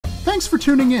Thanks for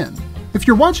tuning in. If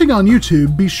you're watching on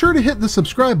YouTube, be sure to hit the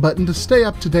subscribe button to stay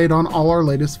up to date on all our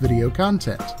latest video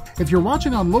content. If you're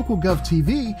watching on LocalGov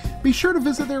TV, be sure to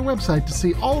visit their website to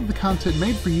see all of the content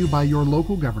made for you by your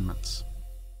local governments.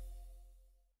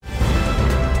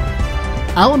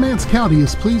 Alamance County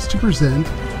is pleased to present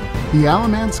the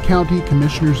Alamance County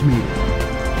Commissioners Meeting.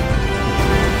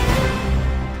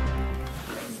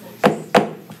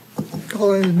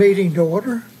 Calling the meeting to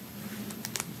order.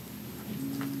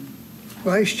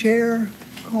 Vice Chair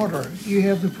Carter, you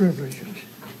have the privileges.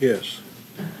 Yes,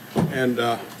 and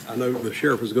I know the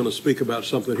sheriff is going to speak about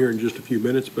something here in just a few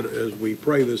minutes, but as we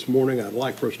pray this morning, I'd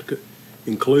like for us to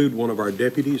include one of our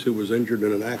deputies who was injured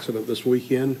in an accident this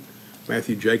weekend,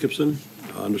 Matthew Jacobson.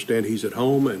 I understand he's at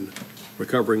home and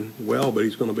recovering well, but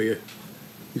he's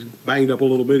banged up a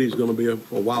little bit. He's going to be a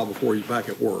while before he's back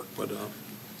at work, but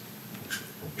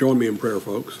join me in prayer,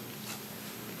 folks.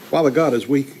 Father God, as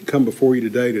we come before you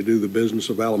today to do the business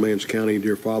of Alamance County,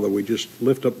 dear Father, we just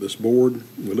lift up this board.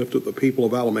 We lift up the people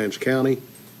of Alamance County.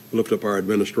 We lift up our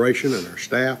administration and our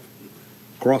staff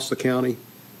across the county.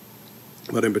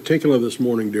 But in particular this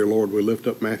morning, dear Lord, we lift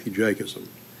up Matthew Jacobson,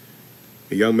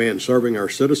 a young man serving our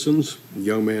citizens, a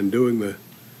young man doing the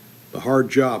hard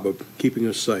job of keeping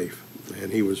us safe.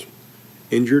 And he was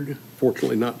injured,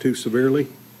 fortunately not too severely,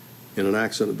 in an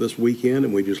accident this weekend,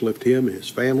 and we just lift him and his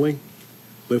family.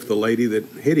 Lift the lady that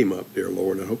hit him up, dear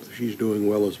Lord, and hope that she's doing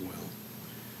well as well.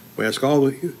 We ask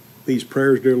all these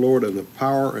prayers, dear Lord, and the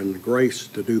power and the grace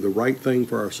to do the right thing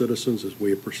for our citizens as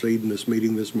we proceed in this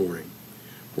meeting this morning.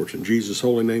 For it's in Jesus'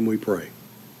 holy name we pray.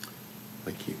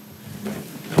 Thank you.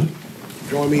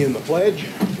 Join me in the pledge.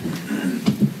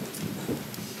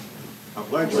 I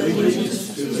pledge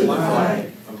allegiance to the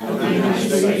flag of the United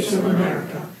States of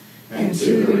America and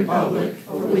to the republic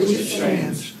for which it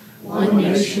stands, one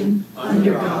nation,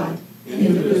 under God,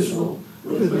 indivisible,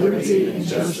 with liberty and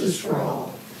justice for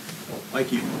all.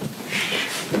 Thank you.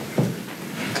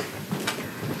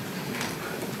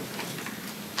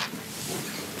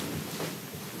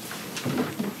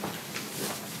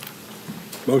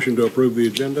 Motion to approve the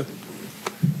agenda?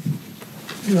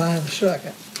 Do I have a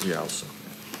second? Yeah, I'll second.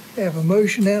 Have a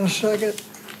motion and a second.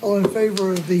 All in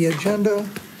favor of the agenda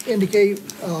indicate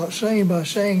same by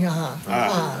saying aye.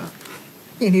 Aye.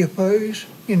 Any opposed?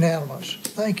 Unanimous.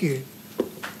 Thank you.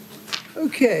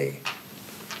 Okay.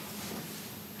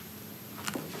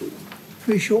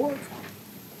 Ms. York,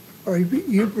 are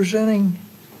you presenting?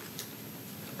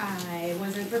 I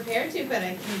wasn't prepared to, but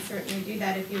I can certainly do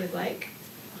that if you would like.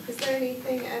 Is there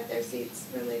anything at their seats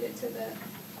related to the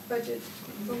budget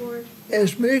award?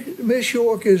 As Ms.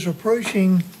 York is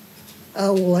approaching,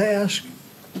 I will ask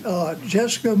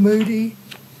Jessica Moody,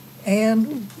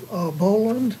 Ann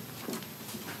Boland,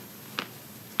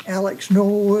 Alex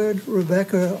Norwood,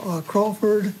 Rebecca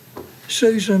Crawford,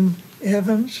 Susan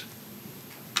Evans.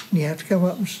 You have to come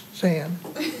up and stand.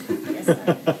 Yes,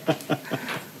 sir.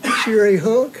 Sherry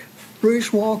Hook,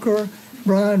 Bruce Walker,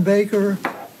 Brian Baker,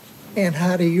 and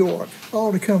Heidi York.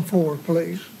 All to come forward,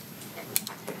 please.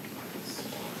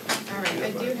 All right,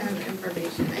 I do have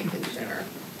information I can share.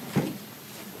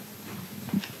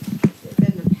 It's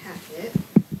in the packet.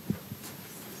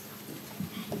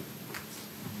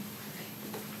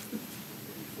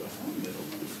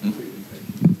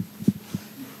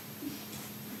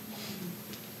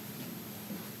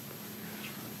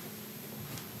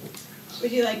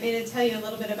 Would you like me to tell you a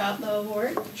little bit about the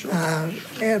award? Sure.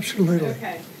 Absolutely.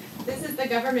 Okay. This is the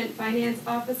Government Finance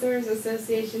Officers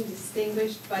Association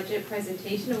Distinguished Budget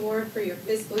Presentation Award for your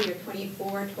fiscal year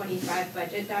 24-25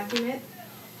 budget document.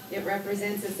 It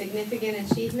represents a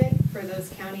significant achievement for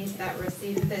those counties that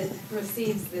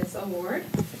receives this award.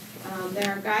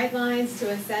 There are guidelines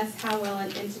to assess how well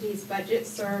an entity's budget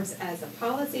serves as a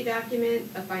policy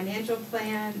document, a financial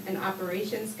plan, an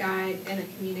operations guide, and a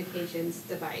communications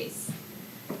device.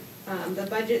 The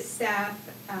budget staff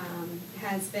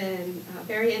has been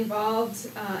very involved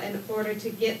in order to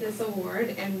get this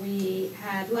award, and we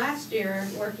had last year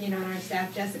working on our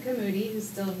staff Jessica Moody, who's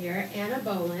still here, Anna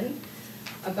Boland,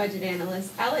 a budget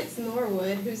analyst, Alex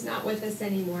Norwood, who's not with us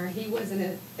anymore. He was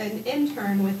an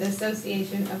intern with the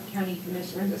Association of County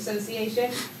Commissioners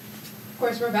Association. Of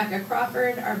course, Rebecca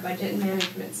Crawford, our Budget and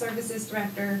Management Services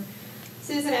Director,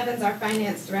 Susan Evans, our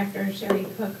Finance Director, Sherry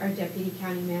Cook, our Deputy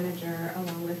County Manager,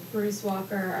 along with Bruce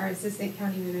Walker, our Assistant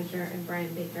County Manager, and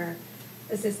Brian Baker,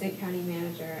 Assistant County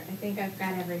Manager. I think I've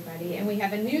got everybody. And we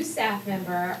have a new staff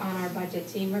member on our budget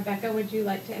team. Rebecca, would you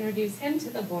like to introduce him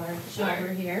to the board? Sure.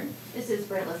 Over here. This is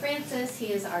Brett LaFrancis. He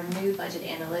is our new budget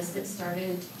analyst that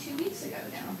started 2 weeks ago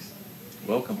now.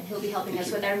 Welcome. And he'll be helping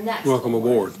us with our next Welcome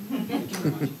award.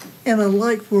 aboard. And I'd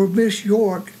like for Miss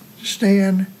York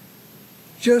stand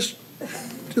just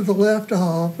to the left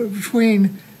of,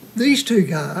 between these two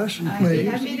guys, I'd be please.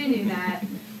 happy to do that.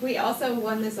 We also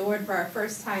won this award for our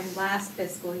first time last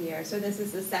fiscal year, so this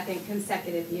is the second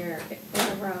consecutive year in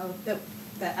a row that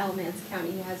Alamance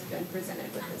County has been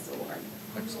presented with this award.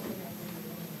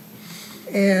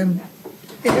 And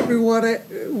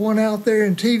everyone out there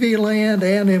in TV land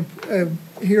and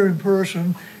here in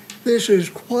person, this is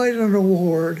quite an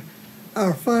award.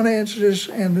 Our finances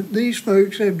and these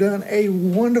folks have done a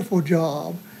wonderful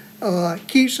job.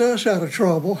 Keeps us out of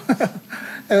trouble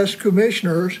as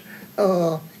commissioners,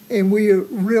 and we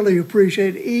really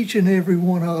appreciate each and every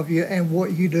one of you and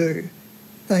what you do.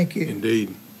 Thank you.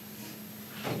 Indeed.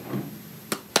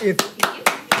 If,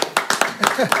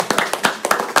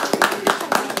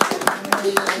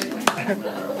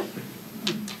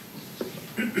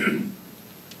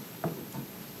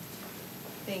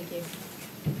 Thank you.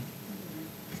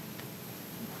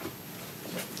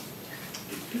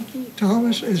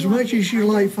 Thomas, as much as you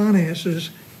like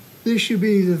finances, this should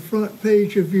be the front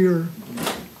page of your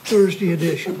Thursday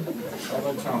edition.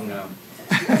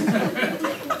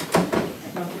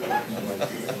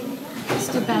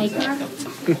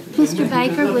 Mr.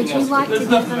 Baker, would you like to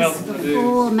give us the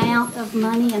full amount of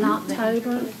money in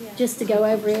October, just to go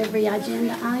over every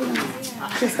agenda item,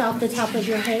 just off the top of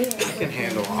your head? I can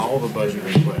handle all the budget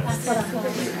requests. That's what I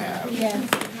thought. Yes.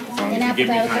 In Give me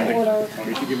time alphabetical order. to, if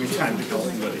you give me time to call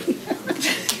somebody.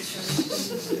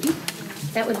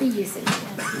 That would be usage.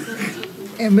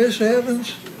 And Miss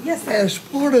Evans? Yes, sir. As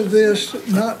part of this,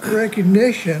 not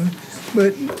recognition,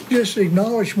 but just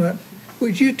acknowledgement,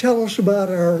 would you tell us about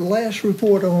our last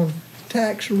report on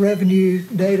tax revenue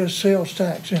data, sales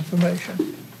tax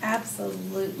information?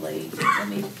 Absolutely. Let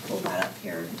me pull that up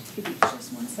here. Give me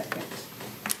just 1 second.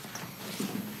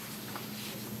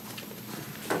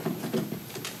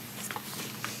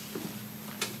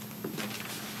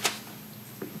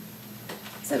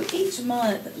 So each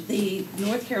month, the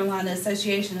North Carolina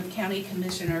Association of County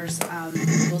Commissioners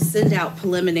will send out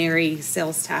preliminary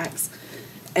sales tax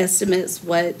estimates,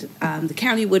 what the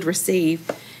county would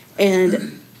receive.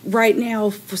 And right now,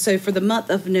 so for the month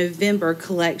of November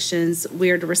collections, we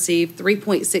are to receive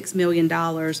 $3.6 million,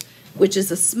 which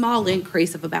is a small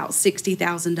increase of about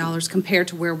 $60,000 compared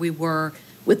to where we were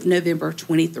with November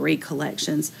 23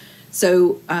 collections.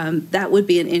 So that would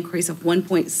be an increase of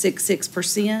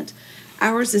 1.66%.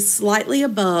 Ours is slightly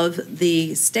above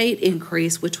the state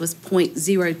increase, which was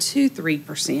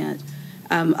 0.023%.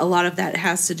 A lot of that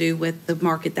has to do with the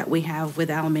market that we have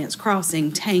with Alamance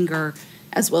Crossing, Tanger,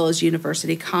 as well as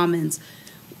University Commons.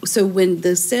 So when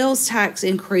the sales tax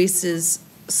increases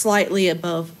slightly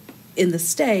above in the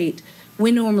state,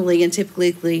 we normally and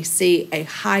typically see a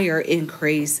higher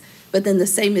increase, but then the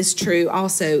same is true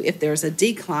also if there's a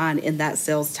decline in that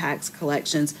sales tax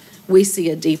collections, we see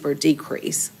a deeper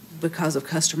decrease because of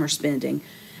customer spending.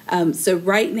 So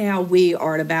right now we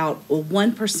are at about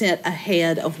 1%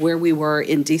 ahead of where we were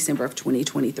in December of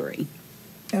 2023.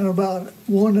 And about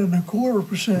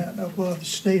 1.25% above the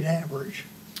state average.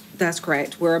 That's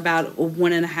correct. We're about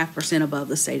 1.5% above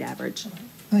the state average.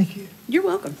 Thank you. You're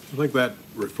welcome. I think that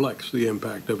reflects the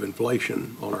impact of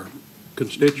inflation on our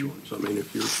constituents. I mean,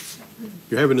 if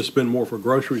you're having to spend more for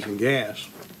groceries and gas,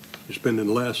 you're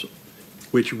spending less,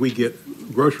 which we get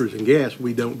groceries and gas,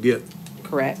 we don't get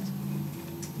Correct.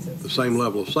 the same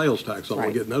level of sales tax on. We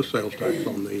Right. get no sales tax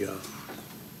on the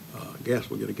gas.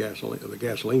 We get the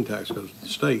gasoline tax goes to the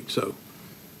state. So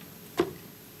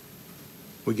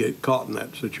we get caught in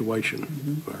that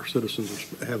situation. Our citizens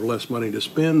have less money to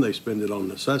spend. They spend it on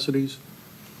necessities.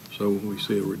 So we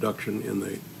see a reduction in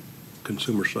the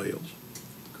consumer sales.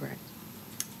 Correct.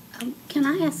 Can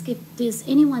I ask does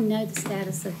anyone know the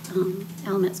status of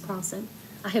Alamance Crossing?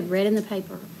 I had read in the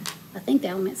paper, I think the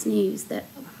Alamance News, that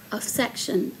a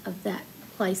section of that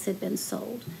place had been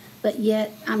sold. But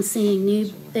yet I'm seeing new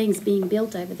things being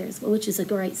built over there, as well, which is a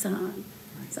great sign.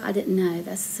 So I didn't know.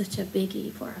 That's such a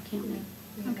biggie for our county.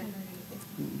 Okay.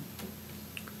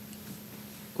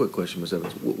 Quick question, Ms.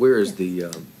 Evans. Where is the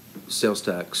sales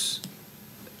tax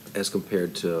as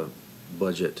compared to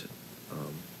budget?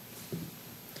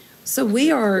 So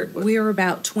we are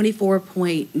about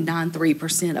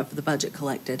 24.93% of the budget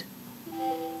collected.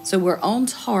 So we're on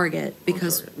target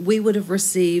because we would have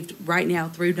received right now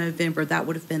through November, that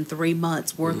would have been 3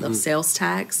 months worth of sales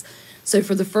tax. So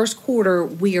for the first quarter,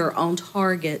 we are on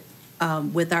target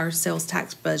with our sales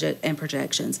tax budget and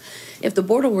projections. If the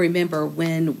board will remember,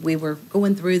 when we were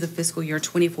going through the fiscal year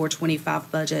 24-25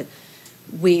 budget,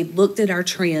 we looked at our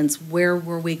trends. Where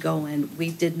were we going? We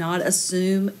did not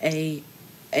assume a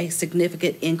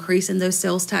significant increase in those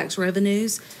sales tax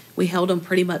revenues we held them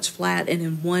pretty much flat, and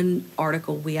in one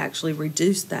article, we actually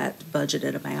reduced that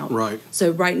budgeted amount. Right.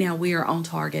 So right now, we are on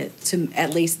target to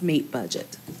at least meet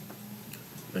budget.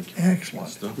 Thank you.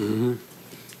 Excellent.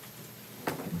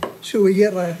 So we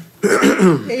get a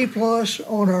A+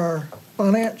 on our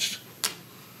finance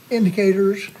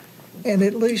indicators and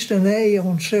at least an A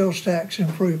on sales tax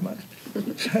improvement.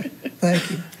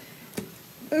 Thank you.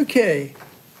 Okay.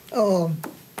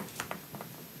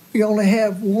 We only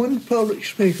have one public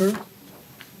speaker.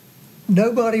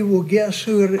 Nobody will guess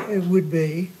who it would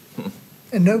be,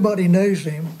 and nobody knows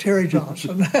him, Terry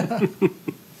Johnson.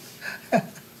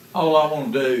 All I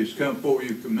want to do is come before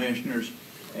you commissioners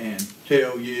and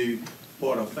tell you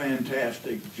what a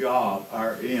fantastic job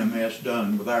our EMS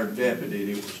done with our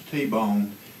deputy that was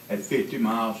T-boned at 50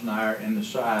 miles an hour in the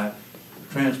side,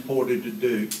 transported to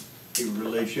Duke. He was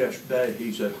released yesterday.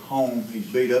 He's at home. He's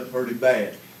beat up pretty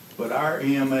bad. But our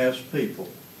EMS people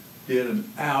did an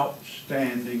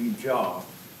outstanding job,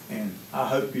 and I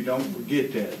hope you don't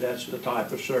forget that. That's the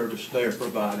type of service they're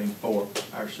providing for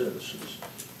our citizens.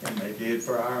 And they did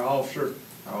for our officer.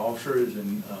 Our officer is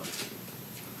in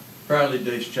fairly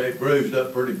decent shape, bruised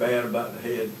up pretty bad about the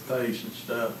head, face and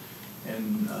stuff,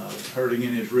 and hurting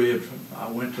in his ribs.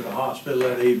 I went to the hospital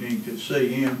that evening to see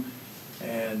him,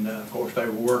 and of course they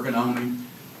were working on him,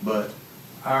 but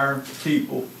our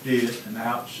people did an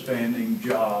outstanding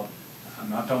job.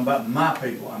 I'm not talking about my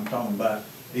people, I'm talking about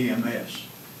EMS.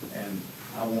 And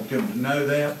I want them to know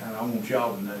that, and I want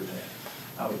y'all to know that.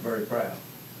 I was very proud.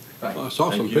 Thank you. I saw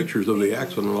some you. pictures of the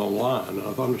accident online.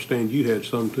 I understand you had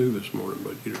some too this morning,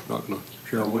 but you're not going to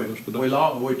share them with us today. We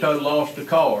totally lost the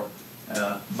car.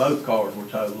 Both cars were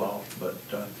totally lost. But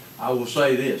I will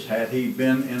say this, had he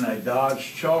been in a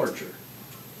Dodge Charger,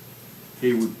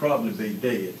 he would probably be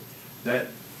dead. That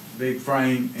big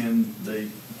frame in the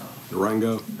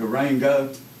Durango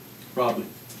probably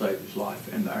saved his life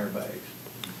in the airbags.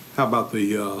 How about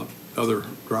the other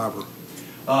driver?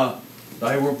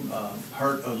 They were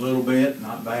hurt a little bit,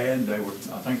 not bad. They were,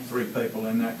 I think, 3 people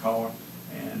in that car,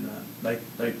 and they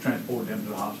transported him to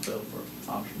the hospital for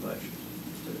observation.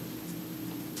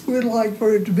 We'd like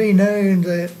for it to be known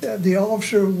that the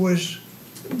officer was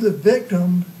the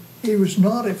victim. He was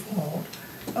not at fault.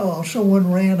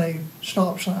 Someone ran a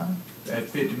stop sign.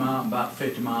 At about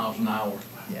 50 miles an hour.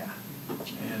 Yeah.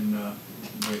 And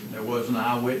there was an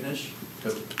eyewitness to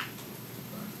it.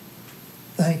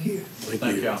 Thank you.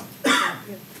 Thank y'all.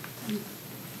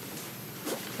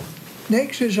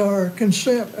 Next is our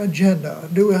consent agenda.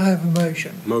 Do we have a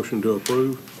motion? Motion to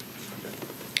approve?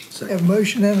 Have a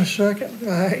motion and a second,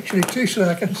 actually 2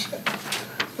 seconds.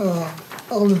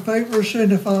 All in favor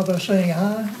signify by saying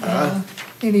aye. Aye.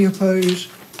 Any opposed?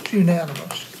 It's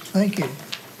unanimous. Thank you.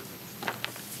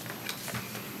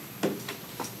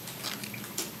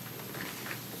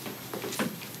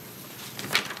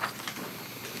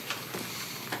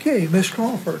 Okay, Ms.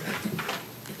 Crawford.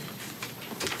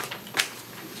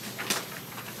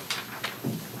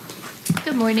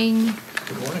 Good morning.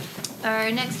 Good morning.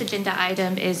 Our next agenda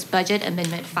item is Budget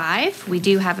Amendment 5. We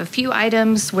do have a few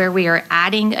items where we are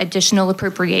adding additional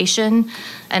appropriation,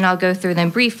 and I'll go through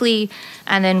them briefly.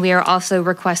 And then we are also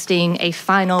requesting a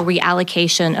final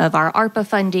reallocation of our ARPA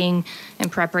funding in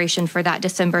preparation for that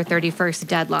December 31st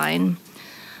deadline.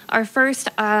 Our first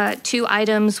 2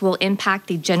 items will impact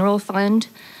the general fund.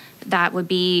 That would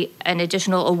be an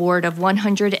additional award of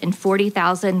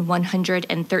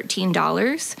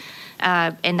 $140,113.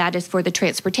 And that is for the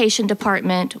Transportation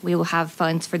Department. We will have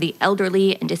funds for the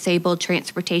Elderly and Disabled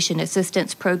Transportation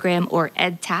Assistance Program, or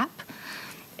EDTAP,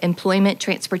 Employment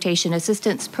Transportation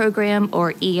Assistance Program,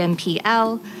 or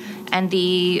EMPL, and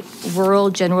the Rural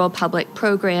General Public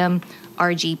Program,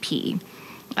 RGP.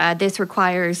 This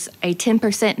requires a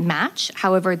 10% match.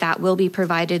 However, that will be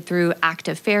provided through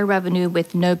active fare revenue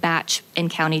with no batch in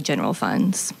county general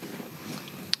funds.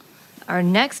 Our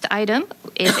next item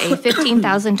is a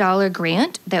 $15,000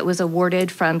 grant that was awarded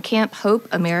from Camp Hope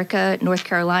America, North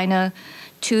Carolina,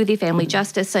 to the Family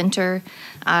Justice Center.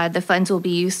 The funds will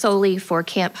be used solely for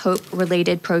Camp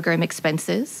Hope-related program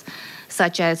expenses,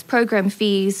 such as program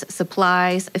fees,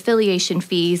 supplies, affiliation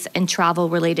fees, and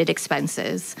travel-related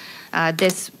expenses.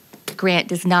 This grant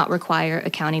does not require a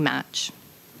county match.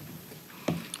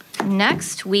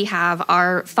 Next, we have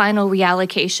our final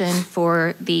reallocation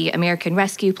for the American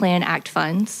Rescue Plan Act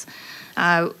funds.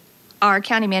 Our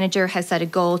county manager has set a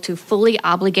goal to fully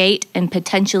obligate and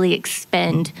potentially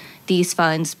expend these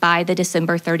funds by the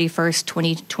December 31st,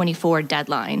 2024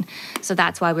 deadline. So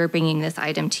that's why we're bringing this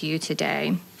item to you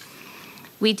today.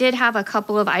 We did have a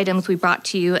couple of items we brought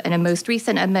to you in a most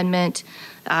recent amendment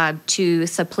to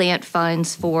supplant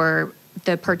funds for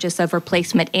the purchase of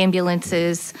replacement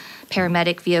ambulances,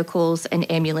 paramedic vehicles, and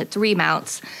ambulance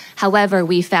remounts. However,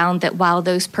 we found that while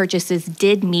those purchases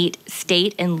did meet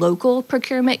state and local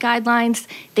procurement guidelines,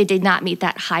 they did not meet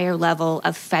that higher level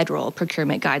of federal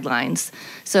procurement guidelines.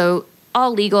 So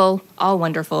all legal, all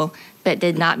wonderful, but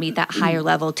did not meet that higher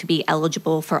level to be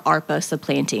eligible for ARPA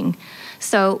supplanting.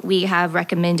 So we have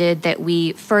recommended that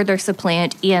we further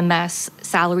supplant EMS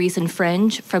salaries and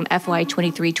fringe from FY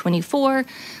 23-24,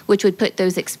 which would put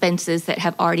those expenses that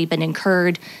have already been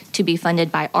incurred to be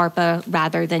funded by ARPA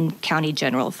rather than county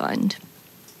general fund.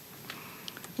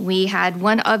 We had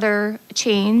one other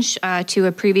change to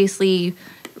a previously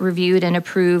reviewed and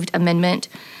approved amendment,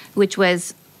 which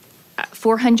was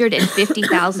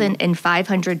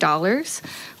 $450,500,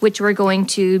 which were going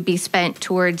to be spent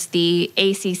towards the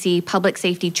ACC Public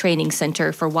Safety Training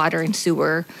Center for water and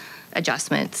sewer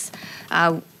adjustments.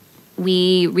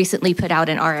 We recently put out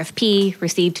an RFP,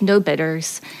 received no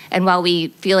bidders, and while we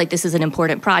feel like this is an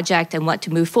important project and want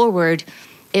to move forward,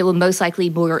 it will most likely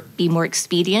be more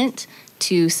expedient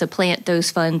to supplant those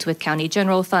funds with county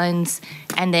general funds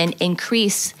and then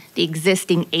increase the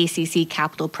existing ACC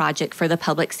capital project for the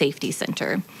Public Safety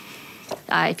Center.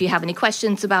 If you have any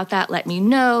questions about that, let me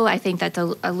know. I think that's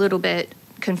a little bit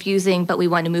confusing, but we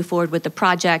want to move forward with the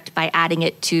project by adding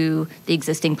it to the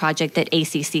existing project that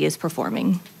ACC is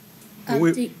performing. Go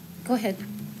ahead.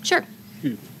 Sure.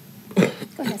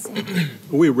 Go ahead, Sam.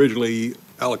 We originally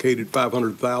allocated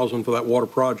 $500,000 for that water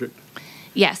project.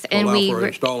 Yes, and for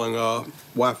installing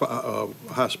Wi-Fi,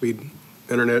 high-speed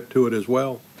internet to it as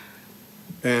well.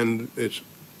 And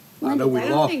I know we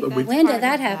lost. When did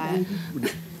that happen?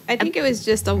 I think it was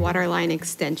just a water line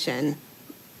extension.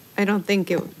 I don't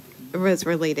think it was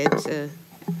related to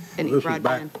any This was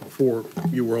back broadband. before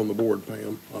you were on the board,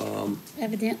 Pam.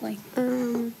 Evidently.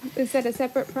 Is that a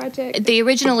separate project? The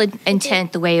original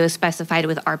intent, the way it was specified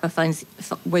with ARPA funds,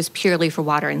 was purely for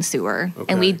water and sewer.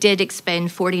 And we Okay. did expend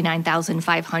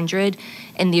 $49,500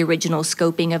 in the original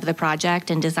scoping of the project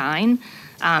and design,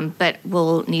 but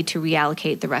we'll need to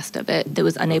reallocate the rest of it that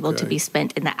was unable to Okay. be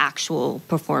spent in the actual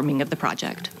performing of the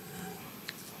project.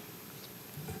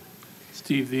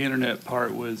 Steve, the internet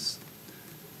part was,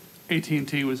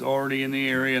 AT&T was already in the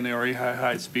area and they already had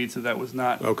high speed, so that was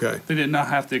not, Okay, they did not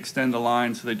have to extend the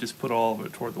line, so they just put all of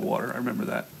it toward the water. I remember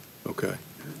that. okay.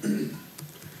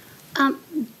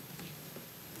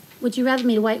 Would you rather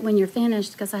me to wait when you're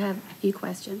finished? Because I have a few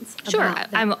questions. Sure,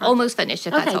 about that I'm project. almost finished,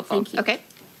 if that's Okay, helpful. thank you. Okay.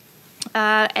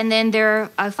 And then there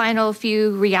are a final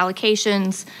few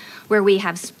reallocations where we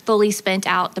have fully spent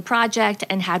out the project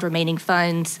and had remaining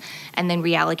funds and then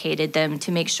reallocated them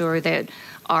to make sure that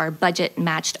our budget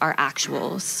matched our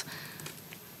actuals.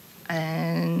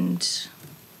 And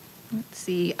let's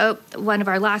see, one of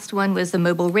our last one was the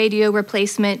mobile radio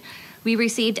replacement. We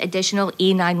received additional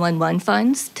E911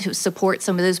 funds to support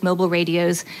some of those mobile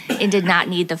radios and did not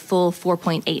need the full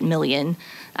 $4.8 million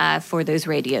for those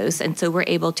radios. And so we're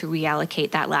able to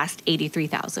reallocate that last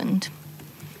 $83,000.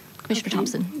 Commissioner Okay.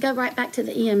 Thompson. Go right back to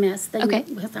the EMS thing. Okay.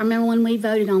 I remember when we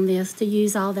voted on this to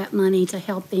use all that money to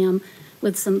help them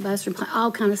with some bus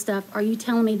all kind of stuff. Are you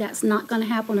telling me that's not going to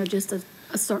happen or just a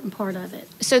certain part of it?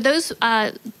 So those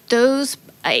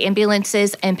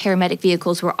ambulances and paramedic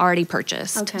vehicles were already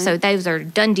purchased. Okay. So those are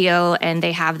done deal and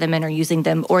they have them and are using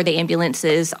them, or the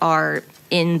ambulances are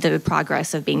in the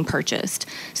progress of being purchased.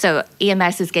 So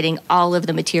EMS is getting all of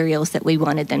the materials that we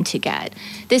wanted them to get.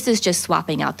 This is just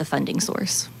swapping out the funding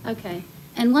source. Okay.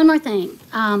 And one more thing.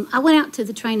 I went out to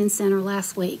the training center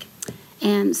last week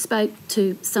and spoke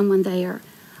to someone there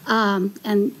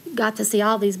and got to see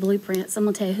all these blueprints. I'm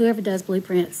going to tell you, whoever does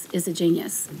blueprints is a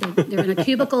genius. They're in a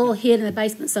cubicle hid in a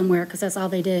basement somewhere because that's all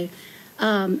they do.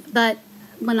 But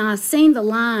when I seen the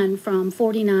line from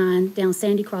 49 down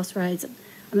Sandy Cross Roads,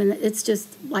 I mean, it's just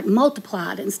like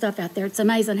multiplied and stuff out there. It's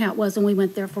amazing how it was when we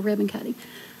went there for ribbon cutting.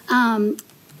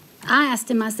 I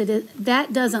asked him, I said,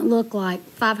 that doesn't look like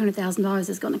 $500,000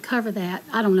 is going to cover that.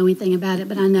 I don't know anything about it,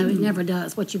 but I know it never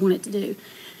does what you want it to do.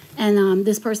 And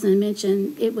this person had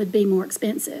mentioned it would be more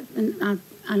expensive, and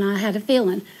I had a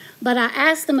feeling. But I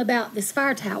asked them about this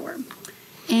fire tower,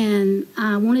 and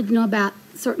I wanted to know about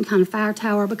certain kind of fire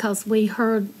tower because we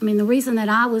heard, I mean, the reason that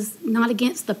I was not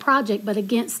against the project, but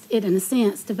against it in a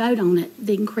sense to vote on it,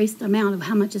 the increased amount of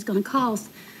how much it's going to cost,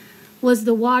 was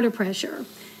the water pressure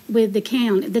with the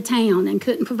town, and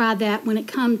couldn't provide that when it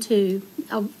come to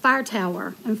a fire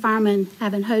tower and firemen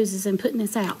having hoses and putting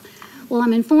this out. Well,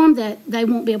 I'm informed that they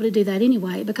won't be able to do that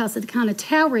anyway because of the kind of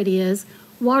tower it is.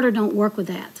 Water don't work with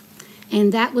that.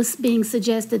 And that was being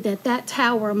suggested that that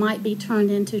tower might be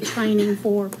turned into training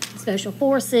for special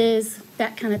forces,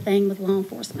 that kind of thing with law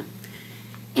enforcement.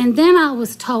 And then I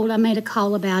was told, I made a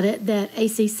call about it, that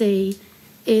ACC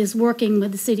is working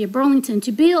with the city of Burlington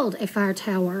to build a fire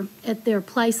tower at their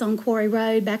place on Quarry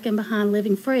Road, back in behind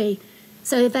Living Free,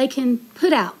 so that they can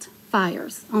put out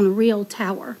fires on a real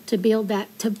tower to build that,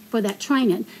 for that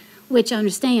training, which I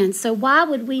understand. So why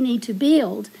would we need to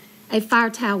build a fire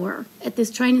tower at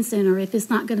this training center if it's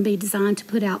not going to be designed to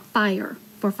put out fire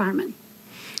for firemen?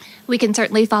 We can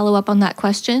certainly follow up on that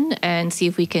question and see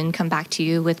if we can come back to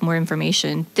you with more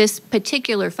information. This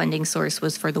particular funding source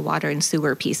was for the water and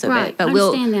sewer piece of Right, it, but I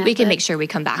understand that, we can but make sure we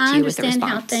come back to you with the I response.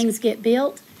 understand how things get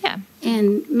built. Yeah.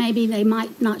 And maybe they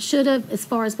might not should have, as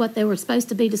far as what they were supposed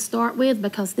to be to start with,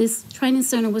 because this training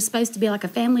center was supposed to be like a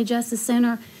family justice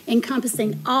center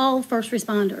encompassing all first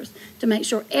responders to make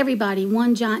sure everybody,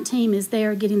 one giant team, is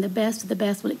there getting the best of the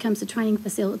best when it comes to training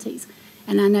facilities.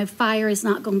 And I know fire is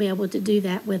not going to be able to do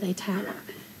that with a tower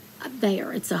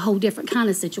there. It's a whole different kind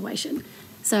of situation.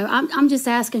 So I'm just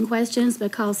asking questions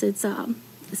because it's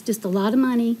just a lot of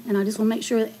money, and I just want to make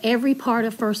sure that every part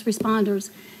of first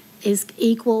responders is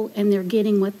equal and they're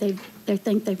getting what they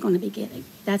think they're going to be getting.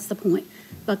 That's the point.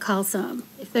 Because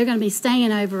if they're going to be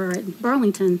staying over at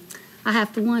Burlington, I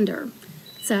have to wonder.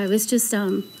 So it's just, I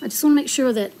just want to make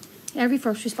sure that every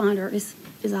first responder is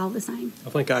all the same. I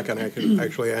think I can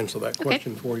actually answer that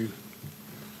question for you.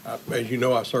 As you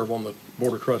know, I serve on the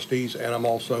Board of Trustees, and I'm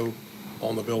also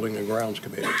on the Building and Grounds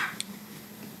Committee.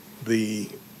 The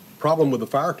problem with the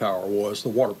fire tower was the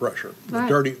water pressure. Right.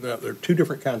 There are two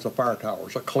different kinds of fire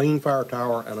towers, a clean fire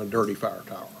tower and a dirty fire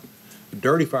tower. The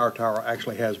dirty fire tower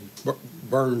actually has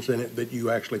burns in it that you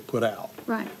actually put out.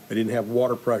 Right. They didn't have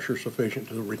water pressure sufficient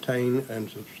to retain and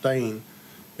sustain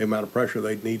the amount of pressure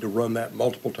they'd need to run that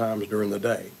multiple times during the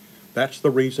day. That's the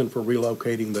reason for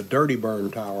relocating the dirty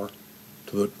burn tower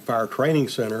to the Fire Training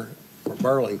Center for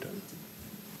Burlington.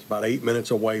 It's about 8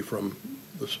 minutes away from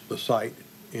the site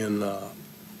in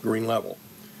Green Level.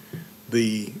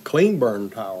 The clean burn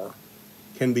tower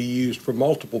can be used for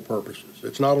multiple purposes.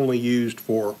 It's not only used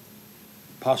for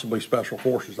possibly special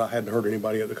forces. I hadn't heard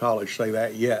anybody at the college say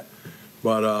that yet,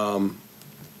 but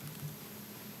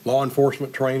law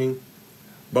enforcement training,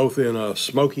 both in a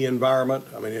smoky environment.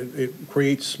 I mean, it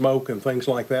creates smoke and things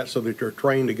like that so that you're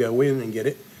trained to go in and get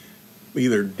it,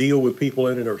 either deal with people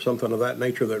in it or something of that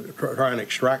nature, that try and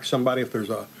extract somebody if there's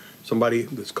somebody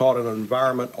that's caught in an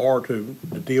environment, or to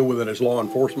deal with it as law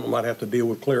enforcement might have to deal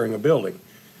with clearing a building.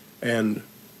 And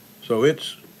so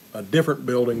it's a different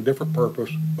building, different purpose,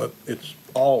 but it's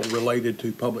all related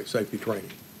to public safety training.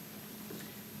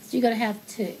 So you're going to have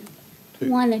two.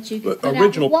 One that you could put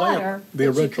original out plan- water, the but you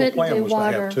original couldn't plan do was to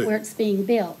have water two. where it's being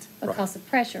built because Right. of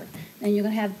pressure. And you're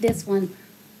going to have this one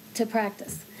to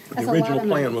practice. That's The a lot original of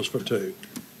money. plan was for two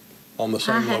on the I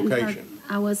same hadn't heard- location.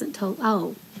 I wasn't told,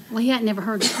 oh, well, he had never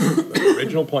heard that. The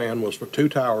original plan was for two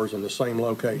towers in the same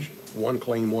location, one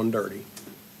clean, one dirty.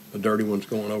 The dirty one's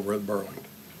going over at Burlington.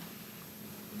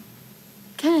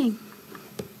 Okay,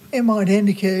 It might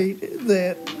indicate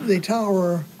that the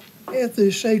tower at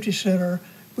the safety center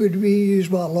would be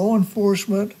used by law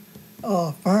enforcement,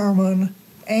 firemen,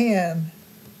 and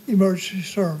emergency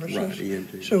services. Right,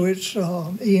 EMTs. So it's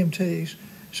EMTs.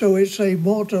 So it's a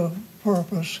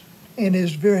multi-purpose and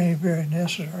is very, very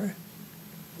necessary.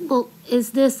 well,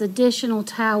 is this additional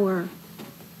tower,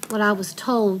 what I was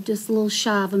told, just a little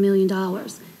shy of $1 million,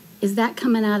 is that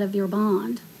coming out of your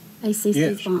bond, ACC's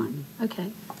Yes. bond?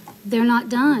 Okay. They're not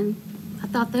done. I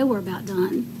thought they were about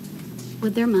done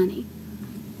with their money.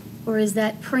 Or is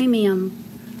that premium,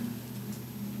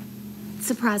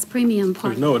 surprise premium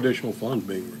part? There's no additional funds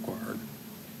being required.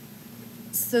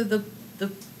 So the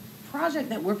project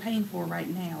that we're paying for right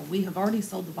now, we have already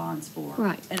sold the bonds for.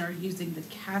 Right. And are using the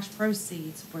cash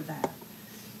proceeds for that.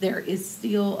 There is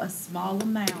still a small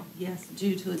amount, yes,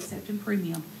 due to accepting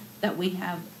premium, that we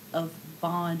have of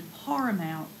bond par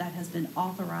amount that has been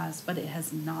authorized, but it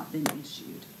has not been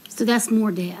issued. So that's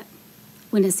more debt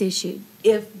when it's issued?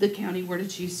 If the county were to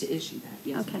choose to issue that,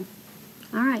 yes. Okay.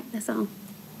 All right, that's all.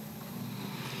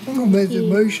 I'll make the you.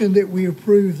 motion that we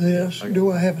approve this. Do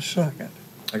I have a second?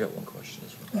 I got one question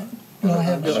as well. Do I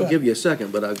have a I'll second? give you a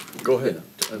second, but Go ahead.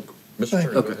 Thank Mr. Turner,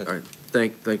 Okay, go ahead. all right.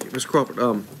 Thank you. Mr. Crawford,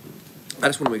 I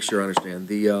just want to make sure I understand.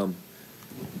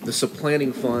 The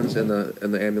supplanting funds and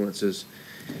the ambulances,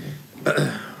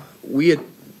 we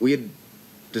had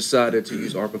decided to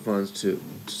use ARPA funds to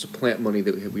supplant money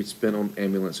that we'd spent on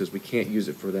ambulances. We can't use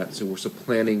it for that, so we're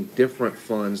supplanting different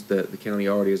funds that the county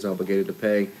already is obligated to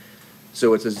pay.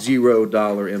 So it's a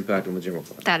 $0 impact on the general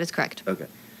fund. That is correct. Okay.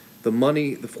 The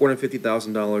money, the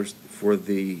 $450,000 for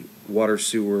the water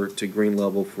sewer to Green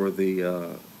Level for the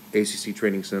ACC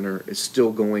Training Center is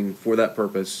still going for that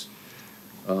purpose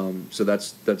So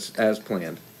that's as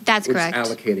planned. That's We're correct.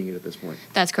 just allocating it at this point.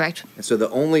 That's correct. And so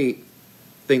the only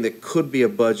thing that could be a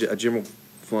general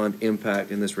fund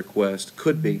impact in this request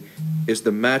could be, is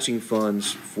the matching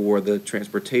funds for the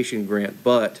transportation grant,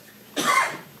 but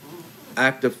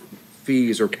active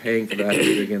fees are paying for that.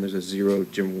 Again, there's a zero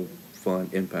general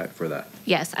fund impact for that.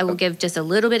 Yes, I will give just a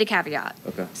little bit of caveat.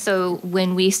 Okay. So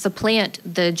when we supplant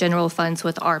the general funds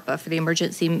with ARPA for the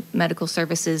emergency medical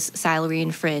services salary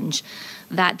and fringe,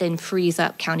 that then frees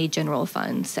up county general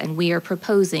funds. And we are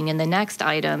proposing in the next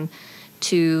item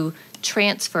to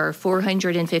transfer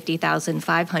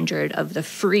 $450,500 of the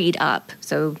freed up,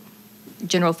 so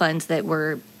general funds that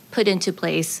were put into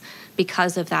place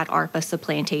because of that ARPA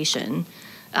supplantation,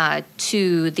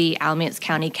 to the Alamance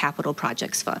County Capital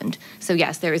Projects Fund. So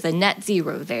yes, there is a net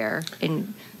zero there,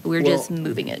 and we're just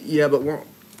moving it. Yeah, but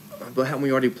haven't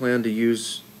we already planned to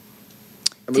use?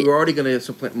 I mean, we're already going to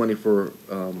supplant money for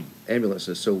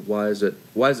ambulances. So why is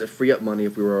it free up money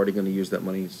if we were already going to use that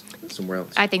money somewhere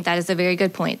else? I think that is a very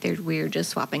good point. We're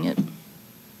just swapping it.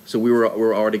 So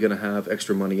we're already going to have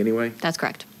extra money anyway, That's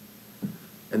correct.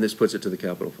 and this puts it to the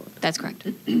capital fund. That's correct.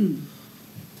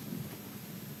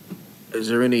 Is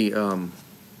there any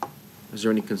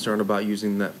concern about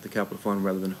using the capital fund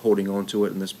rather than holding on to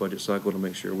it in this budget cycle to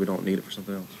make sure we don't need it for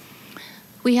something else?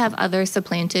 We have other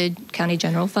supplanted county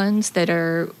general funds that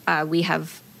we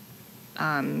have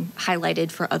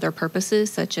highlighted for other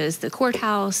purposes, such as the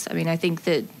courthouse. I mean, I think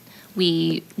that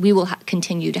we will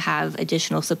continue to have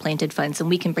additional supplanted funds, and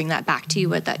we can bring that back to you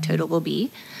what that total will be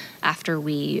after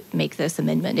we make this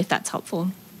amendment, if that's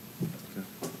helpful. Okay.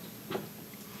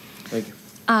 Thank you.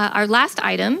 Our last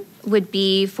item would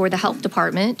be for the health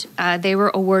department. They were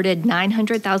awarded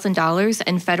 $900,000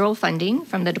 in federal funding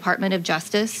from the Department of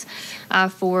Justice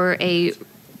for a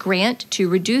grant to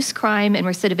reduce crime and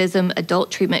recidivism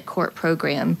adult treatment court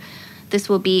program. This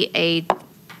will be a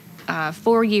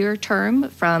 4-year term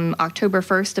from October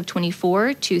 1st of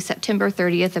 24 to September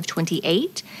 30th of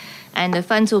 28. And the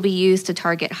funds will be used to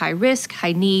target high-risk,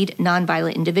 high-need,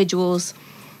 nonviolent individuals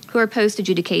who are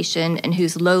post-adjudication and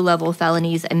whose low-level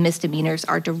felonies and misdemeanors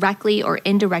are directly or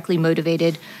indirectly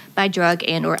motivated by drug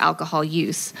and or alcohol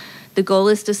use. The goal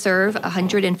is to serve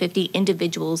 150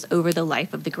 individuals over the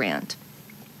life of the grant.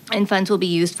 And funds will be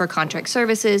used for contract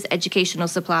services, educational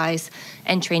supplies,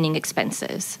 and training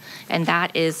expenses. And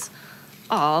that is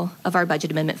all of our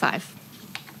Budget Amendment 5.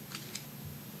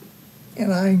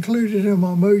 And I included in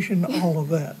my motion all of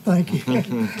that. Thank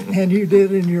you. And you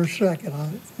did in your second, I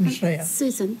understand.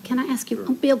 Susan, can I ask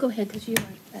you, Bill, go ahead, because you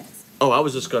were asked. Oh, I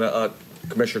was just going to,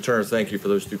 Commissioner Turner, thank you for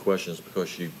those 2 questions,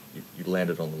 because you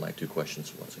landed on my 2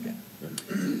 questions once again.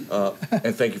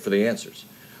 And thank you for the answers.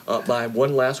 My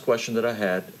one last question that I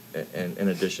had, and in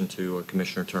addition to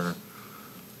Commissioner Turner,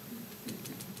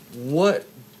 what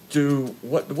do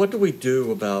we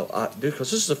do about,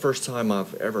 because this is the first time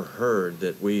I've ever heard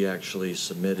that we actually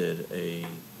submitted a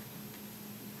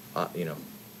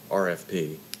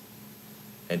RFP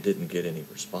and didn't get any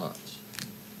response.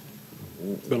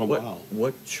 It's been a while.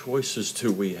 What choices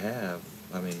do we have?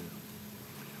 I mean,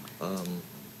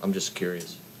 I'm just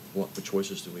curious. What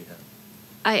choices do we have?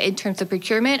 In terms of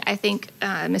procurement, I think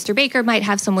Mr. Baker might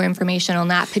have some more information on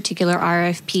that particular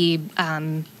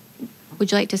RFP.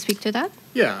 Would you like to speak to that?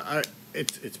 Yeah,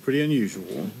 it's pretty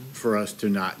unusual for us to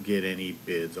not get any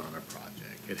bids on a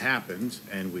project. It happens,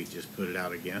 and we just put it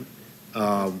out again.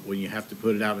 When you have to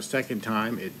put it out a second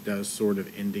time, it does sort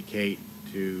of indicate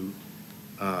to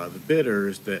the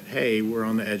bidders that, hey, we're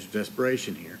on the edge of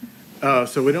desperation here.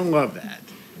 So we don't love that.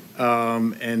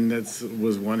 And that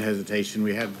was one hesitation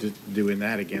we had to doing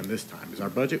that again this time, is our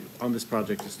budget on this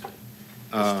project is tight.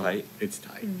 Tight? It's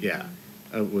tight, yeah.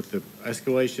 With the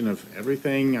escalation of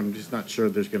everything, I'm just not sure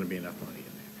there's going to be enough money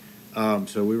in there.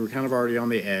 So we were kind of already on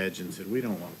the edge and said, we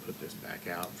don't want to put this back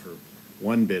out for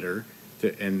one bidder.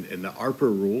 And the ARPA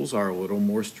rules are a little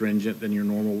more stringent than your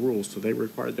normal rules, so they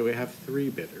required that we have 3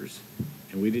 bidders,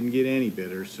 and we didn't get any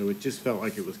bidders, so it just felt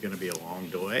like it was going to be a long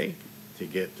delay to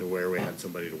get to where we had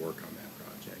somebody to work on that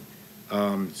project.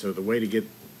 So the way to get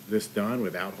this done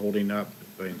without holding up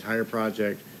the entire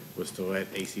project was to let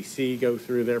ACC go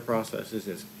through their processes.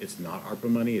 It's not ARPA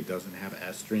money. It doesn't have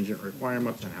as stringent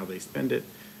requirements on how they spend it.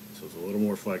 So it's a little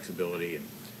more flexibility, and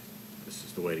this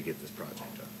is the way to get this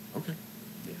project done. Okay.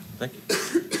 Yeah. Thank you.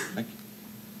 Thank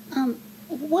you.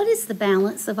 What is the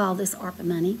balance of all this ARPA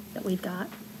money that we've got?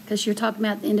 Because you're talking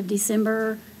about the end of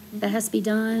December, that has to be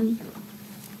done.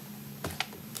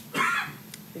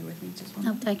 Bear with me just one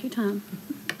No, take your time.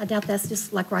 I doubt that's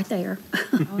just like right there.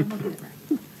 Oh, I'm looking at it right.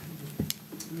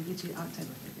 Let me get you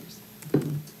October figures.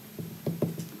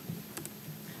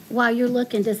 while you're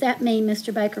looking, does that mean,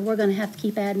 Mr. Baker, we're gonna have to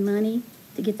keep adding money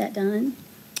to get that done?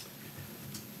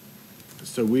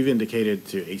 So we've indicated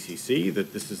to ACC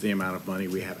that this is the amount of money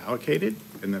we have allocated,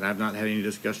 and that I've not had any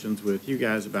discussions with you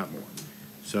guys about more.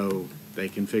 So they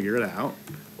can figure it out,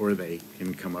 or they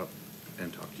can come up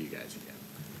and talk to you guys again.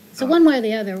 So one way or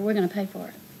the other, we're gonna pay for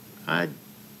it.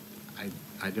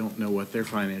 I don't know what their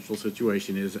financial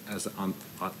situation is as on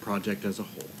project as a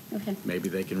whole. Okay. Maybe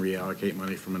they can reallocate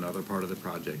money from another part of the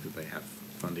project if they have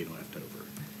funding left over.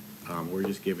 We're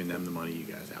just giving them the money you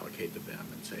guys allocate to them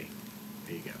and say,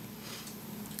 here you go.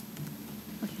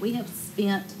 We have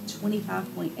spent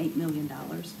 $25.8 million.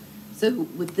 So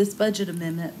with this budget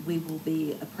amendment, we will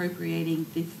be appropriating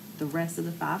the rest of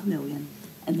the $5 million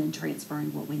and then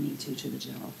transferring what we need to the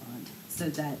general fund. So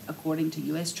that according to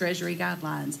U.S. Treasury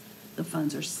guidelines, the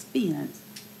funds are spent,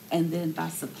 and then by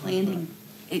supplanting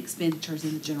expenditures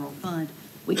in the general fund,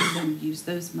 we can then use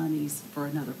those monies for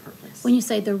another purpose. When you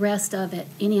say the rest of it,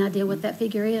 any idea what that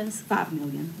figure is? $5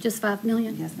 million. Just 5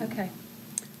 million? Yes, ma'am. Okay.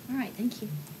 All right, thank you.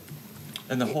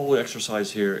 And the whole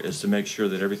exercise here is to make sure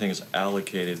that everything is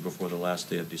allocated before the last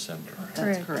day of December.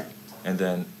 That's correct. And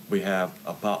then we have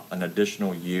about an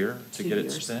additional year to 2 get it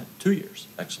years. spent? 2 years,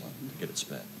 excellent, to get it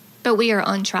spent. But we are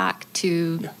on track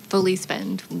to fully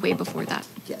spend way before that,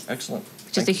 Yes. Excellent.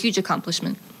 which is a huge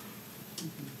accomplishment.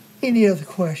 Any other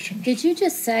questions? Did you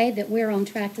just say that we're on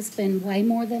track to spend way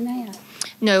more than that?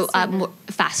 No,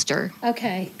 faster.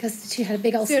 Okay, because she had a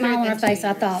big old Sooner smile on her than 2 face.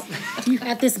 I thought, you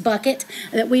have this bucket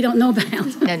that we don't know about. No,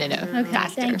 Okay,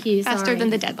 faster. thank you, Faster sorry. than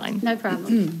the deadline. No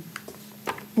problem.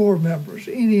 Board members,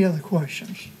 any other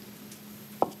questions?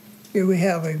 Here we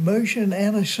have a motion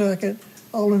and a second.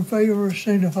 All in favor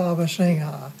signify by saying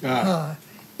aye. Aye.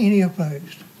 Any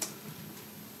opposed?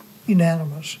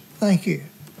 Unanimous. Thank you.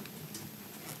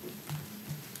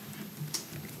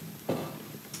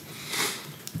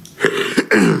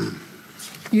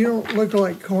 You don't look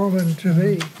like Carmen to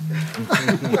me.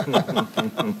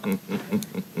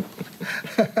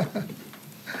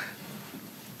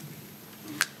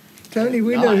 Tony,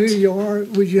 we know who you are.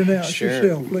 Would you announce Sure.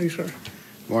 yourself, please, sir?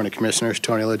 Morning, Commissioners.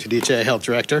 Tony Logidice, Health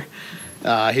Director.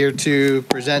 Here to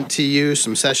present to you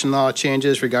some session law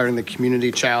changes regarding the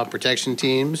community child protection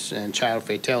teams and child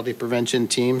fatality prevention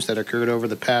teams that occurred over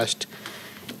the past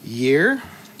year.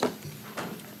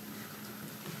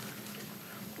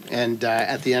 And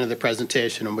at the end of the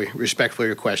presentation, we respectfully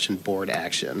request board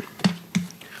action.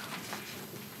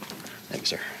 Thanks,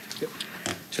 sir.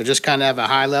 So just kind of have a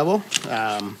high level,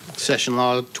 Session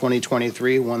Law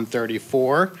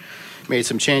 2023-134 made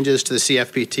some changes to the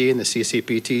CFPT and the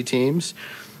CCPT teams.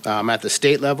 At the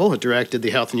state level, it directed the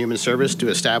Health and Human Service to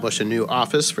establish a new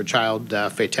office for child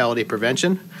fatality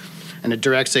prevention, and it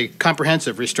directs a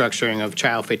comprehensive restructuring of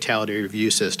child fatality review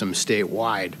systems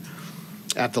statewide.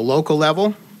 At the local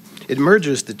level, it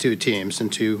merges the two teams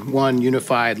into one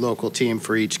unified local team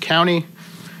for each county.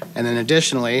 And then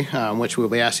additionally, which we'll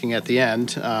be asking at the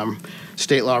end,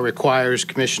 state law requires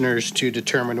commissioners to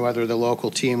determine whether the local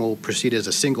team will proceed as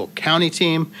a single county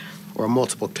team or a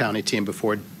multiple county team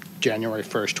before January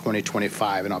 1st,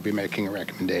 2025, and I'll be making a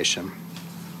recommendation.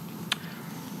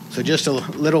 So just a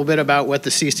little bit about what the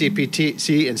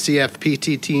CCPT and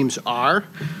CFPT teams are.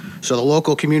 So the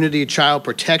local community child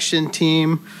protection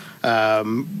team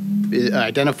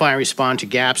identify and respond to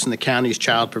gaps in the county's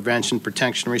child prevention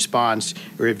protection response.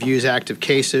 It reviews active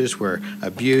cases where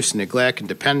abuse, neglect, and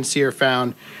dependency are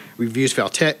found. Reviews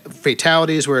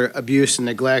fatalities where abuse and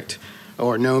neglect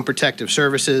or known protective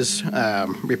services.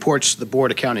 Reports to the Board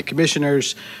of County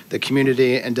Commissioners, the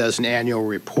community, and does an annual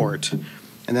report.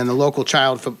 And then the local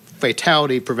child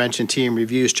fatality prevention team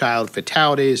reviews child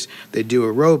fatalities. They do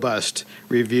a robust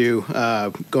review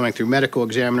going through medical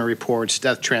examiner reports,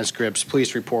 death transcripts,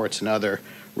 police reports, and other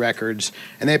records.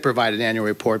 And they provide an annual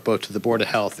report both to the Board of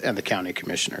Health and the county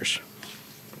commissioners.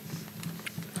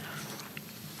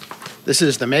 This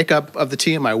is the makeup of the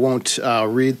team. I won't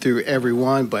read through every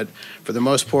one, but for the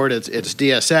most part, it's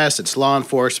DSS, it's law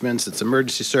enforcement, it's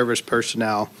emergency service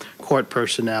personnel, court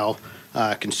personnel,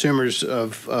 consumers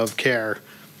of care,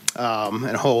 and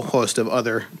a whole host of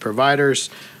other providers.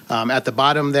 At the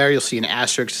bottom there, you'll see an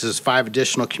asterisk. This is 5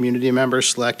 additional community members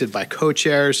selected by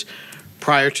co-chairs.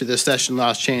 Prior to the session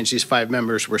laws change, these 5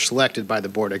 members were selected by the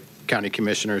Board of County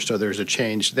Commissioners, so there's a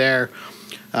change there.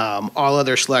 All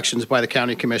other selections by the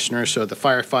county commissioners, so the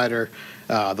firefighter,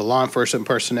 the law enforcement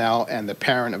personnel, and the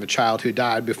parent of a child who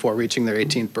died before reaching their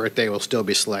 18th birthday will still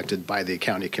be selected by the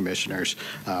county commissioners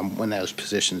when those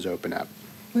positions open up.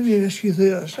 Let me ask you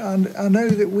this. I know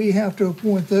that we have to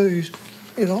appoint those.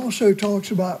 It also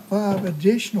talks about 5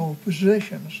 additional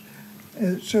positions.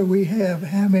 So we have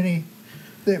how many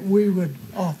that we would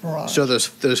authorize? So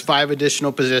those 5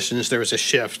 additional positions, there was a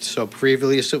shift. So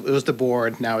previously it was the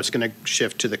board, now it's going to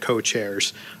shift to the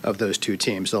co-chairs of those 2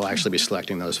 teams. They'll actually be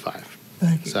selecting those 5.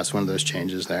 Thank you. So that's one of those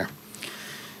changes there.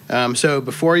 So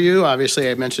before you, obviously,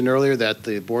 I mentioned earlier that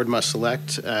the board must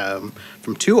select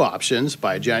from 2 options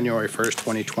by January 1st,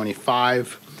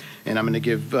 2025. And I'm going to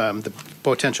give the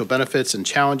potential benefits and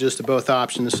challenges to both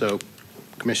options so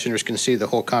commissioners can see the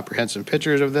whole comprehensive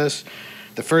pictures of this.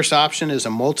 The first option is a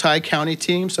multi-county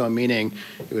team, so meaning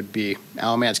it would be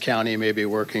Alamance County maybe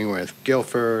working with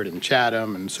Guilford and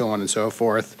Chatham and so on and so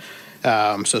forth.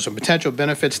 So some potential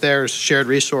benefits there is shared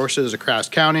resources across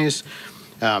counties,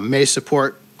 may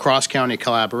support cross-county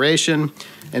collaboration,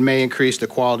 and may increase the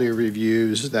quality of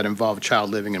reviews that involve a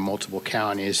child living in multiple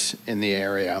counties in the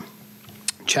area.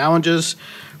 Challenges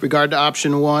regard to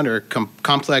option 1 are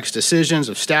complex decisions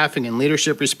of staffing and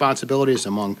leadership responsibilities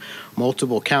among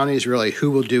multiple counties, really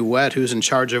who will do what, who's in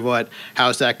charge of what,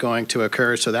 how's that going to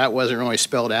occur. So that wasn't really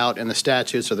spelled out in the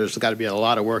statute, so there's got to be a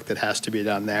lot of work that has to be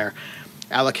done there.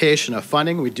 Allocation of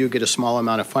funding, we do get a small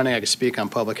amount of funding. I can speak on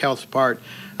public health's part,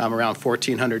 around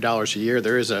 $1,400 a year.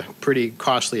 There is a pretty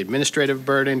costly administrative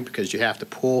burden because you have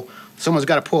to someone's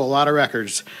got to pull a lot of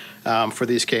records for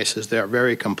these cases. They are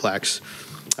very complex.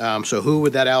 So who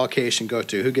would that allocation go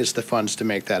to? Who gets the funds to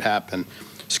make that happen?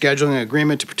 Scheduling an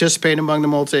agreement to participate among the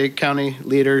multi-county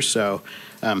leaders. So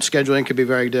scheduling could be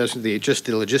very different.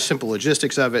 The simple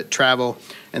logistics of it, travel,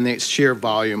 and the sheer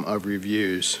volume of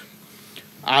reviews.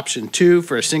 Option 2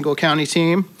 for a single county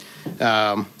team.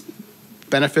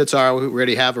 Benefits are we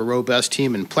already have a robust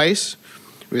team in place.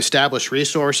 We establish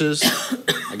resources.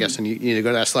 I guess you need to go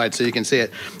to that slide so you can see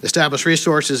it. Establish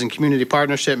resources and community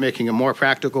partnership, making it more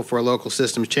practical for a local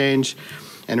systems change.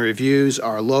 And reviews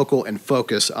are local and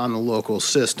focus on the local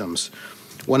systems.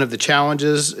 One of the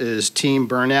challenges is team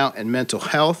burnout and mental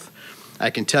health. I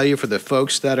can tell you for the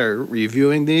folks that are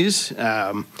reviewing these,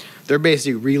 they're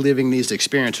basically reliving these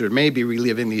experiences, or maybe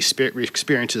reliving these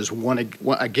experiences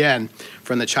again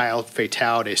from the child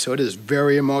fatality. So it is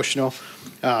very emotional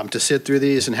to sit through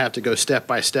these and have to go step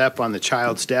by step on the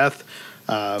child's death.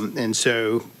 But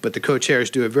the co-chairs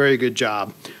do a very good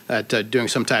job at doing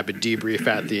some type of debrief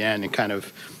at the end and kind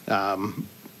of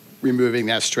removing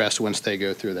that stress once they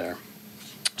go through there.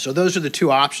 So those are the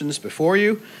 2 options before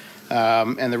you.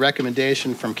 And the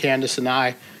recommendation from Candace and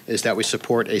I is that we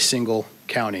support a single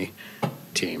county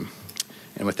team.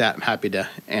 And with that, I'm happy to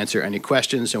answer any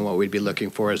questions, and what we'd be looking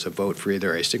for is a vote for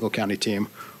either a single county team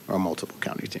or a multiple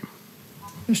county team.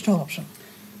 Ms. Thompson.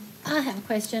 I have a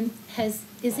question. I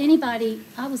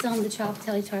was on the Child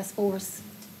Fatality Task Force,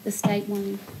 the state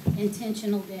one,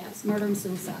 intentional deaths, murder and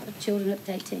suicide of children up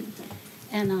to 18.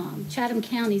 And Chatham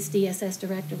County's DSS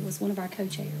director was one of our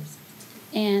co-chairs.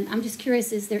 And I'm just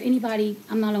curious, is there anybody,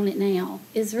 I'm not on it now,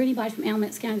 is there anybody from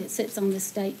Alamance County that sits on this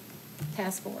state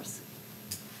task force?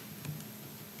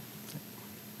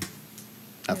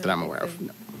 Not that I'm aware of.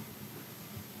 No.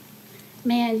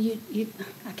 Man,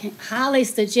 I can highly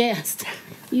suggest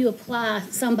you apply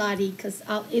somebody, because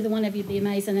either one of you would be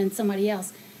amazing, and somebody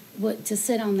else to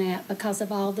sit on that because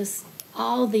of all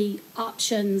the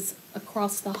options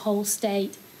across the whole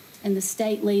state and the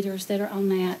state leaders that are on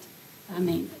that. I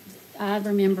mean, I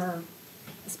remember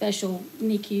a special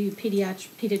NICU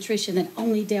pediatrician that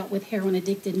only dealt with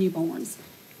heroin-addicted newborns.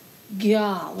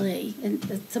 Golly,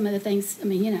 and some of the things, I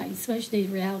mean, especially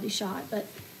the reality shot, but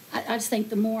I just think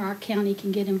the more our county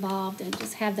can get involved and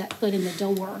just have that foot in the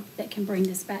door that can bring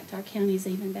this back to our county is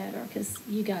even better, because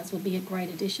you guys would be a great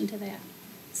addition to that.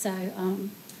 So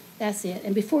that's it.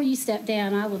 And before you step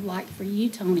down, I would like for you,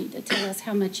 Tony, to tell us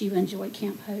how much you enjoyed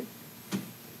Camp Hope,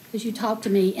 because you talked to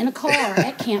me in a car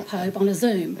at Camp Hope on a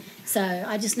Zoom. So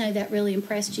I just know that really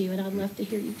impressed you, and I'd love to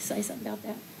hear you say something about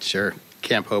that. Sure.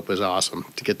 Camp Hope was awesome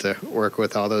to get to work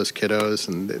with all those kiddos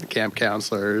and the camp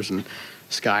counselors, and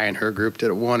Sky and her group did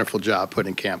a wonderful job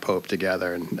putting Camp Hope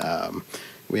together. And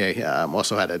we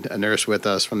also had a nurse with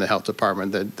us from the health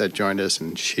department that joined us,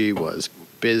 and she was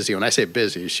busy. When I say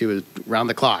busy, she was round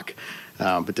the clock,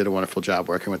 but did a wonderful job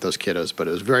working with those kiddos. But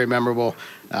it was very memorable.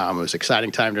 It was an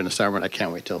exciting time during the summer, and I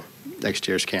can't wait till next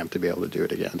year's camp to be able to do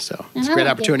it again. So it's a great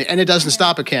opportunity. And it doesn't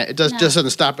stop at camp. It just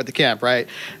doesn't stop at the camp, right?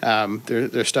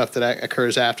 There's stuff that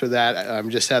occurs after that.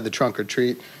 Just had the trunk or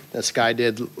treat that Sky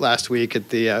did last week at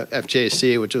the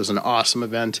FJC, which was an awesome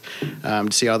event, to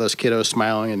see all those kiddos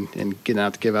smiling and getting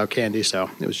out to give out candy. So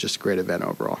it was just a great event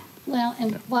overall. Well,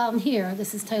 and while I'm here,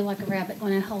 this is totally like a rabbit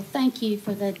going in a hole. Thank you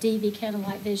for the DV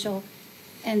candlelight visual.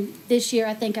 And this year,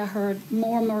 I think I heard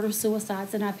more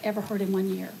murder-suicides than I've ever heard in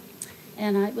 1 year.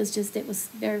 And it was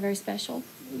very, very special.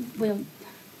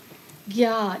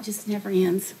 Yeah, it just never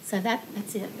ends. So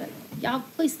that's it. But y'all,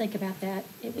 please think about that.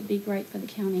 It would be great for the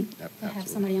county to have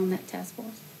somebody on that task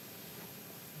force.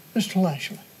 Mr.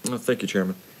 Lashley. Oh, thank you,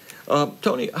 Chairman.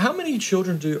 Tony, how many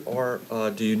children do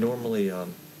you normally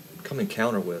come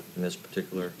encounter with in this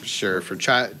particular? Sure. For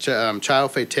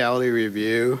child fatality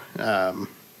review,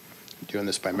 doing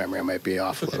this by memory, I might be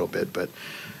off a little bit, but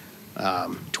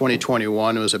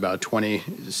 2021 was about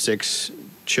 26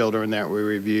 children that we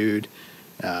reviewed.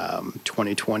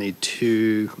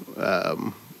 2022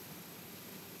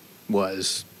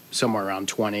 was somewhere around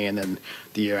 20, and then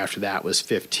the year after that was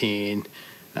 15.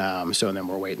 And then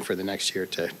we're waiting for the next year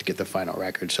to get the final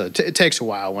record. So it takes a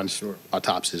while once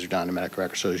autopsies are done and medical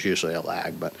records, so there's usually a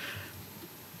lag. But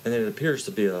And it appears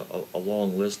to be a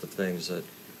long list of things that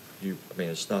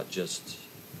it's not just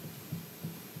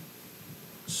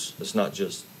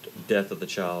death of the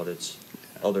child, it's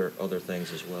other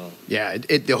things as well. yeah,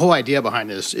 the whole idea behind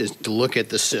this is to look at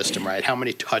the system, right? How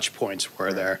many touch points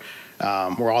were there?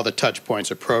 Were all the touch points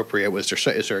appropriate?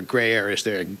 Is there a gray area? Is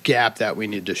there a gap that we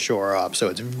need to shore up? So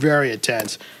it's very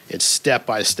intense. It's step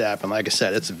by step, and like I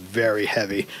said, it's very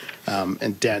heavy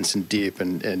and dense and deep.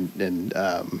 But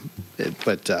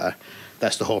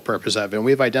that's the whole purpose of it. And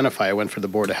we've identified. I went for the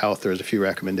Board of Health. There was a few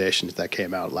recommendations that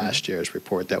came out last year's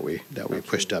report that we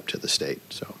pushed up to the state.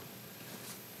 So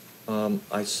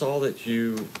I saw that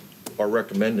you are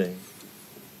recommending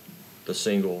the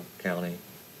single county.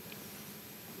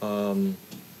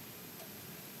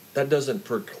 That doesn't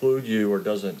preclude you or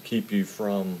doesn't keep you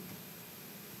from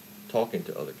talking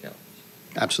to other counties.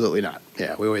 Absolutely not.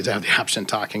 Yeah, we always have the option of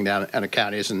talking down at the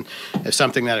counties, and if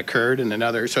something that occurred in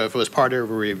another, so if it was part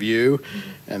of a review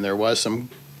and there was some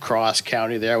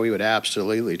cross-county there, we would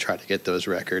absolutely try to get those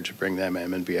records, bring them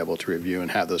in, and be able to review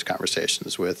and have those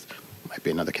conversations with, might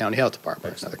be another county health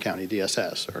department, another county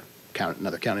DSS, or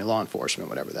another county law enforcement,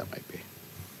 whatever that might be.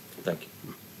 Thank you.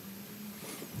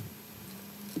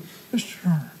 Mr.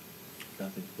 Turner.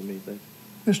 Nothing for me, thank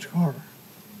Mr. Carter.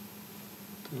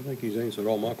 I think he's answered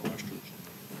all my questions.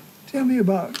 Tell me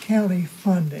about county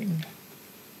funding.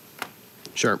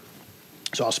 Sure.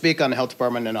 So I'll speak on the health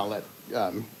department, and I'll let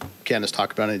Candace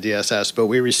talk about the DSS, but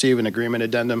we receive an agreement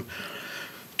addendum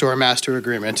to our master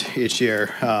agreement each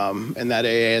year, and that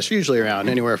AA is usually around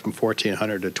anywhere from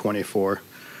 $1,400 to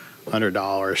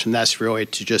 $2,400, and that's really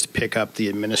to just pick up the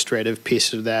administrative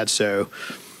piece of that. So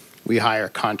we hire a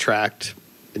contract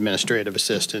administrative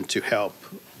assistant to help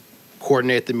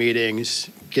coordinate the meetings,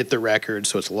 get the records,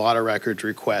 so it's a lot of records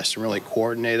requests, and really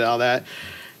coordinate all that.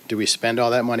 Do we spend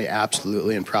all that money?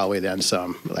 Absolutely, and probably then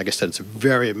some. Like I said, it's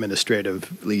very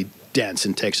administratively dense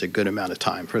and takes a good amount of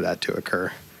time for that to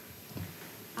occur.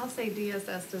 I'll say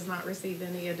DSS does not receive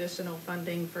any additional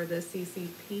funding for the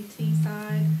CCPT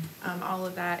side. All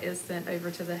of that is sent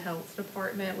over to the health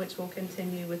department, which will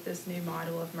continue with this new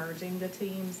model of merging the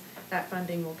teams. That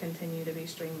funding will continue to be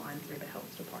streamlined through the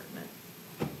health department.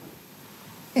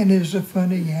 And is the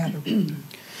funding adequate?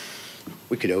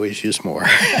 We could always use more.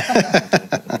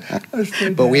 Let's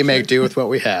But we make do with what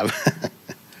we have.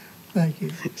 Thank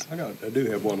you. I do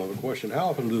have one other question. How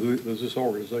often does this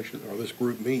organization or this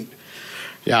group meet?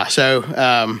 Yeah,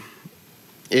 so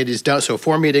it is done, so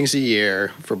 4 meetings a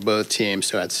year for both teams,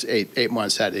 so that's eight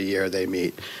months out of the year they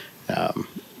meet.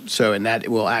 And that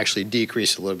will actually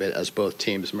decrease a little bit as both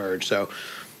teams merge. So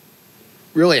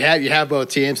really you have both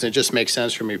teams, and it just makes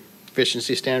sense from a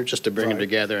efficiency standard just to bring them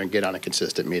together and get on a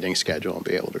consistent meeting schedule and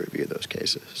be able to review those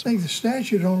cases. I think the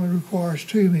statute only requires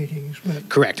 2 meetings, but.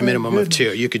 Correct, a minimum of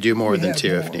 2. You could do more We than have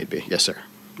 2 if more. need be. Yes, sir.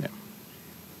 Yeah.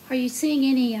 Are you seeing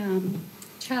any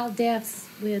child deaths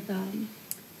with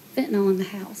fentanyl in the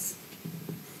house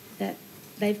that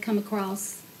they've come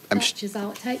across? Touch is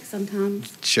all it takes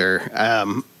sometimes. Sure.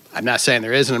 I'm not saying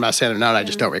there isn't, I'm not saying there not, I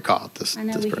just don't recall it this I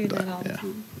know this we hear particular- that all the yeah.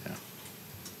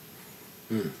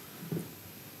 time.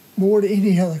 Board,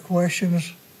 any other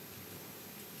questions?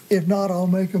 If not, I'll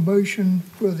make a motion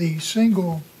for the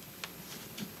single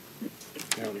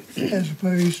County. as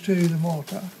opposed to the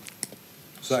multi.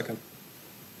 Second.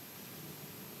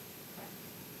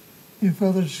 Any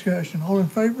further discussion? All in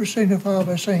favor signify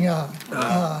by saying aye.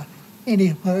 Aye. Any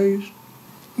opposed?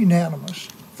 Unanimous.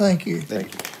 Thank you.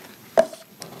 Thank you.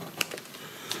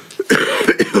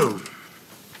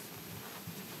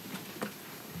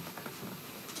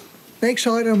 Next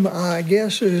item, I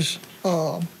guess, is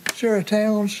Sarah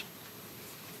Towns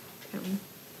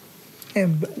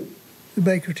and the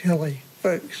Baker Tilly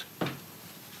folks.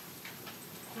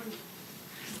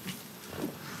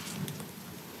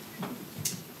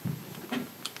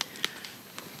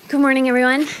 Good morning,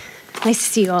 everyone. Nice to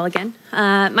see you all again.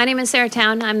 My name is Sarah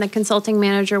Town. I'm the consulting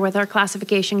manager with our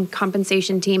classification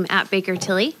compensation team at Baker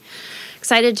Tilly.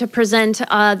 Excited to present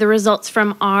the results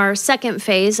from our second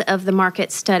phase of the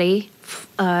market study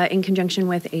in conjunction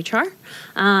with HR.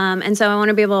 And so I want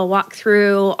to be able to walk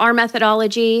through our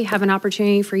methodology, have an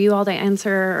opportunity for you all to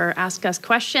answer or ask us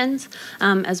questions,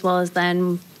 as well as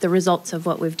then the results of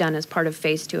what we've done as part of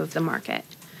phase 2 of the market.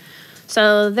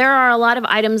 So there are a lot of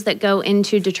items that go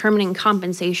into determining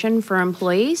compensation for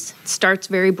employees. It starts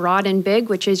very broad and big,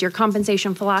 which is your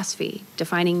compensation philosophy,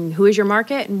 defining who is your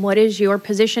market and what is your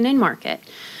position in market.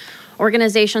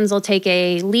 Organizations will take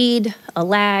a lead, a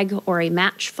lag, or a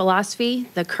match philosophy.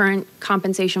 The current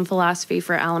compensation philosophy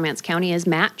for Alamance County is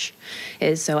match.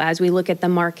 So as we look at the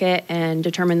market and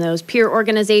determine those peer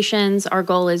organizations, our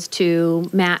goal is to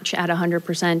match at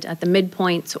 100% at the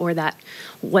midpoints or that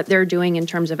what they're doing in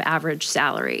terms of average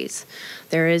salaries.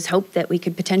 There is hope that we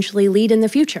could potentially lead in the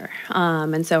future.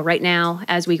 And so right now,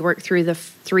 as we work through the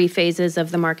 3 phases of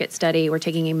the market study, we're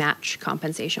taking a match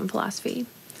compensation philosophy.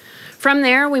 From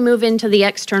there, we move into the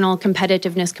external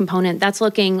competitiveness component. That's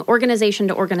looking organization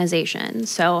to organization.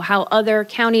 So how other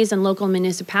counties and local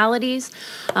municipalities,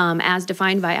 as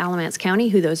defined by Alamance County,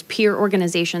 who those peer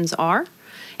organizations are,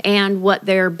 and what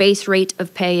their base rate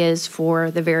of pay is for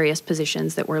the various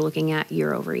positions that we're looking at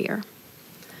year over year.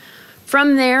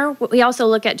 From there, we also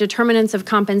look at determinants of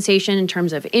compensation in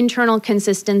terms of internal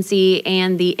consistency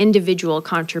and the individual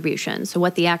contribution. So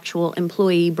what the actual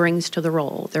employee brings to the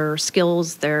role, their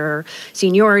skills, their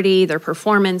seniority, their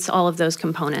performance, all of those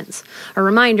components. A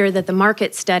reminder that the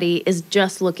market study is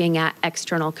just looking at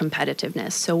external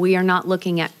competitiveness. So we are not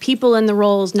looking at people in the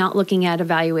roles, not looking at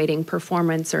evaluating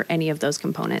performance or any of those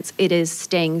components. It is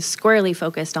staying squarely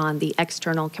focused on the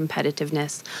external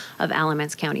competitiveness of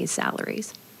Alamance County's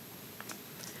salaries.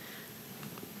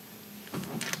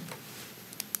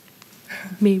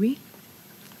 Maybe.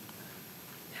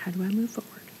 How do I move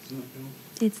forward?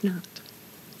 It's not.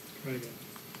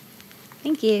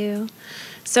 Thank you.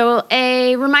 So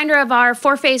a reminder of our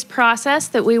 4-phase process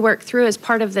that we work through as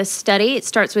part of this study. It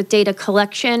starts with data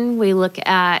collection. We look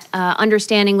at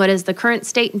understanding what is the current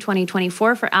state in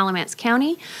 2024 for Alamance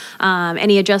County,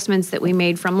 any adjustments that we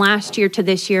made from last year to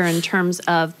this year in terms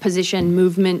of position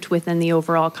movement within the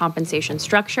overall compensation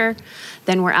structure.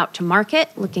 Then we're out to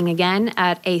market, looking again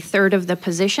at a third of the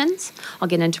positions. I'll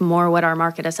get into more what our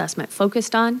market assessment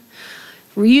focused on.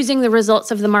 Using the results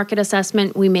of the market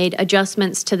assessment, we made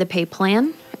adjustments to the pay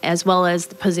plan as well as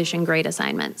the position grade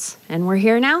assignments. And we're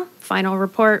here now, final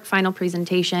report, final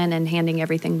presentation, and handing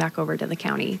everything back over to the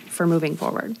county for moving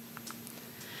forward.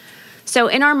 So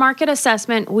in our market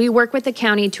assessment, we work with the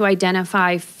county to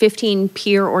identify 15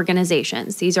 peer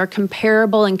organizations. These are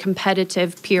comparable and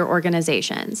competitive peer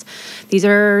organizations. These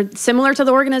are similar to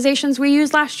the organizations we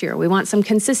used last year. We want some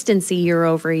consistency year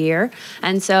over year.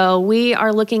 And so we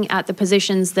are looking at the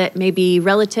positions that may be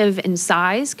relative in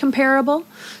size comparable.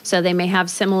 So they may have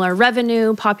similar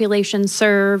revenue, population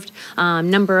served,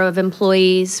 number of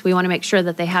employees. We want to make sure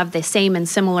that they have the same and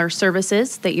similar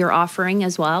services that you're offering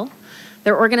as well.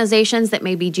 They're organizations that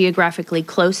may be geographically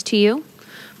close to you,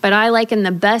 but I liken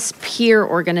the best peer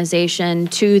organization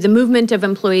to the movement of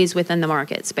employees within the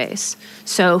market space.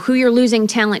 So who you're losing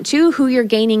talent to, who you're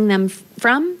gaining them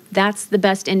from, that's the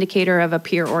best indicator of a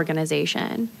peer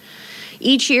organization.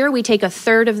 Each year, we take a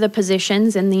third of the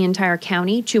positions in the entire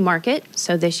county to market.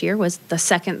 So this year was the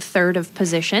second third of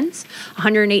positions,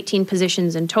 118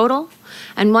 positions in total.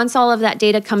 And once all of that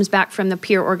data comes back from the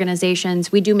peer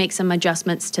organizations, we do make some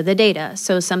adjustments to the data.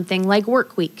 So something like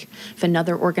work week. If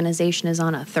another organization is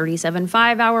on a 37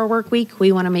 5-hour work week,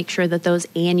 we want to make sure that those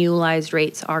annualized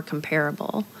rates are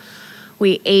comparable.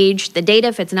 We age the data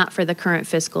if it's not for the current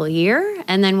fiscal year,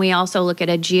 and then we also look at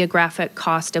a geographic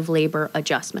cost of labor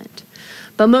adjustment.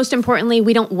 But most importantly,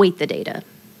 we don't weight the data.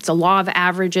 It's a law of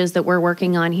averages that we're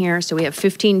working on here. So we have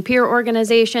 15 peer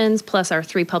organizations plus our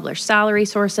 3 published salary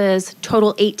sources,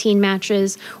 total 18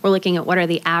 matches. We're looking at what are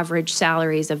the average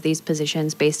salaries of these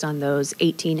positions based on those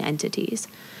 18 entities.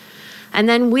 And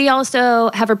then we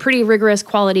also have a pretty rigorous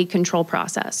quality control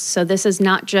process. So this is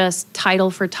not just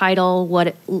title for title,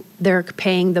 what they're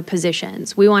paying the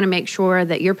positions. We want to make sure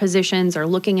that your positions are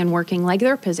looking and working like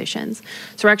their positions.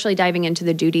 So we're actually diving into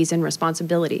the duties and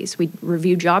responsibilities. We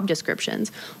review job descriptions.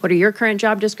 What do your current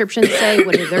job descriptions say?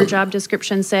 What do their job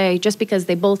descriptions say? Just because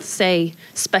they both say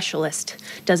specialist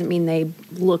doesn't mean they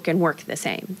look and work the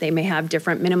same. They may have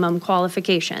different minimum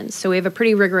qualifications. So we have a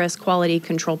pretty rigorous quality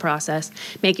control process,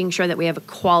 making sure that we have a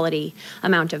quality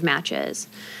amount of matches.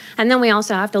 And then we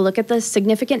also have to look at the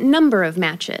significant number of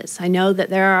matches. I know that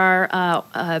there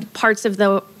are parts of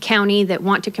the county that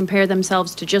want to compare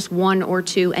themselves to just one or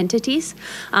two entities,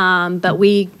 but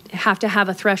we have to have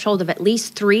a threshold of at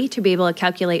least 3 to be able to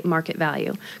calculate market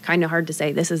value. Kind of hard to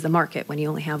say this is the market when you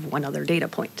only have one other data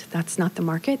point. That's not the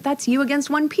market, that's you against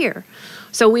one peer.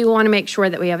 So we want to make sure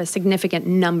that we have a significant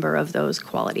number of those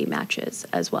quality matches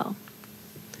as well.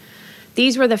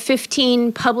 These were the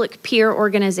 15 public peer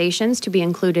organizations to be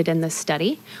included in this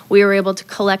study. We were able to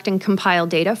collect and compile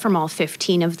data from all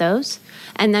 15 of those.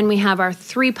 And then we have our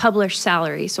 3 published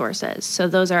salary sources. So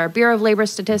those are our Bureau of Labor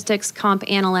Statistics, Comp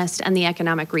Analyst, and the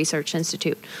Economic Research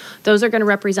Institute. Those are going to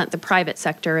represent the private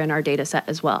sector in our data set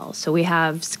as well. So we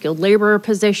have skilled labor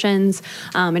positions,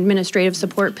 administrative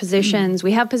support positions.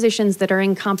 We have positions that are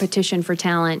in competition for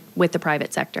talent with the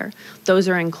private sector. Those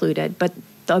are included, but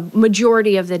the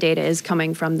majority of the data is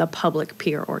coming from the public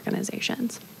peer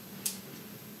organizations.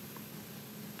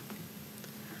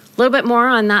 A little bit more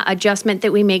on that adjustment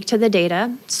that we make to the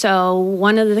data. So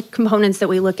one of the components that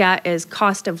we look at is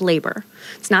cost of labor.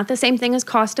 It's not the same thing as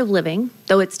cost of living,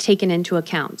 though it's taken into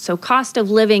account. So cost of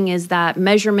living is that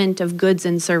measurement of goods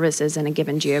and services in a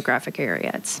given geographic area.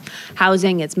 It's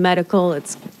housing, it's medical,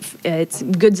 it's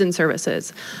goods and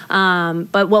services.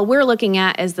 But what we're looking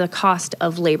at is the cost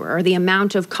of labor, or the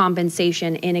amount of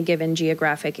compensation in a given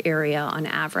geographic area on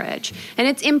average. And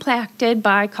it's impacted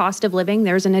by cost of living.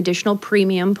 There's an additional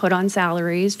premium put on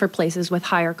salaries for places with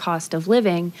higher cost of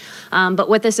living. But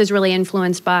what this is really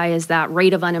influenced by is that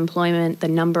rate of unemployment, the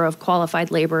number of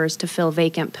qualified laborers to fill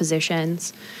vacant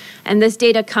positions. And this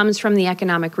data comes from the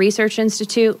Economic Research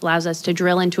Institute, allows us to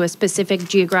drill into a specific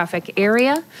geographic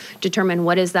area, determine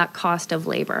what is that cost of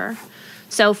labor.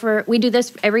 So we do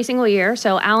this every single year.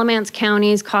 So Alamance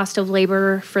County's cost of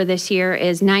labor for this year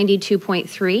is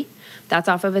 92.3. That's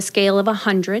off of a scale of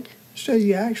 100. So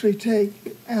you actually take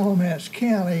Alamance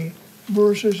County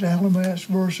versus Alamance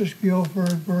versus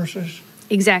Guilford versus...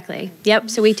 Exactly. Yep.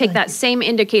 So we take that same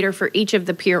indicator for each of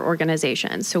the peer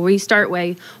organizations. So we start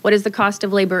with what is the cost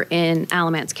of labor in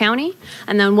Alamance County,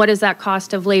 and then what is that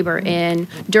cost of labor in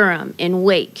Durham, in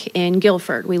Wake, in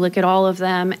Guilford. We look at all of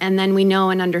them, and then we know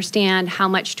and understand how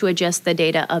much to adjust the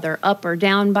data either up or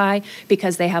down by,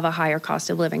 because they have a higher cost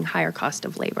of living, higher cost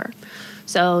of labor.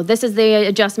 So this is the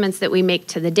adjustments that we make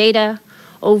to the data.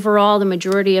 Overall, the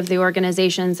majority of the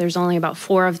organizations, there's only about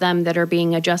 4 of them that are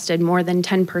being adjusted more than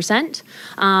 10%.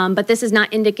 But this is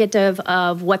not indicative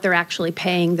of what they're actually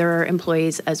paying their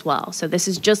employees as well. So this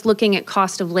is just looking at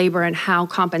cost of labor and how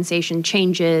compensation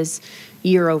changes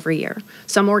year over year.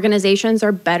 Some organizations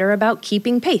are better about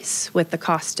keeping pace with the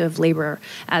cost of labor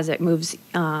as it moves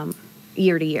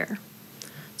year to year.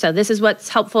 So this is what's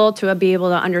helpful to be able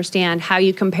to understand how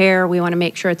you compare. We want to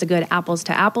make sure it's a good apples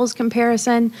to apples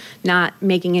comparison, not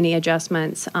making any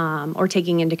adjustments or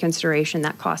taking into consideration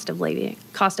that cost of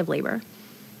labor.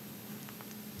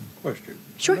 Question.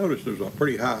 Sure. I noticed there's a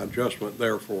pretty high adjustment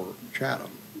there for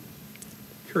Chatham.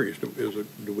 Curious,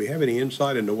 do we have any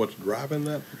insight into what's driving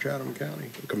that for Chatham County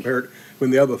compared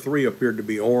when the other 3 appeared to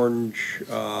be Orange,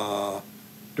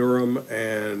 Durham,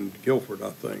 and Guilford, I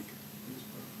think.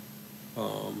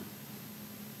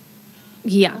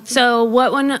 Yeah. So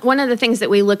one of the things that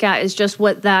we look at is just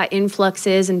what that influx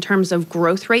is in terms of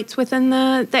growth rates within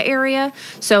the area.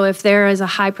 So if there is a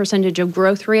high percentage of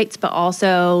growth rates, but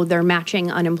also they're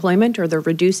matching unemployment or they're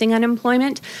reducing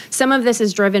unemployment, some of this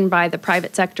is driven by the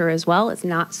private sector as well. It's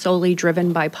not solely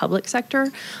driven by public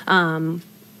sector.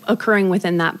 Occurring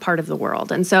within that part of the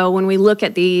world. And so when we look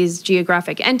at these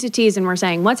geographic entities and we're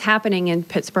saying what's happening in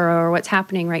Pittsburgh or what's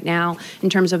happening right now in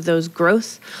terms of those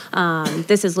growth,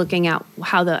 this is looking at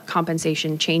how the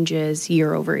compensation changes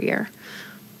year over year.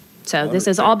 So this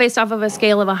is all based off of a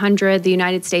scale of 100, the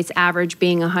United States average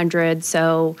being 100.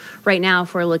 So right now,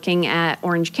 if we're looking at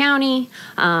Orange County,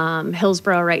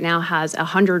 Hillsborough right now has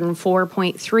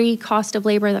 104.3 cost of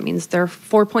labor. That means they're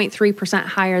 4.3%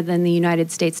 higher than the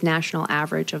United States national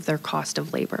average of their cost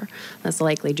of labor. That's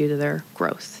likely due to their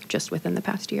growth just within the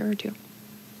past year or two.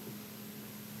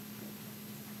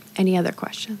 Any other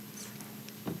questions?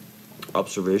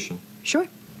 Observation. Sure.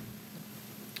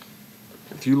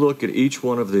 If you look at each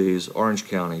one of these, Orange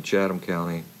County, Chatham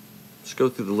County, just go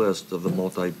through the list of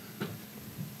the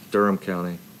Durham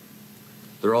County,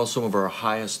 they're all some of our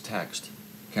highest taxed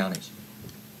counties.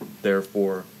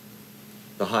 Therefore,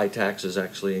 the high taxes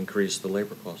actually increase the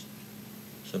labor cost.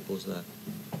 Simple as that.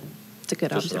 It's a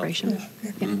good observation.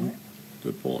 Mm-hmm.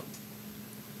 Good point.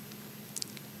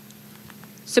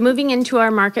 So moving into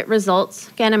our market results,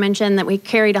 again, I mentioned that we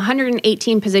carried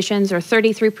 118 positions, or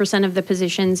 33% of the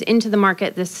positions, into the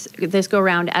market this go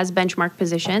around as benchmark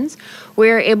positions.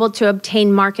 We're able to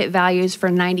obtain market values for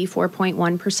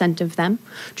 94.1% of them,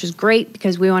 which is great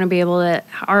because we want to be able to,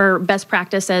 our best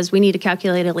practice says we need to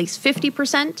calculate at least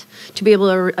 50% to be able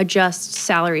to adjust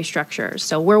salary structures.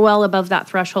 So we're well above that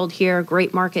threshold here.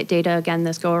 Great market data again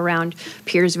this go around.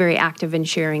 Peers very active in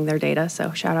sharing their data.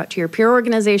 So shout out to your peer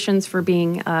organizations for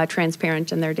being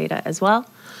transparent in their data as well.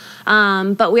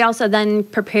 But we also then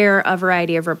prepare a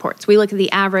variety of reports. We look at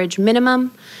the average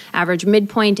minimum, average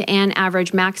midpoint, and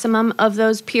average maximum of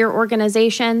those peer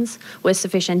organizations with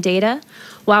sufficient data.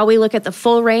 While we look at the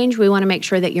full range, we want to make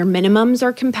sure that your minimums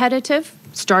are competitive.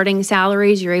 Starting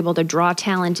salaries, you're able to draw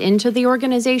talent into the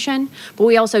organization, but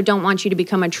we also don't want you to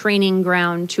become a training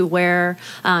ground to where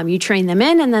you train them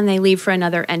in and then they leave for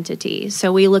another entity.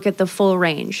 So we look at the full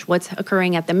range, what's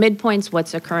occurring at the midpoints,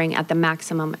 what's occurring at the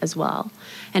maximum as well.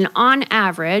 And on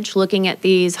average, looking at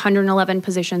these 111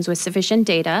 positions with sufficient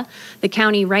data, the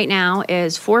county right now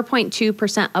is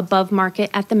 4.2% above market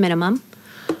at the minimum,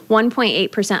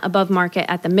 1.8% above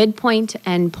market at the midpoint,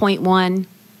 and 0.1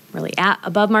 really at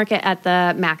above market at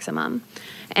the maximum.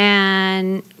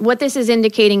 And what this is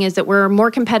indicating is that we're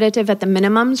more competitive at the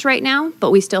minimums right now,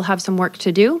 but we still have some work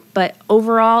to do. But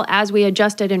overall, as we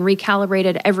adjusted and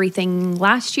recalibrated everything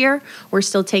last year, we're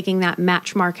still taking that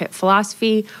match market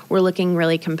philosophy. We're looking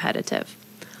really competitive.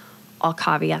 I'll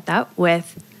caveat that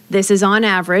with this is on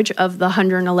average of the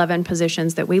 111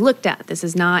 positions that we looked at. This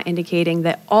is not indicating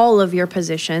that all of your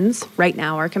positions right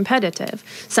now are competitive.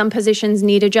 Some positions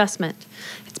need adjustment.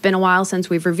 It's been a while since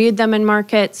we've reviewed them in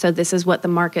market, so this is what the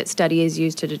market study is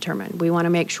used to determine. We want to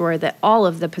make sure that all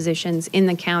of the positions in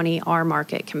the county are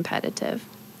market competitive,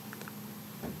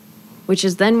 which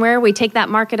is then where we take that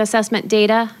market assessment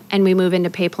data and we move into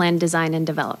pay plan design and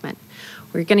development.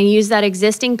 We're going to use that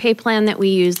existing pay plan that we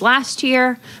used last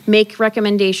year, make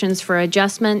recommendations for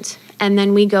adjustment, and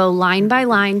then we go line by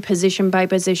line, position by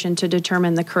position to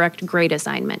determine the correct grade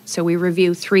assignment. So we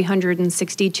review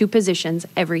 362 positions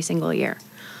every single year.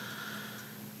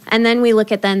 And then we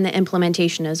look at then the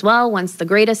implementation as well. Once the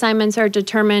grade assignments are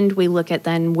determined, we look at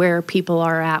then where people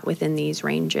are at within these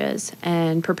ranges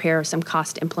and prepare some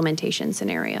cost implementation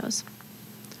scenarios.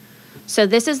 So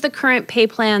this is the current pay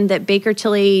plan that Baker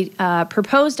Tilly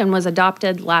proposed and was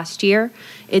adopted last year.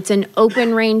 It's an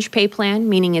open range pay plan,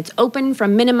 meaning it's open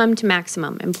from minimum to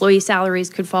maximum. Employee salaries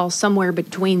could fall somewhere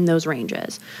between those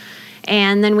ranges.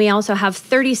 And then we also have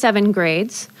 37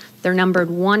 grades. They're numbered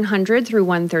 100 through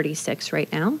 136 right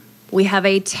now. We have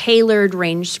a tailored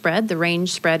range spread. The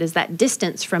range spread is that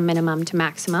distance from minimum to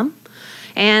maximum.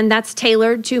 And that's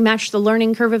tailored to match the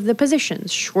learning curve of the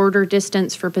positions. Shorter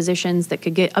distance for positions that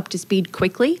could get up to speed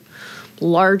quickly.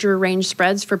 Larger range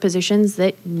spreads for positions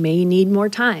that may need more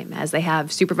time. As they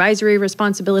have supervisory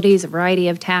responsibilities, a variety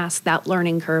of tasks, that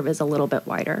learning curve is a little bit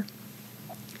wider.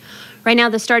 Right now,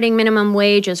 the starting minimum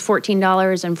wage is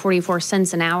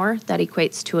 $14.44 an hour. That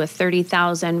equates to a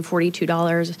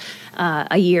 $30,042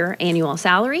 a year annual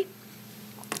salary.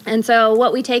 And so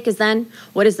what we take is then,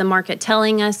 what is the market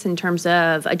telling us in terms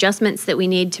of adjustments that we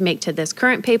need to make to this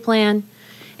current pay plan?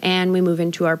 And we move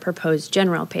into our proposed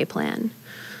general pay plan.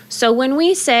 So when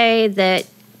we say that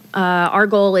our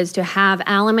goal is to have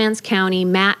Alamance County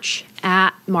match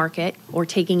at market, or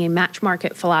taking a match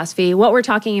market philosophy, what we're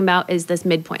talking about is this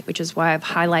midpoint, which is why I've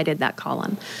highlighted that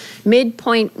column.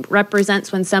 Midpoint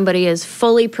represents when somebody is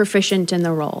fully proficient in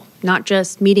the role, not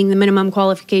just meeting the minimum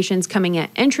qualifications coming at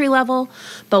entry level,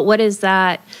 but what is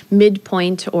that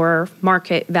midpoint or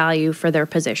market value for their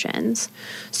positions.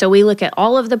 So we look at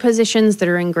all of the positions that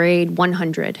are in grade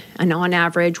 100, and on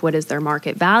average, what is their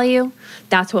market value?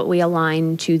 That's what we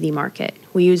align to the market.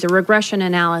 We use a regression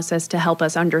analysis to help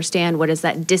us understand what is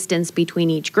that distance between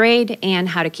each grade and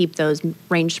how to keep those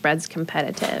range spreads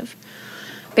competitive.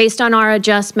 Based on our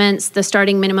adjustments, the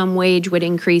starting minimum wage would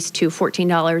increase to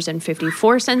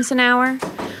 $14.54 an hour,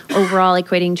 overall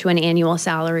equating to an annual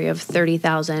salary of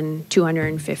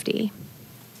 $30,250.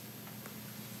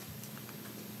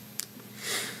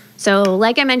 So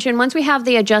like I mentioned, once we have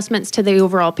the adjustments to the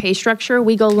overall pay structure,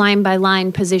 we go line by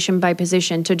line, position by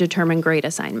position to determine grade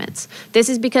assignments. This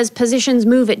is because positions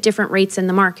move at different rates in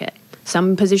the market.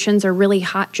 Some positions are really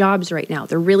hot jobs right now.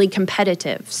 They're really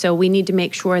competitive, so we need to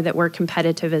make sure that we're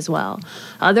competitive as well.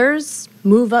 Others,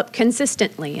 move up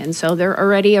consistently, and so they're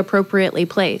already appropriately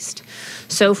placed.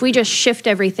 So if we just shift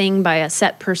everything by a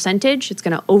set percentage, it's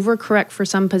going to overcorrect for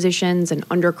some positions and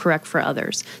undercorrect for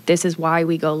others. This is why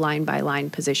we go line by line,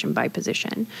 position by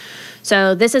position.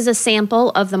 So this is a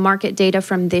sample of the market data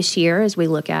from this year as we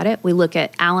look at it. We look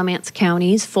at Alamance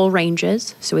County's full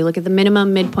ranges. So we look at the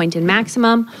minimum, midpoint, and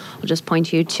maximum. I'll just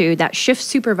point you to that shift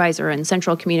supervisor in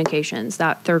central communications,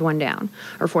 that third one down,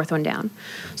 or fourth one down.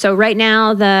 So right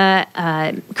now, the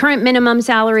current minimum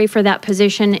salary for that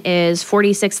position is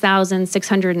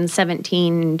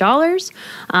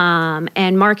 $46,617,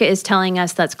 and market is telling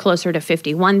us that's closer to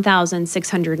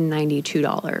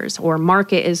 $51,692, or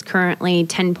market is currently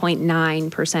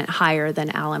 10.9% higher than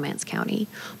Alamance County.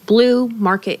 Blue,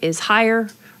 market is higher.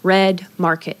 Red,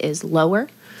 market is lower,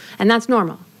 and that's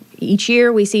normal. Each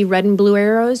year we see red and blue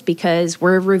arrows because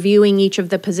we're reviewing each of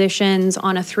the positions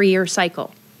on a 3-year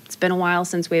cycle. It's been a while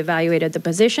since we evaluated the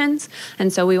positions,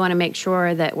 and so we want to make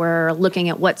sure that we're looking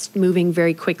at what's moving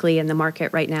very quickly in the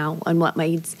market right now and what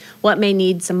may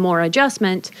need some more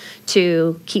adjustment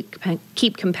to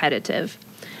keep competitive.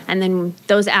 And then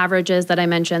those averages that I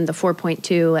mentioned, the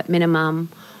 4.2 at minimum,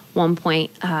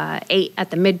 1.8 at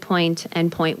the midpoint,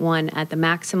 and 0.1 at the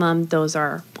maximum, those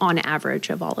are on average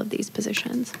of all of these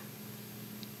positions.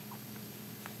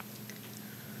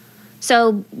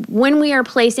 So when we are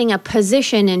placing a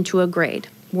position into a grade,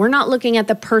 we're not looking at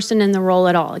the person in the role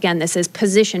at all. Again, this is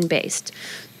position-based.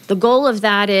 The goal of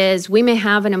that is we may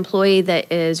have an employee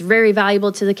that is very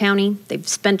valuable to the county. They've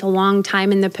spent a long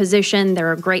time in the position.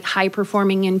 They're a great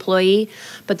high-performing employee.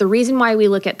 But the reason why we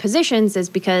look at positions is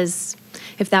because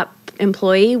if that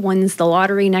employee wins the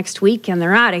lottery next week and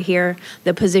they're out of here,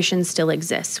 the position still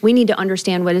exists. We need to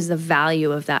understand what is the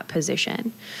value of that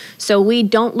position. So we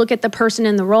don't look at the person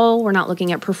in the role. We're not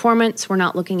looking at performance. We're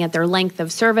not looking at their length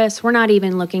of service. We're not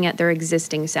even looking at their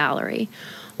existing salary.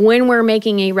 When we're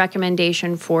making a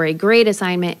recommendation for a grade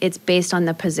assignment, it's based on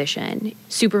the position.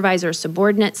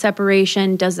 Supervisor-subordinate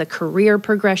separation, does the career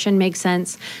progression make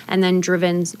sense? And then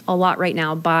driven a lot right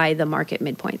now by the market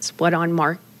midpoints. What on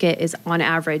market is on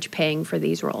average paying for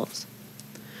these roles.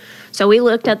 So we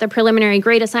looked at the preliminary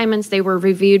grade assignments. They were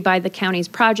reviewed by the county's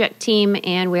project team,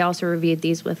 and we also reviewed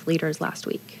these with leaders last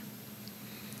week.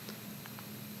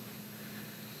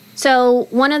 So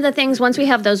one of the things, once we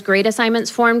have those grade assignments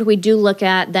formed, we do look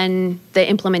at then the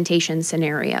implementation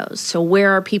scenarios. So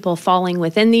where are people falling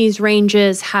within these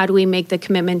ranges? How do we make the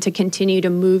commitment to continue to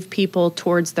move people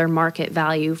towards their market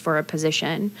value for a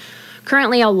position?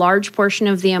 Currently, a large portion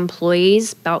of the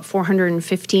employees, about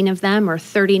 415 of them, or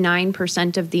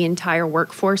 39% of the entire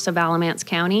workforce of Alamance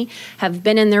County, have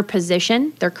been in their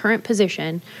position, their current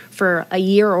position, for a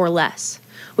year or less,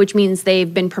 which means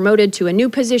they've been promoted to a new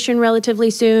position relatively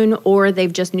soon, or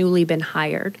they've just newly been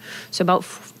hired. So about,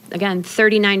 again,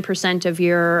 39% of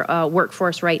your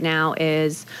workforce right now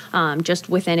is just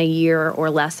within a year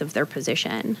or less of their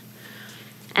position.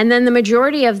 And then the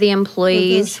majority of the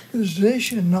employees... But this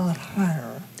position, not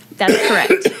hire. That's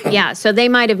correct. Yeah, so they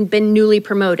might have been newly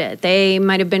promoted. They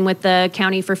might have been with the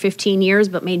county for 15 years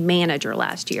but made manager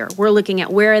last year. We're looking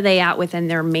at where are they at within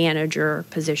their manager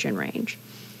position range,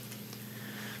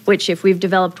 which if we've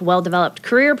developed well-developed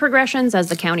career progressions, as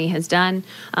the county has done,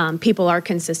 people are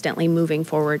consistently moving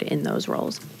forward in those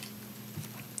roles.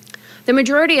 The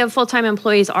majority of full-time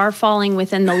employees are falling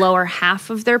within the lower half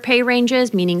of their pay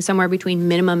ranges, meaning somewhere between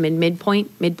minimum and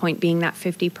midpoint being that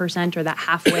 50% or that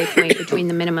halfway point between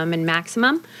the minimum and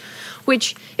maximum,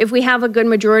 which if we have a good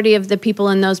majority of the people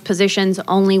in those positions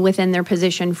only within their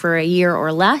position for a year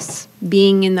or less,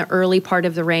 being in the early part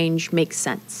of the range makes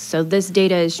sense. So this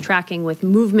data is tracking with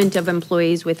movement of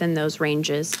employees within those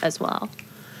ranges as well.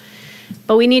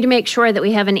 But we need to make sure that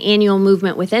we have an annual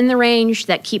movement within the range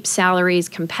that keeps salaries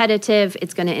competitive.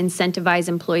 It's going to incentivize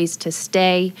employees to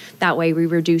stay. That way we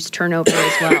reduce turnover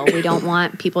as well. We don't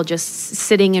want people just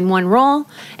sitting in one role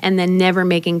and then never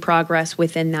making progress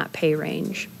within that pay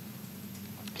range.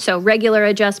 So regular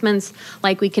adjustments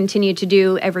like we continue to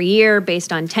do every year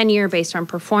based on tenure, based on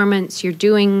performance. You're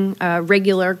doing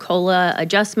regular COLA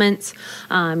adjustments.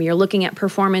 You're looking at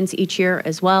performance each year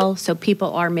as well. So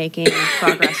people are making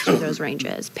progress through those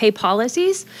ranges. Pay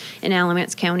policies in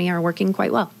Alamance County are working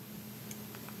quite well.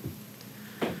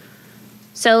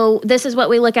 So this is what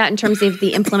we look at in terms of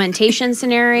the implementation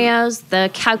scenarios.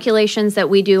 The calculations that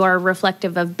we do are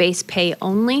reflective of base pay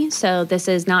only. So this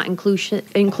is not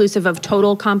inclusive of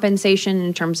total compensation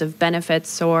in terms of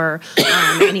benefits or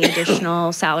any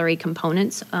additional salary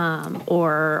components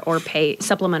or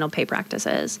supplemental pay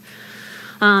practices.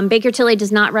 Baker Tilly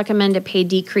does not recommend a pay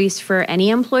decrease for any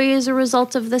employee as a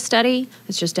result of the study.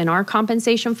 It's just in our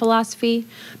compensation philosophy.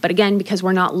 But again, because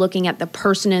we're not looking at the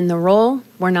person in the role,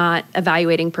 we're not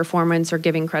evaluating performance or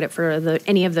giving credit for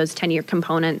any of those tenure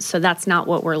components. So that's not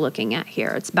what we're looking at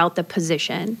here. It's about the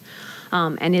position,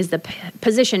 and is the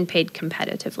position paid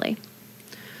competitively.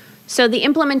 So the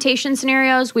implementation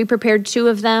scenarios, we prepared 2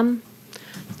 of them.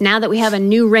 Now that we have a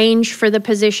new range for the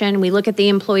position, we look at the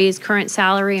employee's current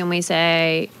salary and we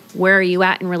say, where are you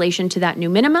at in relation to that new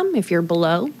minimum? If you're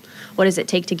below, what does it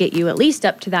take to get you at least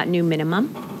up to that new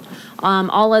minimum?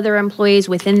 All other employees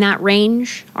within that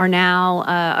range are now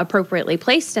appropriately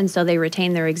placed, and so they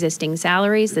retain their existing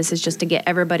salaries. This is just to get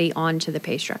everybody onto the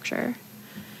pay structure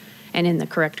and in the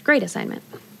correct grade assignment.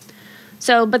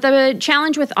 So, but the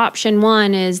challenge with option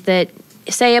 1 is that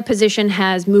say a position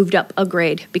has moved up a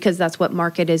grade because that's what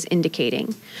market is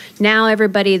indicating. Now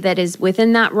everybody that is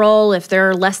within that role, if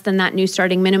they're less than that new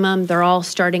starting minimum, they're all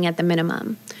starting at the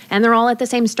minimum. And they're all at the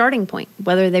same starting point,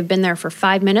 whether they've been there for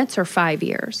 5 minutes or 5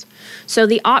 years. So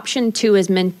the option 2 is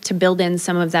meant to build in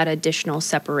some of that additional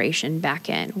separation back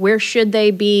in. Where should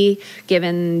they be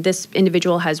given this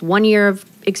individual has 1 year of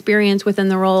experience within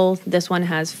the role, this one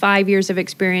has 5 years of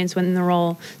experience within the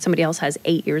role, somebody else has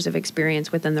 8 years of experience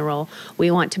within the role.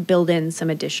 We want to build in some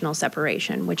additional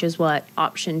separation, which is what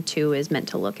option 2 is meant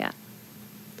to look at.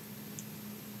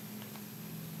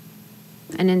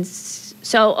 And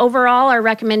so overall, our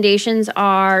recommendations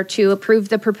are to approve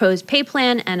the proposed pay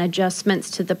plan and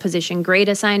adjustments to the position grade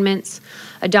assignments,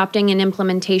 adopting an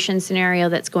implementation scenario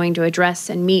that's going to address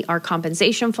and meet our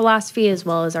compensation philosophy as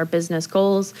well as our business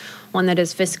goals, one that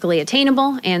is fiscally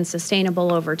attainable and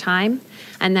sustainable over time.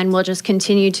 And then we'll just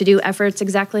continue to do efforts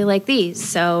exactly like these.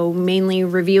 So mainly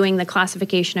reviewing the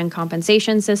classification and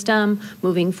compensation system,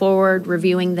 moving forward,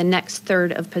 reviewing the next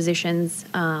third of positions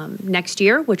next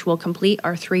year, which will complete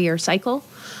our 3-year cycle.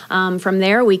 From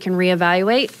there, we can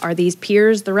reevaluate, are these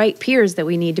peers the right peers that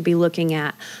we need to be looking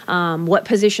at? What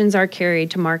positions are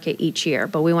carried to market each year?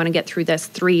 But we want to get through this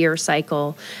 3-year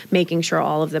cycle, making sure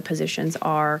all of the positions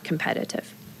are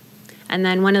competitive. And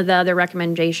then one of the other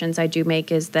recommendations I do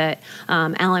make is that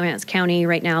Alamance County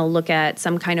right now look at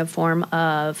some kind of form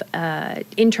of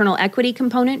internal equity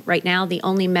component. Right now, the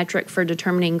only metric for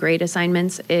determining grade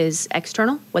assignments is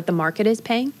external, what the market is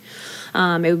paying.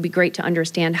 It would be great to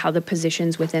understand how the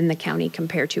positions within the county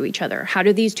compare to each other. How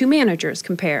do these 2 managers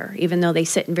compare, even though they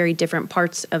sit in very different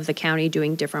parts of the county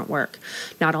doing different work?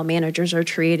 Not all managers are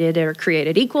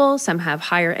created equal. Some have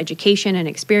higher education and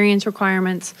experience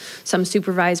requirements. Some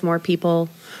supervise more people.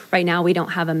 Right now, we don't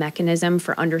have a mechanism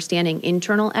for understanding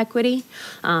internal equity.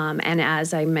 And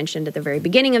as I mentioned at the very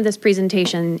beginning of this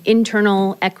presentation,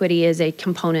 internal equity is a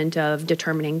component of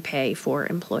determining pay for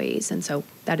employees. And so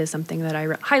that is something that I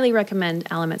highly recommend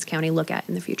Alamance County look at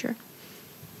in the future.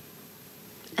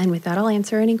 And with that, I'll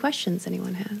answer any questions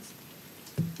anyone has.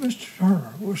 Mr.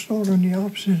 Turner, we'll start on the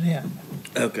opposite end.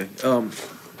 Okay.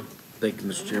 Thank you,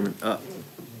 Mr. Chairman.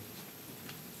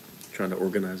 Trying to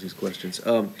organize these questions.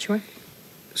 Sure.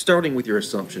 Starting with your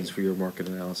assumptions for your market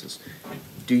analysis,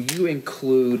 do you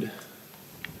include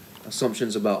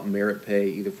assumptions about merit pay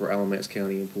either for Alamance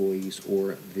County employees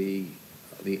or the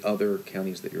other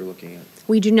counties that you're looking at?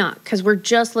 We do not, because we're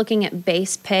just looking at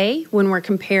base pay when we're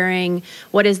comparing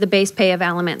what is the base pay of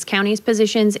Alamance County's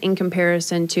positions in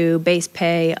comparison to base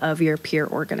pay of your peer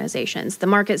organizations. The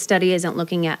market study isn't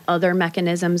looking at other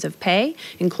mechanisms of pay,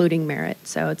 including merit,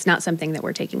 so it's not something that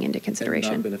we're taking into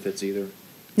consideration. And not benefits either?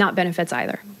 Not benefits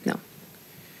either, no.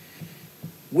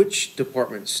 Which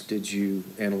departments did you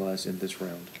analyze in this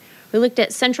round? We looked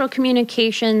at central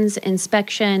communications,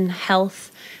 inspection, health,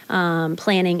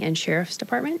 planning, and sheriff's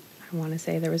department. I want to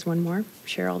say there was one more.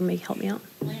 Cheryl may help me out.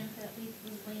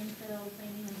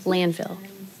 Landfill.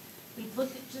 We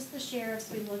looked at just the sheriffs.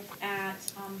 We looked at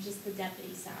just the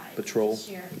deputy side. Patrol? The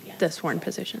sheriff, yes. The sworn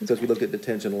positions. Because we looked at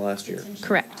detention last year.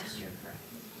 Correct. Last year, correct.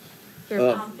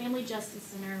 Sure. Family Justice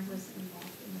Center was involved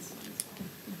in this one as well,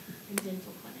 and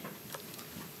dental clinic.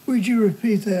 Would you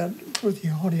repeat that for the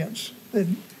audience?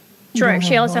 Sure.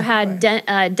 She also had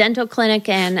dental clinic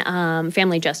and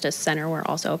family justice center were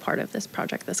also a part of this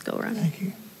project this go around. Thank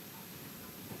you.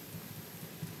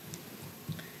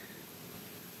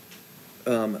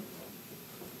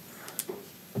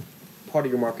 Part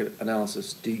of your market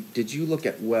analysis, did you look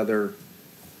at whether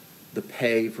the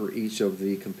pay for each of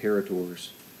the comparators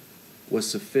was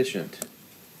sufficient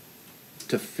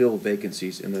to fill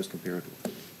vacancies in those comparators?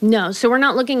 No, so we're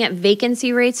not looking at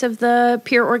vacancy rates of the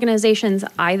peer organizations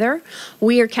either.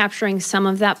 We are capturing some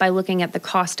of that by looking at the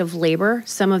cost of labor.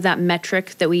 Some of that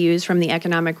metric that we use from the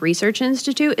Economic Research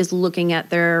Institute is looking at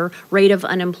their rate of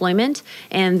unemployment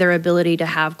and their ability to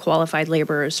have qualified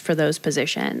laborers for those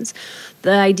positions. The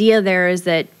idea there is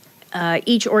that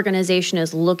each organization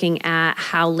is looking at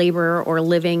how labor or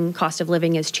cost of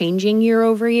living is changing year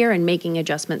over year and making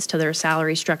adjustments to their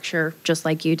salary structure, just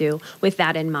like you do, with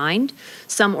that in mind.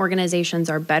 Some organizations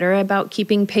are better about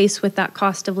keeping pace with that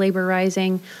cost of labor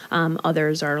rising.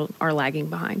 Others are lagging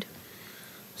behind.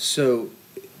 So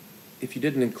if you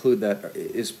didn't include that,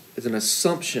 is an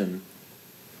assumption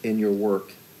in your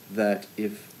work that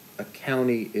if a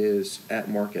county is at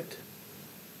market,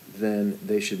 then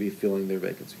they should be filling their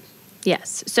vacancies?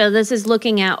 Yes. So this is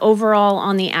looking at overall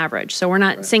on the average. So we're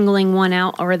not singling one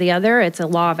out or the other. It's a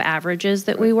law of averages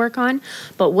that we work on.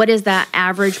 But what is that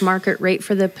average market rate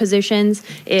for the positions?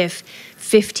 If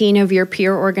 15 of your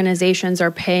peer organizations are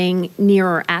paying near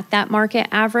or at that market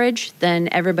average, then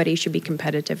everybody should be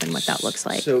competitive in what that looks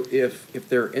like. So if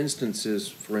there are instances,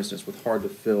 for instance, with hard to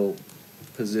fill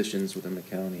positions within the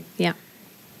county, yeah,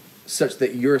 such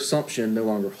that your assumption no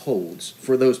longer holds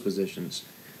for those positions,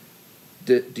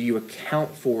 do you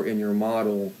account for in your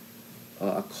model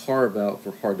a carve-out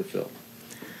for hard to fill?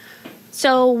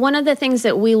 So one of the things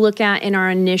that we look at in our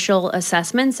initial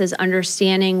assessments is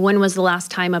understanding when was the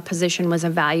last time a position was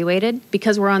evaluated.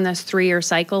 Because we're on this 3-year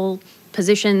cycle,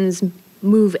 positions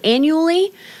move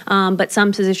annually, but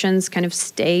some positions kind of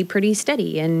stay pretty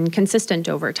steady and consistent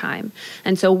over time.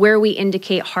 And so where we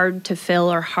indicate hard to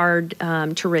fill or hard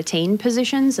to retain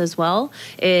positions as well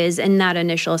is in that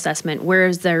initial assessment. Where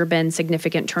has there been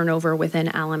significant turnover within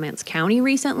Alamance County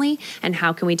recently, and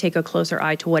how can we take a closer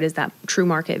eye to what is that true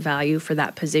market value for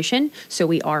that position so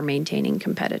we are maintaining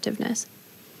competitiveness?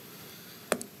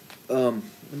 Let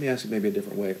me ask you maybe a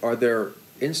different way. Are there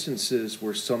instances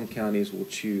where some counties will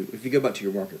choose, if you go back to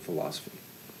your market philosophy,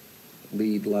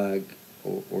 lead, lag,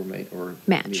 or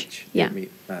match, yeah,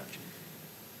 match.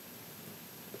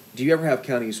 Do you ever have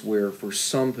counties where for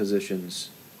some positions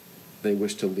they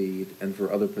wish to lead and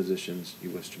for other positions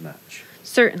you wish to match?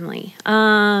 Certainly.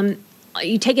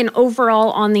 You take an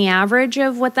overall on the average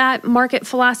of what that market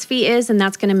philosophy is, and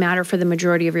that's going to matter for the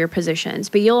majority of your positions.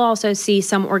 But you'll also see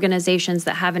some organizations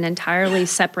that have an entirely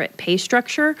separate pay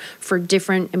structure for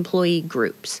different employee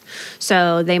groups.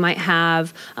 So they might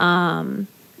have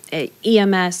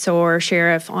EMS or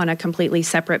sheriff on a completely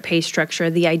separate pay structure.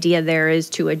 The idea there is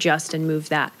to adjust and move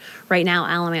that. Right now,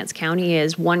 Alamance County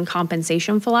is one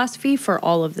compensation philosophy for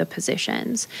all of the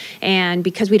positions. And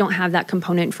because we don't have that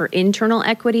component for internal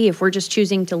equity, if we're just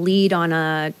choosing to lead on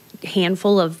a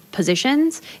handful of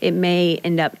positions, it may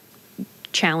end up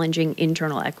challenging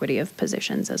internal equity of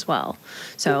positions as well.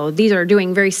 So these are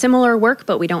doing very similar work,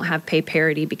 but we don't have pay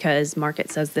parity because market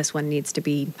says this one needs to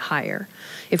be higher.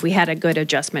 If we had a good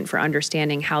adjustment for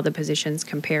understanding how the positions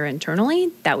compare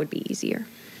internally, that would be easier.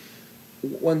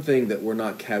 One thing that we're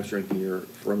not capturing here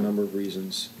for a number of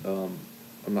reasons, I'm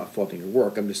not faulting your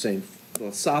work, I'm just saying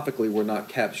philosophically we're not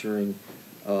capturing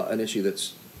an issue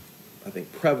that's, I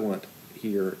think, prevalent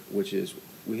here, which is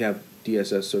we have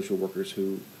DSS social workers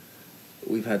who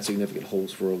we've had significant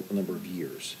holes for a number of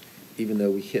years. Even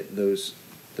though we hit those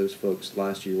folks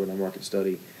last year in our market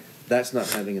study, that's not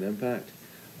having an impact.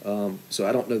 So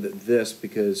I don't know that this,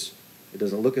 because it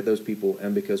doesn't look at those people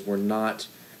and because we're not,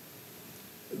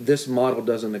 this model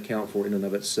doesn't account for in and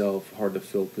of itself hard to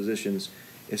fill positions,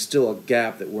 is still a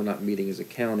gap that we're not meeting as a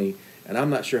county. And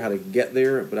I'm not sure how to get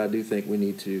there, but I do think we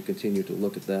need to continue to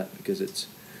look at that because it's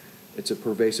a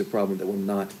pervasive problem that we're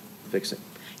not fixing.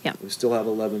 Yeah. We still have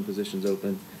 11 positions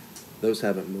open. Those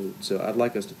haven't moved. So I'd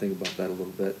like us to think about that a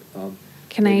little bit.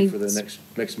 Can I for the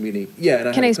next meeting? Yeah.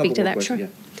 And can I I have a couple speak to more that? questions. Sure.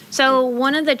 Yeah. So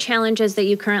one of the challenges that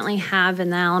you currently have in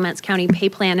the Alamance County pay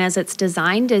plan as it's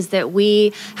designed is that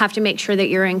we have to make sure that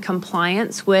you're in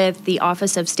compliance with the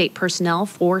Office of State Personnel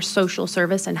for social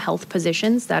service and health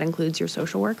positions. That includes your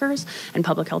social workers and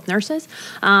public health nurses.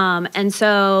 And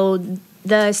so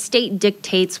the state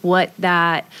dictates what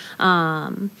that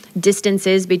distance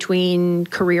is between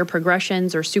career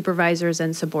progressions or supervisors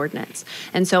and subordinates.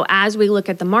 And so as we look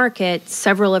at the market,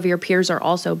 several of your peers are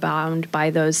also bound by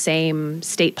those same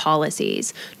state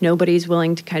policies. Nobody's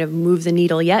willing to kind of move the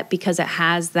needle yet because it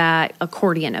has that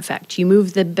accordion effect. You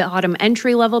move the bottom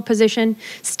entry level position,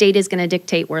 state is going to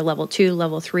dictate where level 2,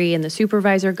 level 3, and the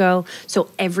supervisor go. So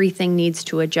everything needs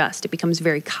to adjust. It becomes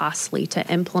very costly to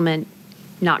implement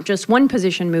not just one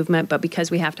position movement, but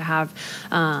because we have to have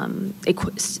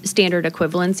standard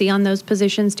equivalency on those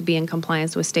positions to be in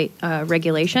compliance with state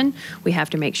regulation, we have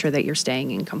to make sure that you're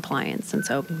staying in compliance. And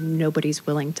so nobody's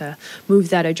willing to move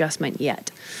that adjustment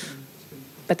yet.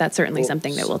 But that's certainly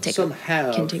something that we'll take. Some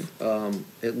have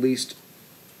at least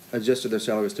adjusted their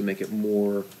salaries to make it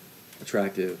more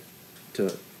attractive to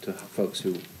folks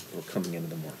who are coming into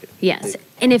the market. Yes,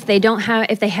 and if they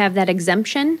have that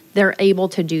exemption, they're able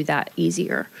to do that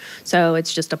easier. So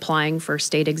it's just applying for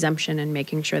state exemption and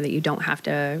making sure that you don't have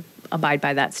to abide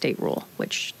by that state rule,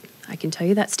 which I can tell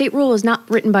you that state rule is not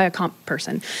written by a comp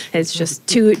person. It's just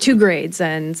two grades,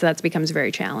 and so that becomes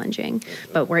very challenging.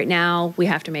 But right now, we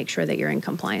have to make sure that you're in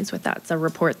compliance with that. It's a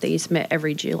report that you submit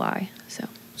every July, so.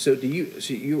 So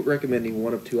you're recommending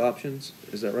one of two options,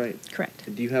 is that right? Correct.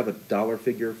 And do you have a dollar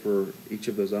figure for each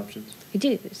of those options? We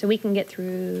do, so we can get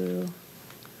through,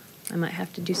 I might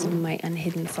have to do some of my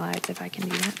unhidden slides if I can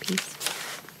do that piece.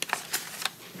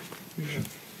 You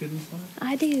have hidden slides?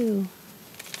 I do.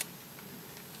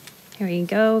 Here you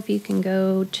go, if you can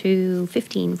go to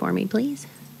 15 for me, please.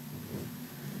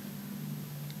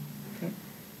 Okay.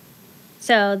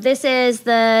 So this is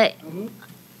the,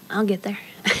 I'll get there.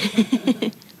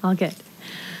 All good. Let's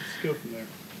go from there.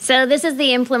 So this is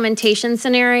the implementation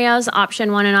scenarios,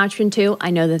 option 1 and option 2. I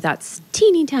know that that's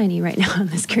teeny tiny right now on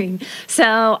the screen.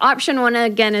 So option 1,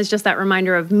 again, is just that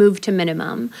reminder of move to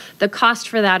minimum. The cost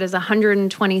for that is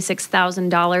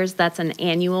 $126,000. That's an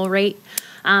annual rate.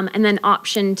 And then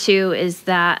option 2 is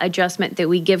that adjustment that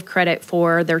we give credit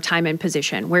for their time and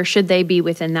position. Where should they be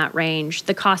within that range?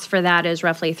 The cost for that is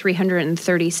roughly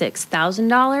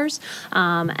 $336,000,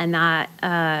 and that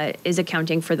is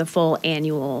accounting for the full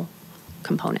annual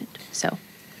component. So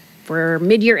for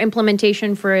mid-year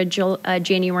implementation for a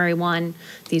January 1,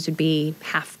 these would be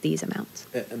half these amounts.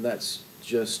 And that's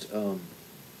just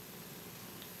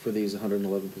for these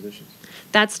 111 positions?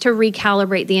 That's to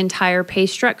recalibrate the entire pay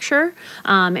structure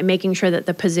and making sure that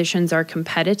the positions are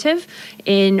competitive.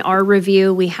 In our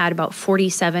review, we had about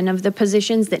 47 of the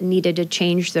positions that needed to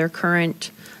change their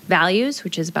current values,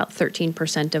 which is about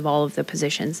 13% of all of the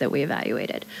positions that we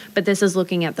evaluated. But this is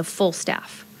looking at the full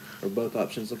staff. Are both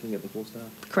options looking at the full staff?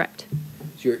 Correct.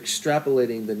 So you're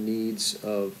extrapolating the needs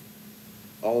of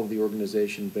all of the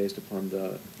organization based upon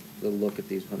the look at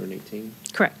these 118?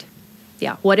 Correct.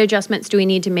 Yeah. What adjustments do we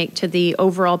need to make to the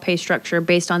overall pay structure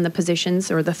based on the positions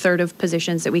or the third of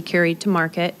positions that we carried to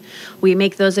market? We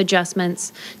make those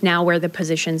adjustments now where the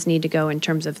positions need to go in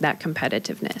terms of that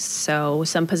competitiveness. So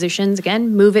some positions,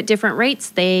 again, move at different rates.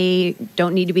 They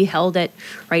don't need to be held at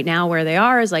right now where they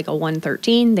are is like a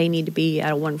 113. They need to be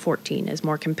at a 114 is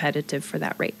more competitive for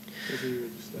that rate. Every year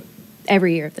of the study.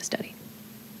 Every year of the study.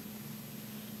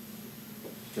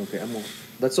 Okay,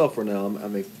 that's all for now. I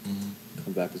may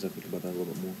come back as I think about that a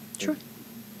little bit more. Sure.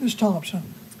 Ms. Thompson?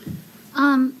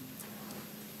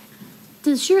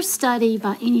 Does your study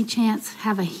by any chance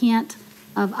have a hint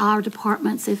of our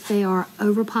departments if they are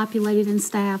overpopulated in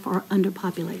staff or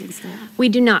underpopulated in staff? We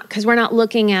do not, because we're not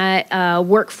looking at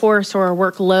workforce or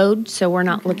workload, so we're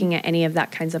not looking at any of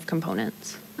that kinds of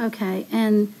components. Okay,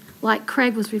 and like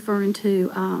Craig was referring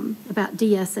to about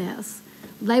DSS,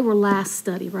 they were last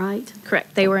study, right?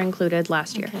 Correct. They were included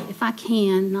last year. Okay, if I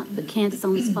can, not put Candace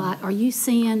on the spot, are you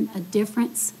seeing a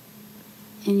difference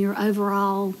in your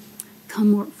overall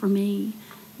come work for me,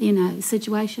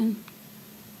 situation?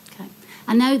 Okay.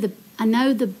 I know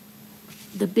the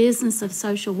business of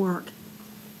social work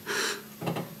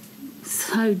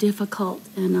so difficult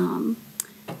and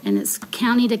it's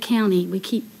county to county. We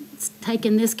keep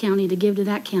taking this county to give to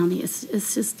that county.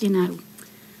 It's just,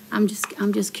 I'm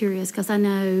just curious because I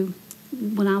know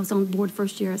when I was on board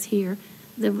first year I was here,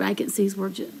 the vacancies were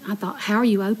just, I thought, how are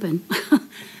you open?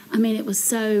 I mean, it was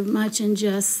so much in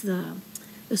just the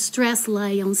stress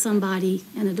lay on somebody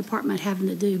in a department having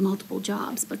to do multiple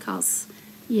jobs because,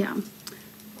 yeah.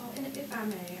 Well, and if I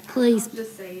may, Please. I'll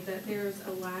just say that there's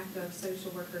a lack of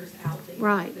social workers out there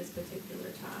Right. at this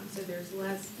particular time. So there's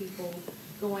less people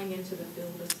going into the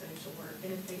field of social work.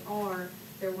 And if they are,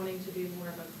 they're wanting to do more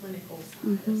of a clinical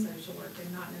side of social work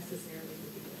and not necessarily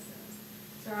the DSS.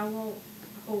 So I won't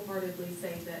wholeheartedly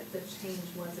say that the change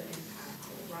wasn't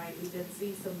impactful, right? We did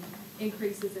see some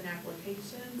increases in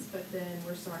applications, but then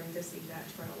we're starting to see that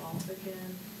trail off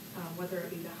again, whether it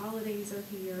be the holidays are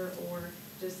here or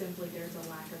just simply there's a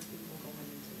lack of people going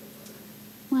into the work.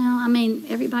 Well, I mean,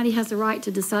 everybody has the right to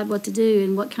decide what to do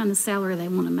and what kind of salary they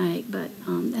want to make, but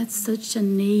that's such a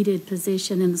needed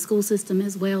position in the school system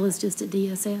as well as just at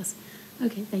DSS.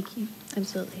 Okay, thank you.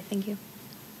 Absolutely. Thank you.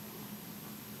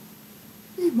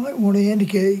 You might want to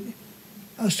indicate,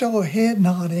 I saw a head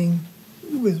nodding.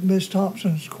 with Ms.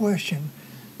 Thompson's question,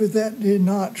 but that did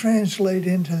not translate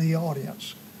into the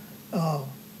audience. Are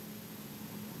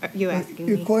you asking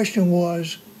Your me? question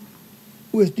was,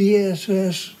 with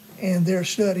DSS and their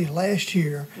study last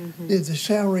year, did the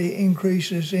salary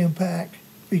increases impact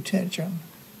retention?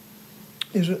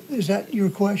 Is that your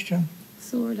question?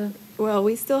 Sort of. Well,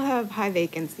 we still have high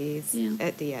vacancies Yeah.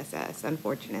 at DSS,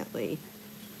 unfortunately.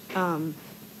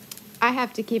 I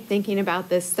have to keep thinking about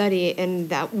this study, and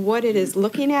that what it is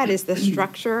looking at is the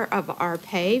structure of our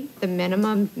pay, the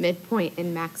minimum, midpoint,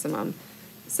 and maximum.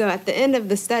 So at the end of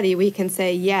the study, we can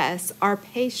say, yes, our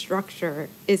pay structure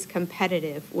is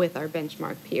competitive with our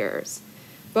benchmark peers.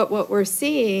 But what we're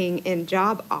seeing in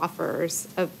job offers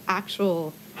of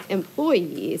actual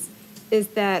employees is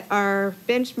that our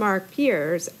benchmark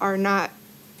peers are not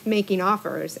making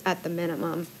offers at the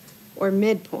minimum or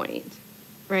midpoint,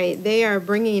 right? They are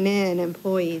bringing in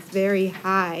employees very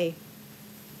high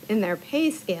in their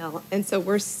pay scale. And so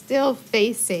we're still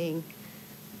facing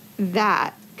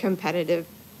that competitive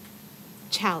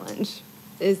challenge,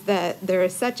 is that there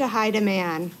is such a high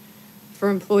demand for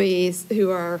employees who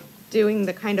are doing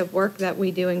the kind of work that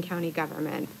we do in county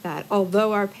government, that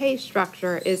although our pay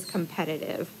structure is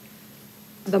competitive,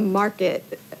 the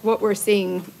market, what we're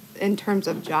seeing in terms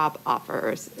of job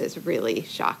offers is really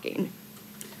shocking.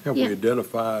 Have we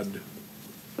identified,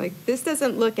 Like, this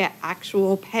doesn't look at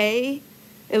actual pay,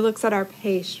 it looks at our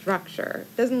pay structure.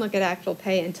 It doesn't look at actual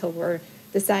pay until we're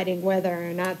deciding whether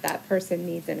or not that person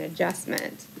needs an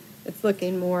adjustment. It's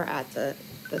looking more at the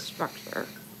structure.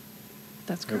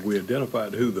 That's have we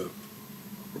identified who the,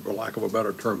 for lack of a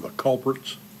better term, the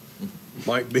culprits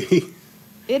might be?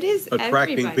 It is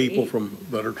Attracting everybody. people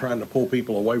that are trying to pull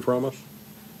people away from us?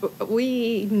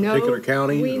 We know, Particular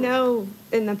counties, we or- know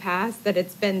in the past that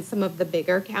it's been some of the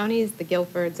bigger counties, the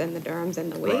Guilfords and the Durhams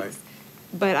and the Wakes. Right.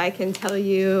 But I can tell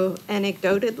you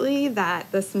anecdotally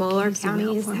that the smaller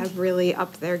counties have really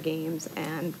upped their games,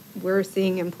 and we're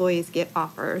seeing employees get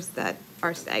offers that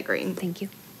are staggering. Thank you.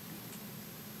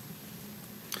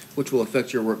 Which will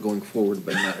affect your work going forward,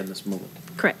 but not in this moment.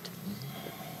 Correct.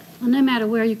 Well, no matter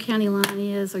where your county line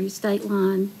is or your state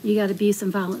line, you got abuse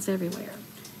and violence everywhere.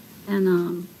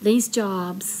 And these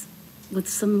jobs with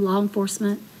some law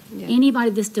enforcement, anybody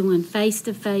that's doing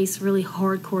face-to-face, really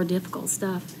hardcore, difficult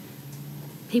stuff,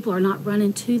 people are not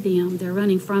running to them, they're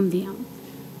running from them.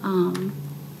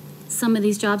 Some of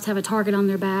these jobs have a target on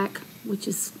their back, which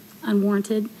is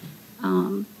unwarranted.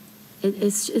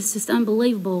 It's just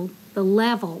unbelievable, the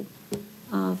level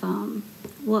of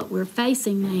what we're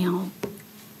facing now.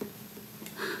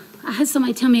 I had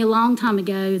somebody tell me a long time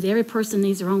ago that every person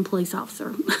needs their own police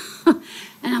officer.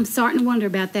 And I'm starting to wonder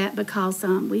about that, because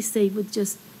we see with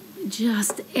just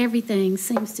everything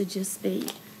seems to just be,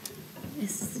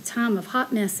 it's a time of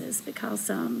hot messes, because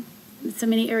so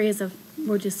many areas of,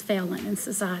 we're just failing in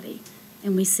society.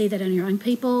 And we see that in your own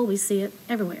people, we see it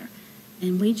everywhere.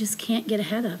 And we just can't get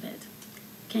ahead of it.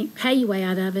 Can't pay your way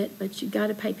out of it, but you've got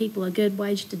to pay people a good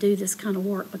wage to do this kind of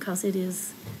work, because it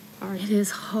is hard. It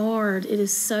is hard. It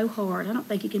is so hard. I don't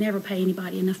think you can ever pay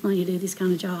anybody enough money to do these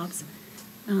kind of jobs,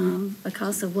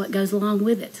 because of what goes along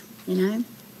with it, you know?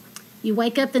 You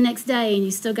wake up the next day and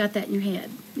you still got that in your head.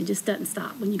 It just doesn't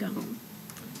stop when you go home.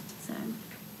 So,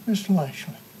 Mr.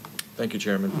 Lashley. Thank you,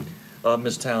 Chairman.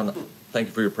 Ms. Town, thank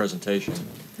you for your presentation.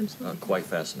 Quite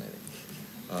fascinating.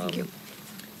 Thank you.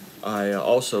 I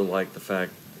also like the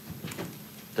fact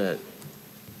that,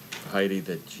 Heidi,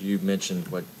 that you mentioned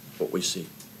what we see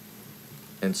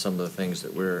and some of the things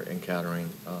that we're encountering,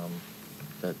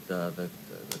 that the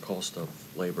cost of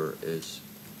labor is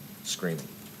screaming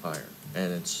higher.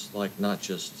 And it's like not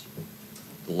just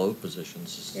the low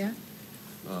positions. Yeah.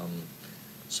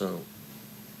 So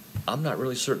I'm not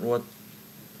really certain what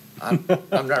I'm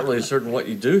not really certain what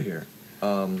you do here.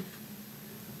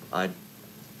 I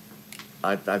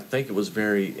think it was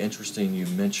very interesting you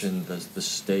mentioned the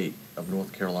state of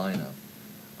North Carolina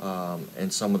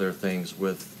and some of their things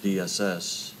with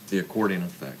DSS, the accordion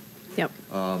effect. Yep.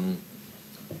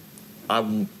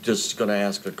 I'm just going to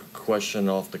ask a question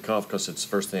off the cuff because it's the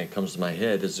first thing that comes to my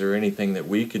head. Is there anything that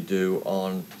we could do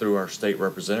through our state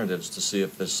representatives to see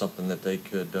if there's something that they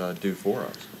could do for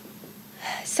us?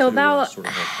 So about, sort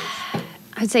of help us?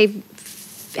 I'd say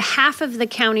half of the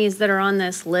counties that are on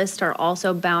this list are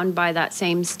also bound by that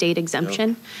same state exemption.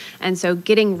 Yep. And so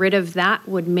getting rid of that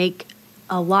would make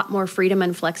a lot more freedom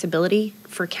and flexibility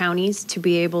for counties to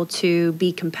be able to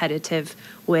be competitive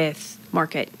with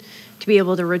market, to be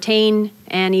able to retain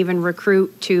and even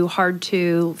recruit to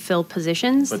hard-to-fill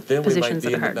positions. But then we might positions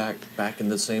be that are in the hard. back in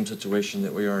the same situation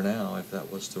that we are now if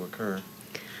that was to occur.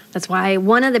 That's why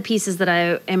one of the pieces that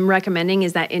I am recommending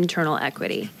is that internal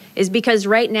equity, is because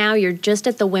right now you're just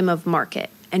at the whim of market.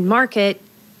 And market,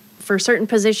 for certain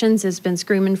positions, has been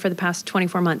screaming for the past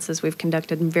 24 months as we've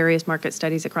conducted various market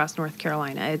studies across North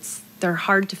Carolina. They're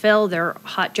hard to fill, they're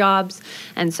hot jobs,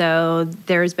 and so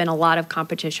there's been a lot of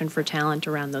competition for talent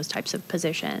around those types of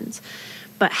positions.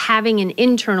 But having an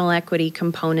internal equity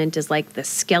component is like the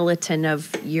skeleton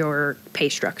of your pay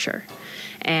structure.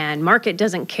 And market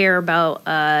doesn't care about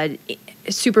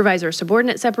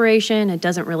supervisor-subordinate separation. It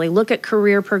doesn't really look at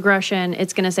career progression.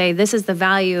 It's going to say, this is the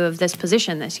value of this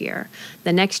position this year.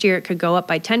 The next year, it could go up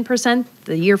by 10%.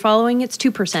 The year following, it's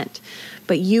 2%.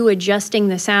 But you adjusting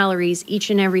the salaries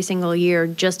each and every single year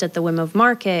just at the whim of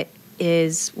market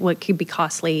is what could be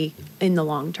costly in the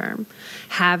long term.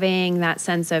 Having that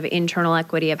sense of internal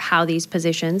equity of how these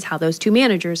positions, how those two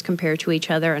managers compare to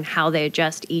each other and how they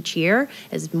adjust each year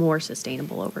is more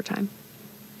sustainable over time.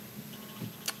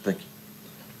 Thank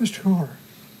you. Mr. Carter.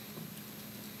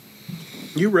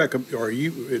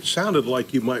 It sounded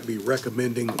like you might be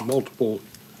recommending a multiple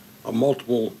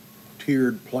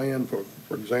tiered plan, for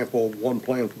example, one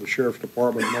plan for the Sheriff's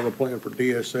Department, another plan for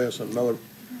DSS, another.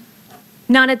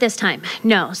 Not at this time,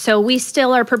 no. So we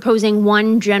still are proposing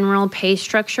one general pay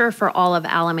structure for all of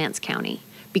Alamance County.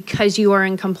 Because you are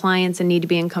in compliance and need to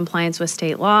be in compliance with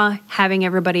state law, having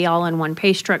everybody all in one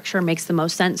pay structure makes the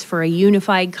most sense for a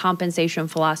unified compensation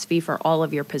philosophy for all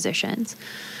of your positions.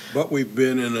 But we've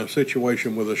been in a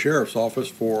situation with the Sheriff's Office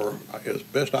for, as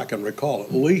best I can recall,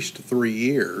 at least 3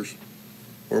 years,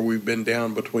 where we've been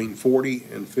down between 40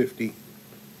 and 50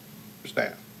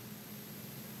 staff.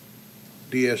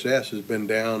 DSS has been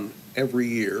down every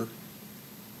year.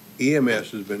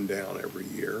 EMS has been down every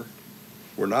year.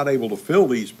 We're not able to fill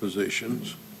these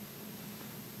positions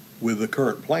with the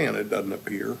current plan, it doesn't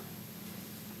appear.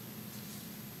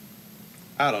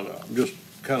 I don't know. I'm just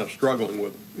kind of struggling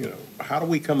with, how do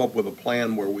we come up with a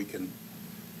plan where we can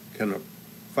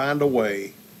find a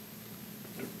way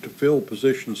to fill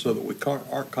positions so that we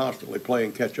aren't constantly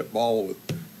playing catch-up ball with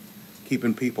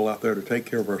keeping people out there to take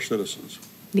care of our citizens?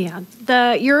 Yeah,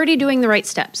 you're already doing the right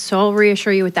steps, so I'll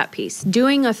reassure you with that piece.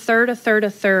 Doing a third on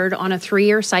a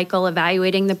 3-year cycle,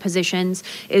 evaluating the positions,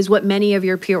 is what many of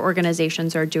your peer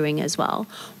organizations are doing as well.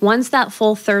 Once that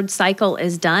full third cycle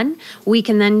is done, we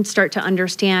can then start to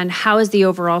understand, how is the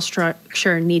overall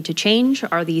structure need to change?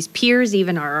 Are these peers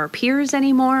even our peers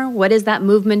anymore? What is that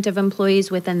movement of employees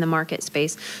within the market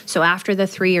space? So after the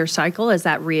 3-year cycle is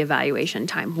that reevaluation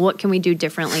time. What can we do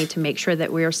differently to make sure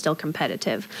that we are still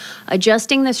competitive?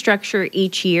 Adjusting the structure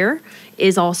each year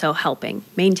is also helping,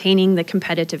 maintaining the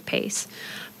competitive pace.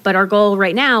 But our goal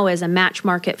right now is a match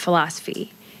market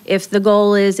philosophy. If the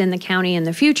goal is in the county in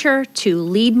the future to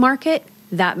lead market,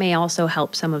 that may also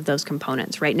help some of those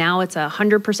components. Right now, it's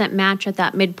 100% match at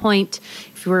that midpoint.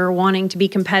 If we're wanting to be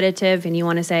competitive and you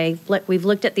want to say, we've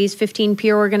looked at these 15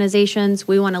 peer organizations,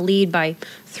 we want to lead by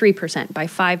 3%, by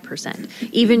 5%.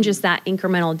 Even just that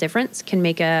incremental difference can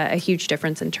make a huge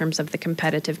difference in terms of the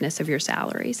competitiveness of your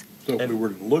salaries. So if we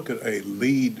were to look at a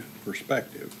lead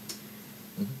perspective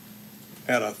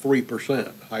at a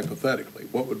 3%, hypothetically,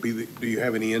 what would be do you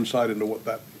have any insight into what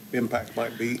that impact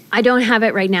might be? I don't have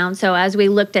it right now. So as we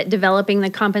looked at developing the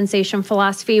compensation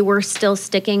philosophy, we're still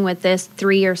sticking with this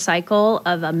 3-year cycle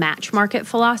of a match market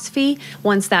philosophy.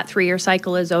 Once that 3-year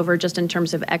cycle is over, just in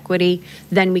terms of equity,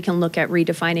 then we can look at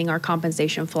redefining our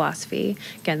compensation philosophy.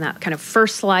 Again, that kind of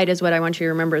first slide is what I want you to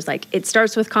remember, is like, it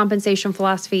starts with compensation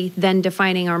philosophy, then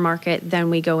defining our market, then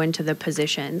we go into the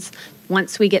positions.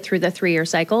 Once we get through the 3-year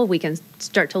cycle, we can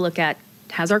start to look at,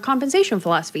 has our compensation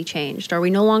philosophy changed? Are we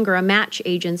no longer a match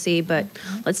agency, but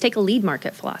let's take a lead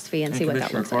market philosophy and see what that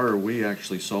looks like. Commissioner Carter, we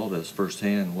actually saw this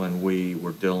firsthand when we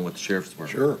were dealing with the Sheriff's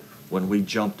Department. Sure. When we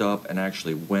jumped up and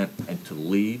actually went into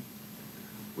lead,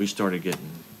 we started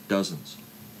getting dozens.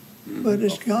 But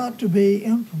it's got to be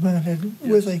implemented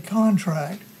with a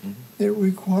contract that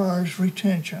requires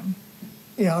retention.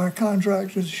 Yeah, our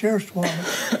contract with the Sheriff's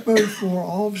Department, both for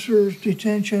officers,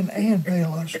 detention, and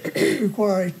bailiffs,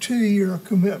 require a 2-year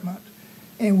commitment.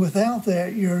 And without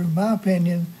that, you're, in my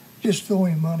opinion, just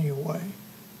throwing money away.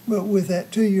 But with that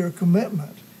 2-year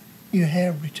commitment, you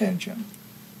have retention.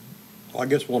 Well, I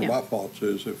guess one of my thoughts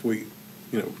is if we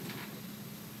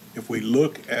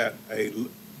look at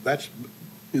that's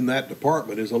in that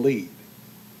department is a lead.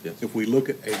 Yes. If we look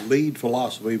at a lead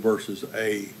philosophy versus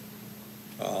a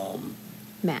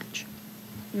match.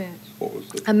 What was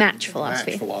the? A match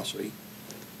philosophy. Match philosophy.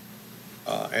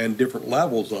 And different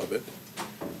levels of it,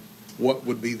 what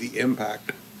would be the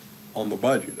impact on the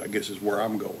budget, I guess is where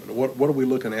I'm going. What are we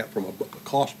looking at from a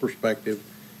cost perspective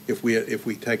if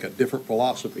we take a different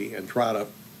philosophy and try to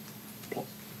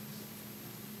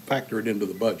factor it into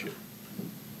the budget.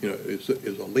 You know, is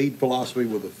a lead philosophy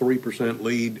with a 3%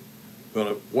 lead,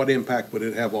 what impact would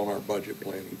it have on our budget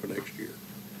planning for next year?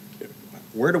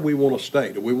 Where do we want to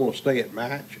stay? Do we want to stay at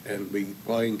match and be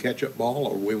playing catch-up ball,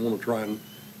 or do we want to try and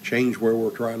change where we're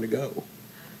trying to go?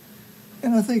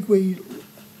 And I think we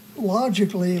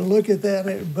logically look at that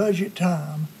at budget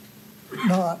time,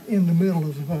 not in the middle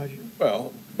of the budget.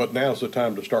 Well, but now's the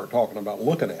time to start talking about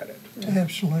looking at it.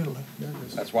 Absolutely.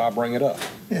 That's why I bring it up.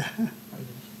 Yeah.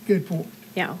 Good point.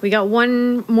 Yeah, we got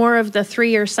one more of the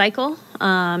 3-year cycle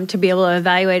to be able to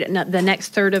evaluate the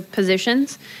next third of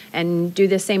positions and do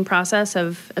the same process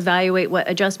of evaluate what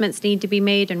adjustments need to be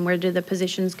made and where do the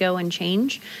positions go and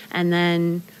change. And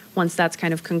then once that's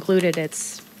kind of concluded,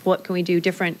 it's what can we do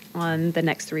different on the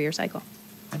next 3-year cycle.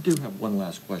 I do have one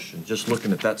last question. Just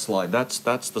looking at that slide, that's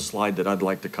the slide that I'd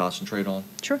like to concentrate on.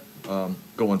 Sure.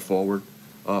 Going forward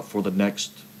for the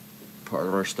next part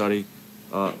of our study.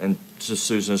 And just,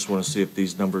 Susan, I just want to see if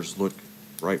these numbers look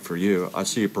right for you. I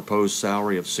see a proposed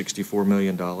salary of $64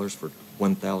 million for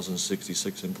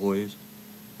 1,066 employees.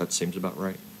 That seems about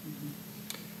right.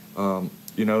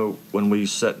 You know, when we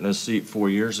sat in this seat 4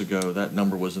 years ago, that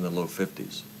number was in the low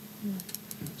 50s.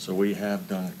 So we have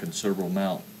done a considerable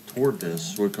amount toward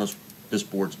this because this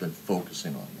board's been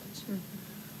focusing on this.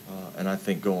 And I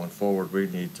think going forward, we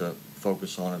need to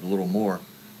focus on it a little more.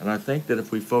 And I think that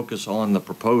if we focus on the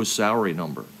proposed salary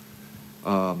number,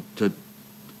 to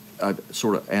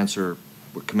sort of answer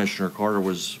what Commissioner Carter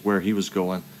was, where he was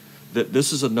going, that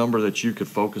this is a number that you could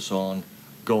focus on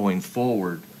going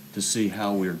forward to see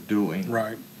how we're doing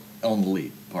right on the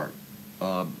lead part.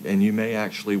 And you may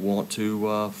actually want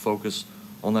to focus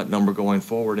on that number going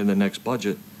forward in the next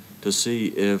budget to see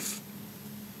if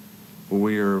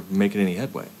we're making any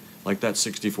headway. Like that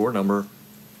 64 number,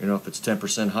 you know, if it's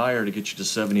 10% higher to get you to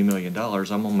 $70 million,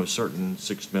 I'm almost certain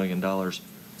 $6 million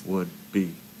would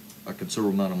be a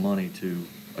considerable amount of money to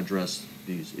address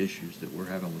these issues that we're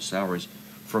having with salaries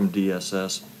from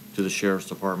DSS to the Sheriff's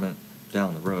Department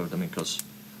down the road. I mean, because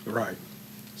right,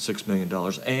 $6 million.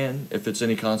 And if it's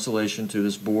any consolation to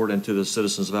this board and to the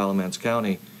citizens of Alamance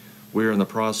County, we're in the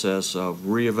process of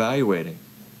reevaluating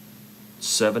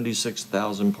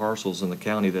 76,000 parcels in the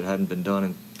county that hadn't been done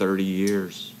in 30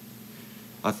 years.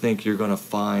 I think you're going to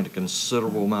find a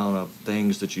considerable amount of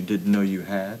things that you didn't know you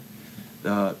had.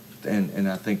 And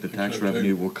I think the tax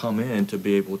revenue will come in to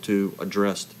be able to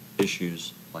address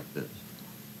issues like this.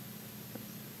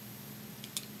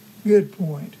 Good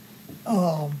point.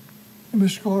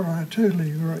 Mr. Carter, I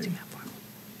totally agree.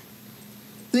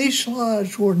 These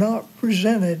slides were not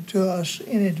presented to us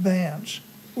in advance,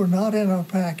 were not in our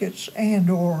packets and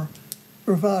or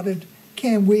provided.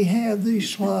 Can we have these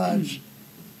slides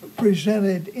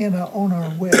presented on our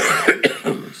website?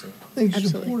 I think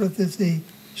it's important that the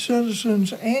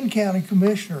citizens and county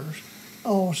commissioners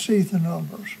all see the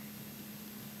numbers.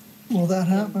 Will that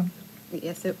happen?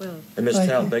 Yes, it will. And Ms.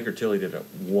 Town, Baker Tilly did a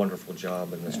wonderful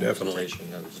job in this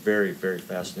presentation. It was very, very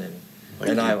fascinating.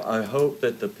 And I hope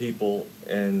that the people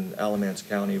in Alamance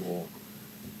County will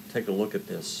take a look at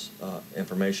this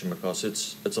information, because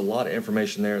it's a lot of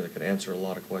information there that could answer a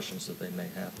lot of questions that they may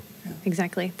have.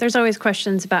 Exactly. There's always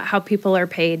questions about how people are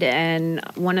paid, and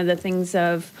one of the things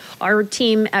of our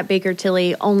team at Baker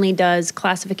Tilly only does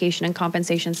classification and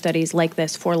compensation studies like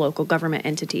this for local government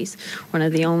entities. One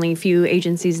of the only few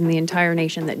agencies in the entire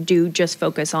nation that do just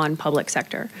focus on public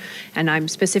sector. And I'm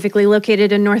specifically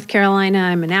located in North Carolina.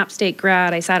 I'm an App State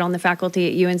grad. I sat on the faculty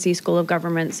at UNC School of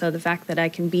Government, so the fact that I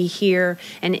can be here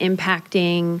and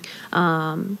impacting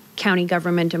county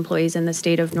government employees in the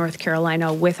state of North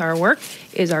Carolina with our work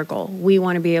is our goal. We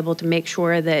want to be able to make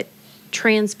sure that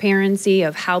transparency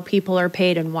of how people are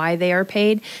paid and why they are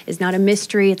paid is not a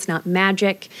mystery, it's not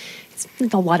magic, it's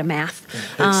a lot of math.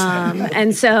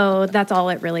 And so that's all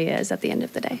it really is at the end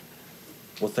of the day.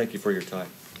 Well, thank you for your time.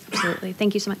 Absolutely.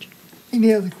 Thank you so much.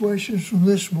 Any other questions from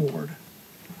this board?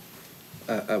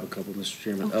 I have a couple, Mr.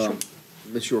 Chairman. Oh, sure.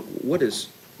 Ms. York, what is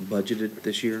budgeted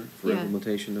this year for Yeah.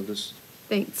 implementation of this?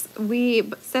 Thanks. We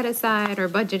set aside or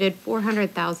budgeted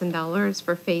 $400,000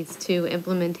 for Phase 2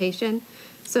 implementation.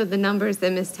 So the numbers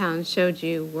that Ms. Towns showed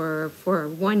you were for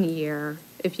 1 year.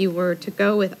 If you were to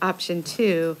go with option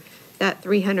 2, that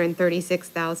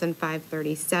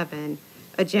 $336,537,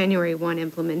 a January 1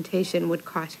 implementation would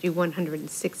cost you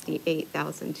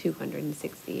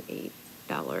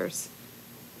 $168,268.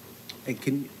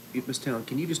 And Ms. Town,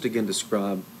 can you just again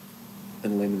describe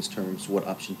in layman's terms what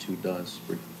option 2 does?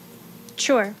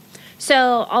 Sure.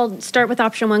 So I'll start with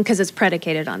option 1 because it's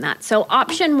predicated on that. So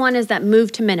option 1 is that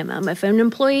move to minimum. If an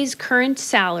employee's current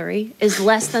salary is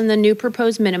less than the new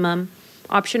proposed minimum,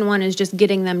 Option one is just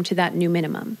getting them to that new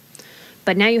minimum.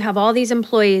 But now you have all these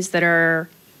employees that are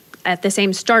at the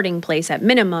same starting place at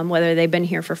minimum, whether they've been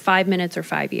here for 5 minutes or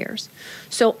 5 years.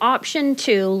 So option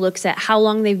two looks at how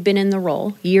long they've been in the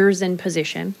role, years in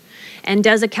position, and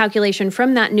does a calculation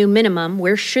from that new minimum,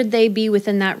 where should they be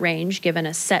within that range, given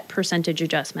a set percentage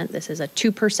adjustment. This is a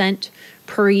 2%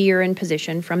 per year in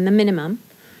position from the minimum.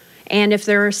 And if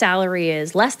their salary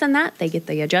is less than that, they get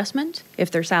the adjustment. If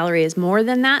their salary is more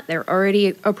than that, they're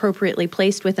already appropriately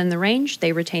placed within the range,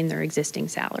 they retain their existing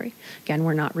salary. Again,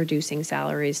 we're not reducing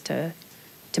salaries to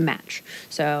match.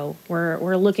 So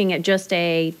we're looking at just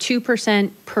a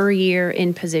 2% per year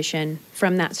in position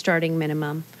from that starting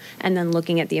minimum, and then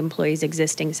looking at the employee's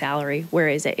existing salary, where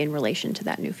is it in relation to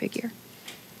that new figure?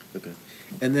 Okay.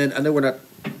 And then, I know we're not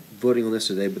voting on this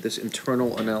today, but this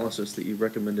internal analysis that you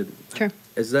recommended. Sure.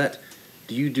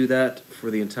 Do you do that for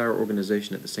the entire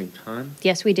organization at the same time?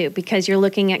 Yes, we do, because you're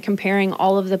looking at comparing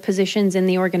all of the positions in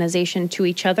the organization to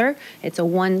each other. It's a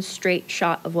one straight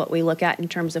shot of what we look at in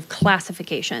terms of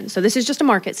classification. So this is just a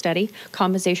market study,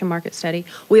 compensation market study.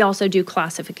 We also do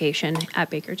classification at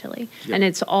Baker Tilly, and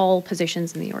it's all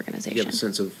positions in the organization. Do you have a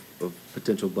sense of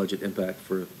potential budget impact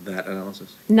for that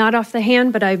analysis? Not off the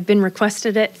hand, but I've been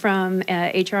requested it from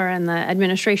HR and the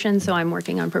administration, so I'm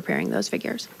working on preparing those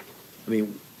figures. I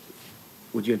mean,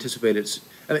 would you anticipate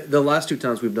the last two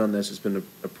times we've done this, it's been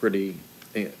a pretty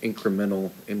incremental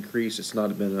increase. It's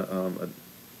not been an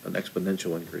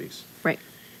exponential increase. Right.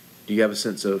 Do you have a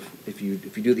sense of, if you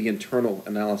do the internal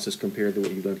analysis compared to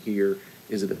what you've done here,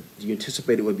 do you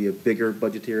anticipate it would be a bigger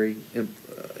budgetary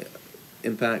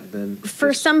impact than?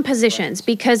 For some positions,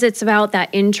 because it's about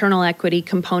that internal equity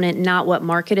component, not what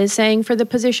market is saying for the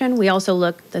position, we also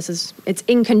look, it's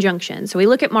in conjunction. So we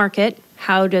look at market,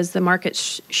 how does the market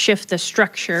shift the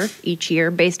structure each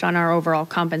year based on our overall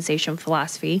compensation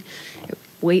philosophy.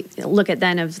 We look at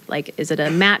then of like, is it a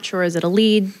match or is it a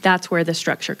lead? That's where the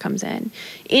structure comes in.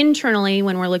 Internally,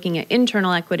 when we're looking at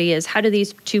internal equity, is how do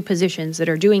these two positions that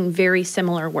are doing very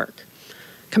similar work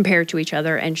compare to each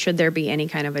other, and should there be any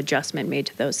kind of adjustment made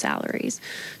to those salaries?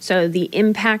 So the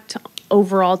impact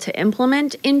overall to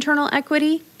implement internal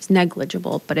equity is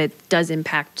negligible, but it does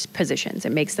impact positions.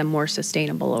 It makes them more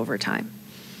sustainable over time.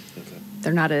 Okay.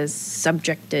 They're not as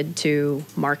subjected to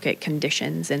market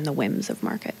conditions and the whims of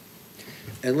market.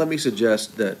 And let me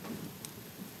suggest that,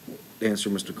 to answer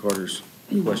Mr. Carter's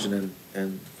question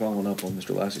and following up on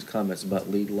Mr. Lassie's comments about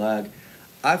lead lag,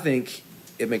 I think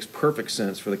it makes perfect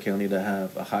sense for the county to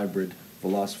have a hybrid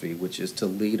philosophy, which is to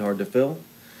lead hard to fill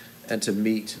and to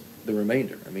meet the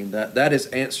remainder. I mean, that is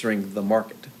answering the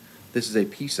market. This is a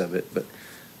piece of it, but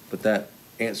that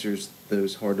answers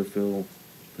those hard to fill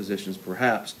positions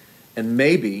perhaps, and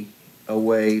maybe a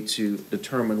way to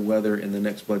determine whether in the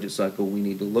next budget cycle we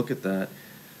need to look at that.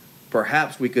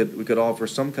 Perhaps we could offer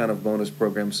some kind of bonus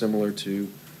program similar to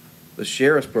the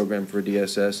sheriff's program for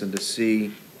DSS, and to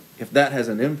see if that has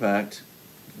an impact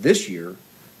this year,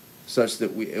 such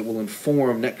that it will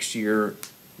inform next year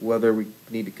whether we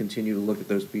need to continue to look at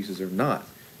those pieces or not.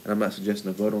 And I'm not suggesting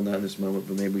a vote on that in this moment,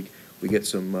 but maybe we get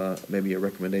some, maybe a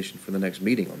recommendation for the next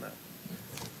meeting on that.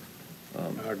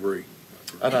 I agree.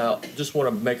 And I just want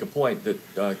to make a point that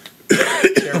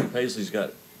Chairman Paisley's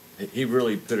he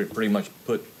really pretty much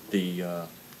put the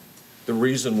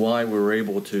reason why we were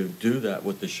able to do that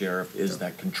with the sheriff is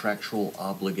that contractual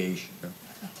obligation.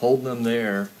 Hold them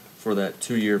there for that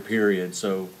 2-year period,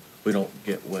 so we don't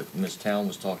get what Ms. Town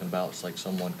was talking about. It's like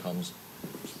someone comes,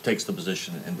 takes the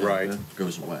position, and then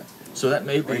goes away. So that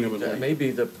may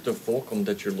be the fulcrum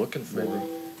that you're looking for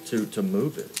to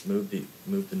move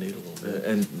the needle a little bit,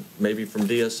 and maybe from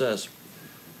DSS,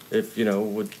 if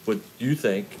would you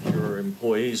think your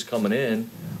employees coming in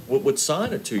would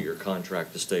sign a 2-year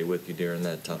contract to stay with you during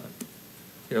that time?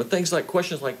 Things like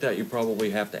questions like that you probably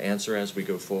have to answer as we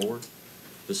go forward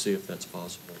to see if that's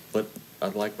possible. But I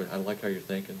like how you're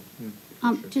thinking.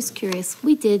 Just curious,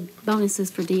 we did bonuses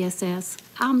for DSS.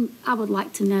 I would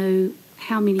like to know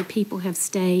how many people have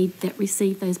stayed that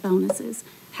received those bonuses,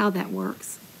 how that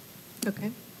works.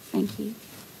 Okay. Thank you.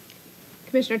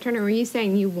 Commissioner Turner, were you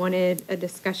saying you wanted a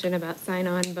discussion about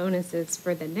sign-on bonuses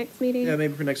for the next meeting? Yeah,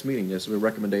 maybe for next meeting, yes, a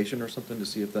recommendation or something to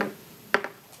see if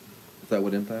that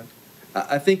would impact.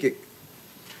 I think it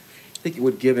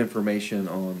would give information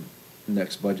on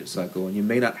next budget cycle, and you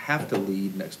may not have to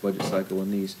lead next budget cycle in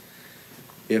these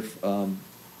if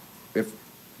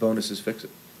bonuses fix it.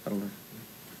 I don't know.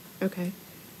 Okay.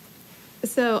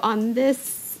 So on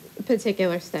this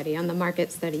particular study, on the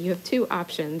market study, you have 2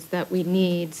 options that we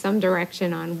need some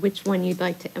direction on which one you'd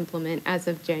like to implement as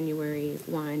of January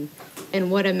 1 and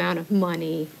what amount of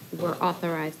money we're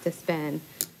authorized to spend.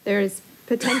 There's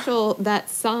potential that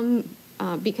some,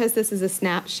 because this is a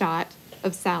snapshot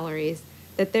of salaries,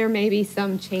 that there may be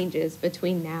some changes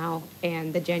between now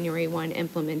and the January 1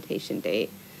 implementation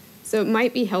date. So it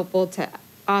might be helpful to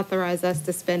authorize us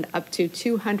to spend up to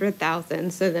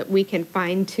 $200,000 so that we can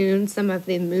fine tune some of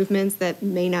the movements that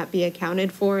may not be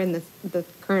accounted for in the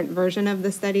current version of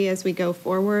the study as we go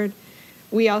forward.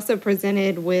 We also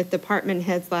presented with department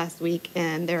heads last week,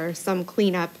 and there are some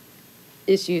cleanup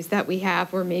issues that we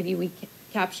have where maybe we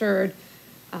captured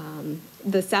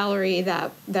the salary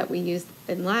that we used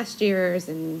in last year's,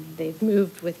 and they've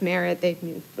moved with merit, they've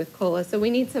moved with COLA. So we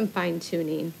need some fine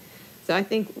tuning. So I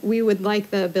think we would like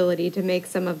the ability to make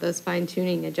some of those fine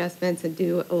tuning adjustments and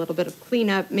do a little bit of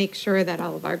cleanup, make sure that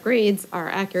all of our grades are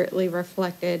accurately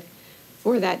reflected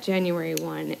for that January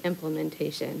 1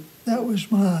 implementation. That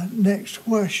was my next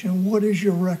question. What is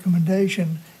your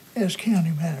recommendation as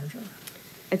county manager?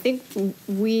 I think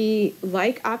we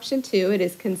like option 2. It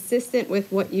is consistent with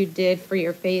what you did for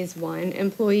your phase 1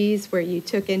 employees, where you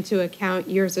took into account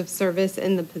years of service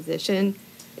in the position.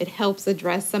 It helps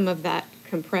address some of that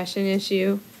compression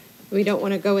issue. We don't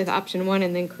want to go with option 1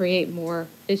 and then create more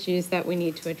issues that we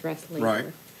need to address later. Right.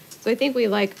 So I think we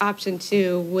like option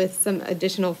 2 with some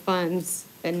additional funds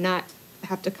and not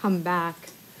have to come back,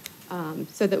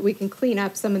 so that we can clean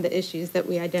up some of the issues that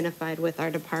we identified with our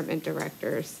department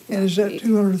directors. And is that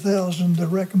 $200,000 the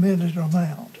recommended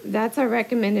amount? That's our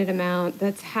recommended amount.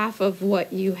 That's half of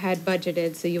what you had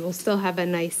budgeted, so you will still have a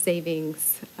nice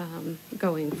savings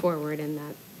going forward in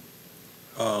that.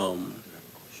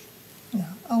 Yeah,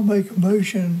 I'll make a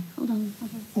motion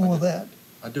for that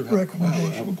I do have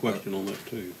recommendation. I have a question on that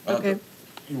too. Okay.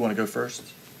 You want to go first?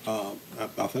 I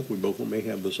think we both may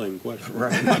have the same question.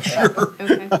 Right. I'm not sure.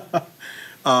 Okay.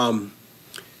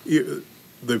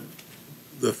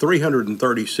 The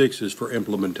 336 is for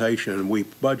implementation, and we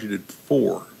budgeted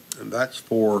 4, and that's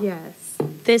for. Yes.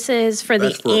 This is for the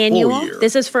That's for a full annual. year.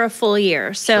 This is for a full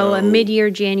year. So a So mid-year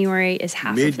January is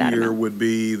half of that Mid-year amount. would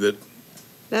be that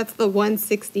That's the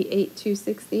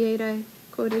 168,268 I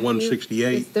quoted you.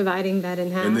 168. Just dividing that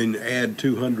in half. and then add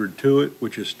 200 to it,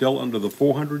 which is still under the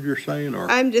 400 you're saying,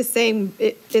 or? I'm just saying,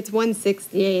 it's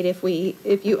 168.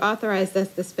 If you authorized us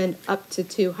to spend up to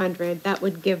 200, that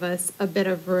would give us a bit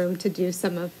of room to do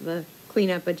some of the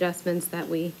cleanup adjustments that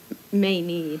we may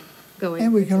need going.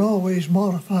 And we can always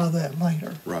modify that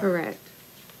later. Right. Correct.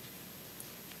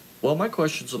 Well, my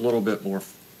question's a little bit more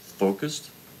focused.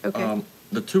 Okay.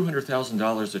 The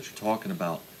 $200,000 that you're talking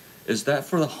about, is that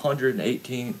for the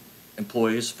 118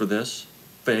 employees for this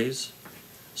phase?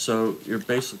 So you're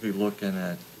basically looking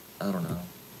at, I don't know,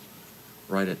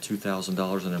 right at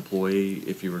 $2,000 an employee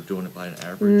if you were doing it by an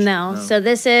average? No, so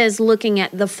this is looking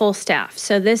at the full staff.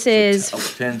 So this is,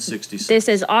 1066. this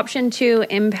is option 2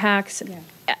 impacts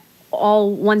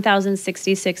all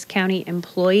 1,066 county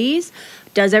employees.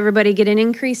 Does everybody get an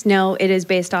increase? No, it is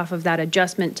based off of that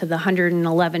adjustment to the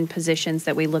 111 positions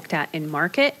that we looked at in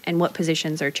market and what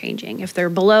positions are changing. If they're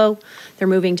below, they're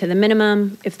moving to the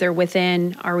minimum. If they're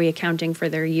within, are we accounting for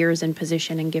their years in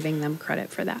position and giving them credit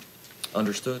for that?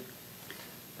 Understood.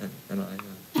 And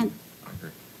I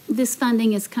agree. This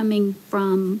funding is coming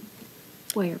from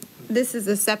where? This is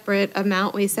a separate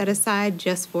amount we set aside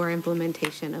just for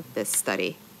implementation of this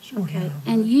study. Okay,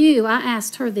 and I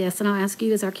asked her this, and I'll ask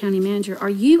you as our county manager, are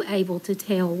you able to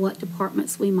tell what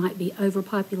departments we might be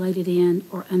overpopulated in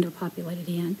or underpopulated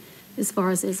in? As far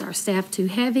as, is our staff too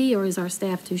heavy or is our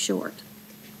staff too short?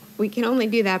 We can only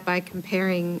do that by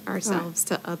comparing ourselves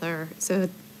to other, so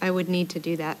I would need to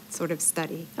do that sort of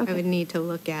study. I Okay. would need to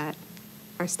look at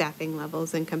our staffing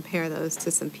levels and compare those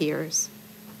to some peers.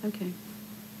 Okay.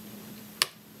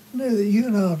 I know that you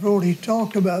and I have already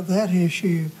talked about that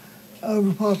issue,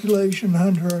 overpopulation,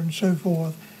 under, and so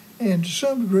forth, and to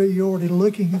some degree, you're already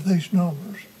looking at those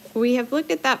numbers. We have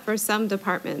looked at that for some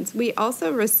departments. We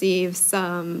also receive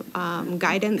some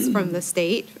guidance from the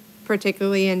state,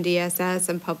 particularly in DSS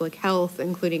and public health,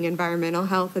 including environmental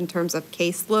health, in terms of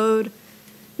caseload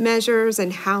measures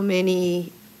and how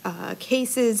many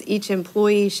cases each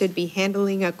employee should be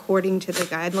handling according to the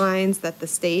guidelines that the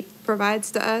state provides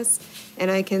to us.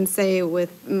 And I can say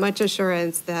with much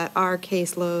assurance that our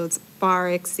caseloads far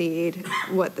exceed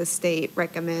what the state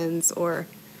recommends or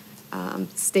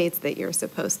states that you're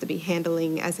supposed to be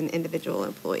handling as an individual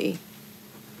employee.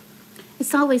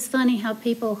 It's always funny how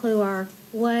people who are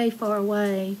way far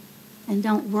away and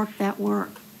don't work that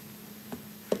work.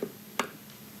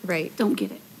 Right. Don't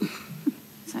get it.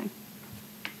 So.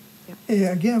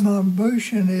 Yeah, again, my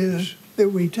motion is that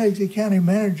we take the county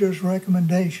manager's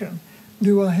recommendation.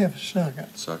 Do I have a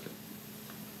second? Second.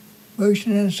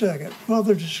 Motion and a second.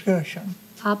 Further discussion.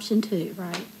 Option 2,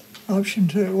 right? Option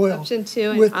 2, well. Option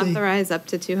 2, and with the- authorize up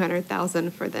to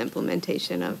 200,000 for the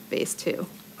implementation of phase 2.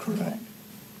 Correct.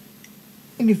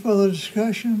 Any further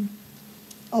discussion?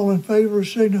 All in favor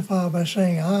signify by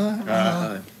saying aye.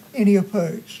 Aye. Any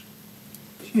opposed?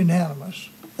 It's unanimous.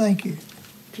 Thank you.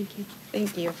 Thank you.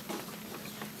 Thank you.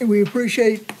 And we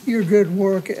appreciate your good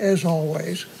work as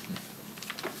always.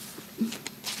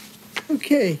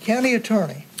 Okay, County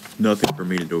Attorney, Nothing for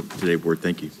me to do today, Board.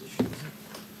 Thank you.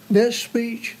 best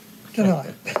speech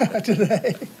tonight,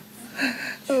 today.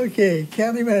 Okay,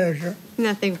 County Manager,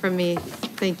 Nothing from me.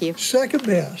 Thank you. second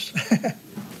best.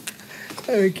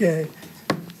 Okay,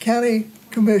 County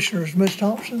Commissioners, Ms.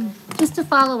 Thompson? Just to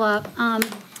follow up, I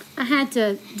had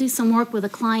to do some work with a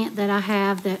client that I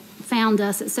have that found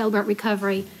us at Celebrate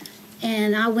Recovery,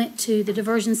 and I went to the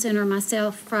diversion center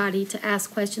myself Friday to ask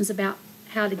questions about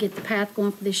how to get the path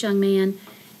going for this young man,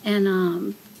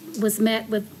 and was met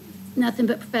with nothing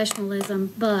but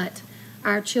professionalism, but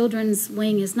our children's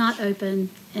wing is not open,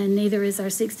 and neither is our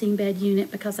 16-bed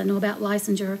unit, because I know about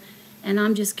licensure, and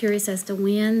I'm just curious as to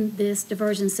when this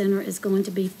diversion center is going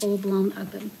to be full-blown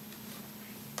open.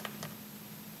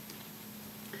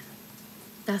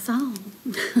 That's all.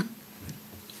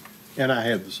 And I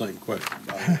had the same question,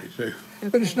 by the way, too.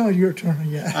 But it's not your turn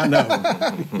yet. I know.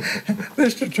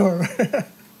 Mr. Turner,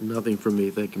 Nothing from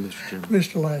me. Thank you, Mr. Chairman.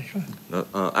 Mr. Lashley.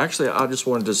 Actually, I just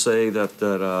wanted to say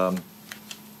that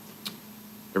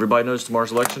everybody knows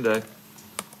tomorrow's Election Day.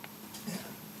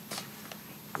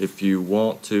 If you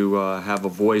want to have a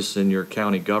voice in your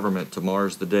county government,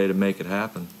 tomorrow's the day to make it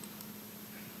happen.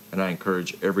 And I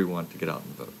encourage everyone to get out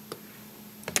and vote.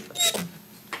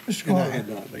 Mr. And I Carter. had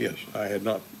not, yes, I had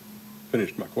not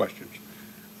finished my questions.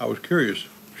 I was curious,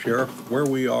 Sheriff, where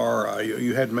we are,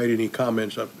 you hadn't made any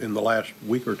comments up in the last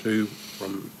week or two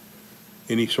from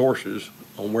any sources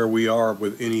on where we are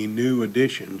with any new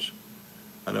additions.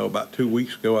 I know about 2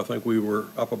 weeks ago, I think we were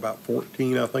up about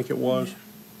 14, I think it was,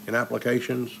 in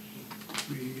applications.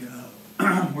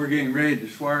 We're getting ready to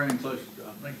swear in close,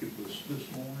 I think it was this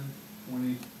morning,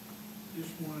 20.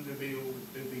 Just wanted to be over,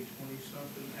 to be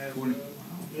 20-something as 20 of.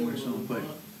 20-something.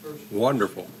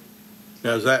 Wonderful.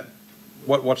 Now, is that,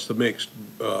 what's the mix,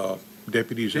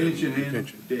 deputies and Detention and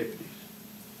detention? deputies.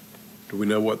 Do we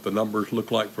know what the numbers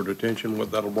look like for detention,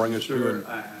 what that'll bring us to? Sure,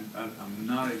 I'm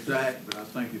not exact, but I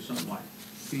think it's something like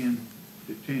 10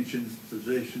 detention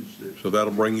positions that. So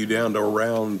that'll bring you down to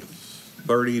around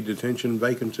 30 detention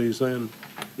vacancies then?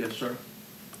 Yes, sir.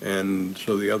 And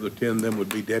so the other 10 then would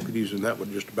be deputies, and that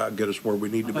would just about get us where we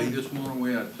need to I think be? this morning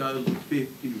we had a total of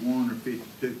 51 or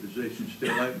 52 positions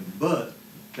still open, but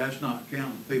that's not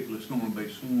counting people that's going to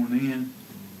be sworn in.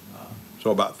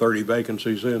 So about 30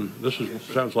 vacancies in. This is, Yes,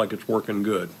 sir. sounds like it's working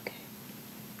good.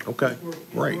 Okay,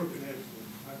 great. It's working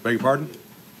excellent. Beg your pardon?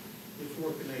 It's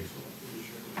working excellent for the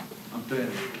sheriff. I'm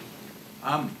telling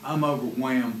you, I'm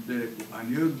overwhelmed that I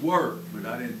knew it'd work, but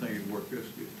I didn't think it'd work this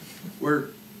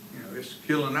good. It's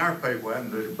killing our people,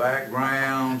 having to do the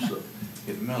backgrounds,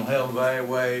 get the mental health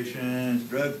evaluations,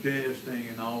 drug testing,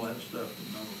 and all that stuff.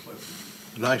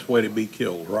 Nice way to be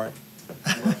killed, right?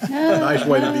 Nice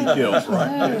way to be killed,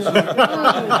 right?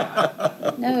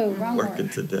 No, wrong Working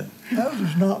word. today. That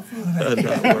was not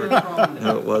funny.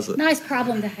 No, it wasn't. Nice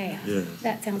problem to have. Yes.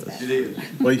 That sounds better. It is.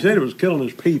 Well, he said it was killing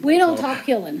his people. We don't so talk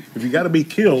killing. If you gotta be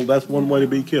killed, that's one way to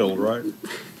be killed, right?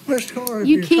 Mr. Carter, if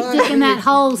You you're keep trying to digging that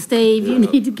hole, Steve. You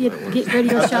need to get rid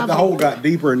of your shovel. The hole got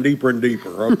deeper and deeper and deeper,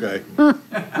 okay.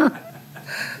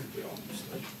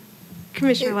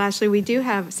 Commissioner Lashley, we do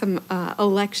have some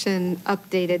election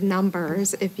updated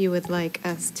numbers, if you would like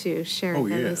us to share Oh,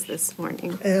 those yes. this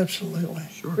morning. Absolutely.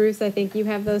 Bruce, I think you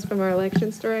have those from our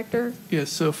elections director.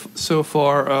 Yes, so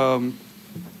far,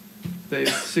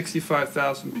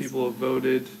 65,000 people have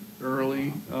voted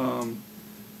early,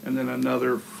 and then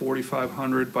another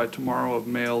 4,500 by tomorrow have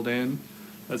mailed in.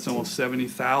 That's almost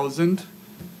 70,000.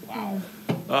 Wow.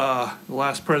 The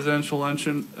last presidential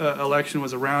election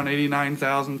was around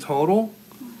 89,000 total.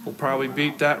 We'll probably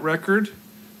beat that record.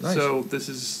 Nice. So this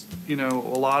is, a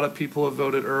lot of people have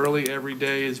voted early. Every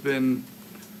day has been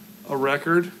a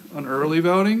record on early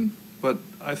voting. But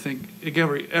I think,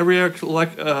 again, every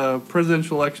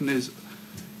presidential election is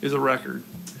a record.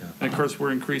 And of course,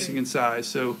 we're increasing in size.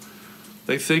 So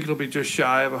they think it'll be just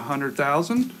shy of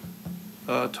 100,000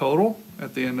 total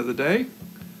at the end of the day.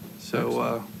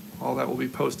 So all that will be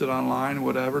posted online,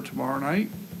 whatever, tomorrow night.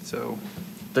 So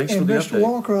Thanks for And the Mr. update.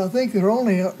 Walker, I think there are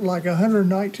only like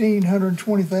 119,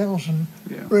 120,000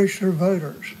 Yeah. registered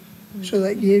voters. So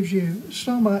that gives you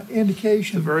some it's a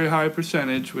indication. very high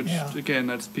percentage, which, Yeah. again,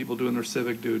 that's people doing their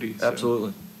civic duty. So.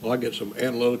 Absolutely. Well, I get some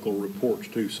analytical reports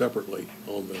too separately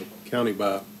on the county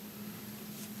by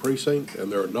precinct,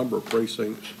 and there are a number of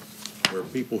precincts where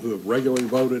people who have regularly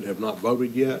voted have not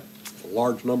voted yet.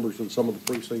 Large numbers in some of the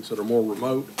precincts that are more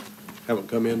remote haven't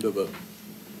come into the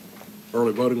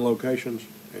early voting locations,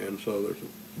 and so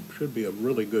should be a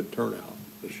really good turnout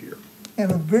this year.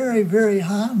 And a very, very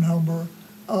high number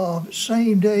of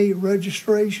same-day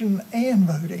registration and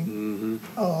voting.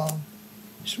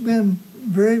 It's been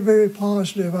very, very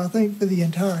positive, I think, for the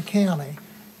entire county.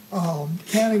 The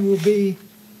county will be,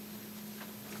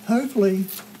 hopefully,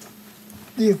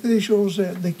 the officials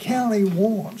that the county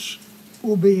wants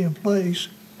will be in place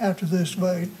after this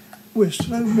vote with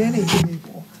so many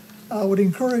people. I would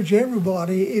encourage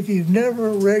everybody, if you've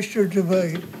never registered to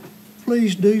vote,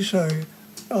 please do so.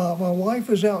 My wife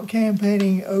was out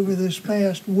campaigning over this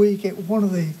past week at one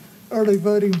of the early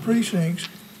voting precincts.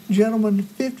 Gentleman,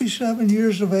 57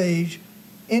 years of age,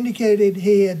 indicated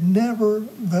he had never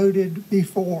voted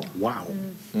before. Wow.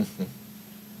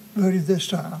 Voted this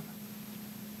time.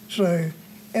 So,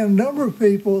 and a number of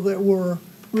people that were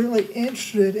really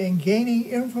interested in gaining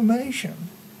information,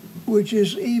 which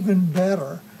is even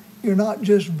better. You're not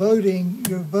just voting,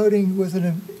 you're voting with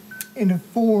an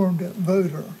informed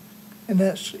voter, and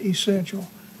that's essential.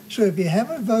 So if you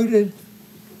haven't voted,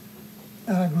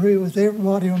 I agree with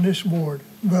everybody on this board,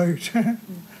 vote.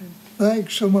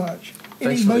 Thanks so much. Thanks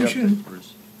Any for the motion? update,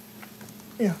 Bruce.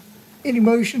 Yeah. Any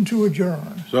motion to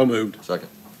adjourn? So moved. Second.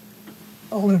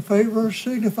 All in favor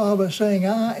signify by saying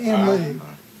aye and leave.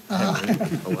 I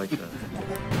like that.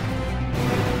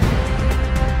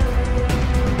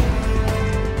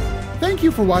 Thank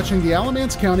you for watching the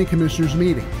Alamance County Commissioners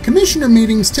Meeting. Commissioner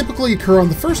meetings typically occur on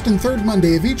the first and third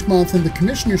Monday of each month in the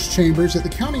Commissioners' Chambers at the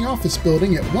County Office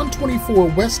Building at 124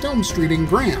 West Elm Street in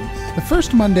Graham. The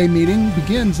first Monday meeting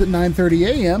begins at 9:30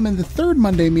 a.m. and the third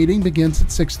Monday meeting begins at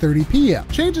 6:30 p.m.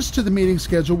 Changes to the meeting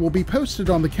schedule will be posted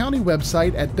on the county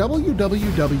website at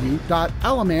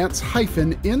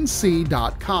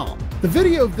www.alamance-nc.com. The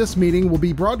video of this meeting will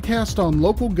be broadcast on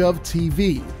LocalGov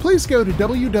TV. Please go to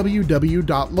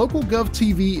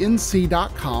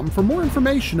www.localgovtvnc.com for more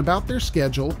information about their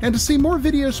schedule and to see more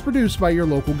videos produced by your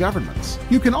local governments.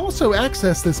 You can also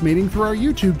access this meeting through our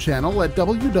YouTube channel at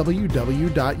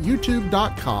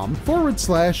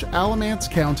www.youtube.com/Alamance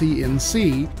County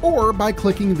NC or by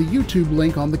clicking the YouTube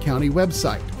link on the county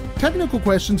website. Technical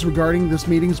questions regarding this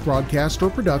meeting's broadcast or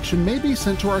production may be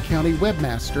sent to our county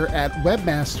webmaster at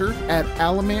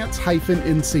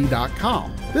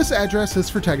webmaster@alamance-nc.com. This address is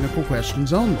for technical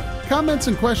questions only. Comments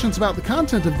and questions about the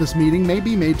content of this meeting may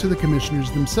be made to the commissioners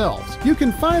themselves. You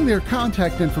can find their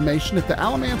contact information at the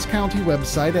Alamance County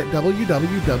website at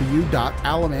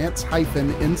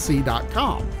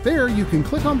www.alamance-nc.com. There you can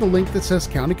click on the link that says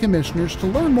County Commissioners to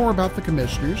learn more about the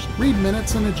commissioners, read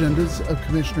minutes and agendas of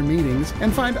commissioner meetings,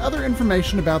 and find other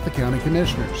information about the County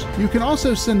Commissioners. You can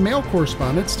also send mail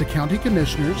correspondence to County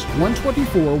Commissioners,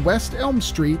 124 West Elm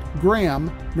Street,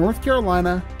 Graham, North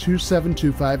Carolina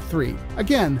 27253.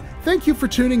 Again, thank you for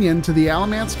tuning in to the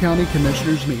Alamance County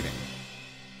Commissioners Meeting.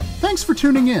 Thanks for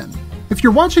tuning in. If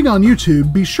you're watching on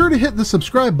YouTube, be sure to hit the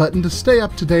subscribe button to stay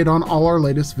up to date on all our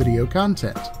latest video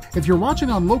content. If you're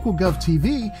watching on LocalGov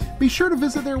TV, be sure to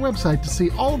visit their website to see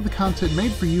all of the content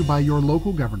made for you by your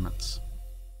local governments.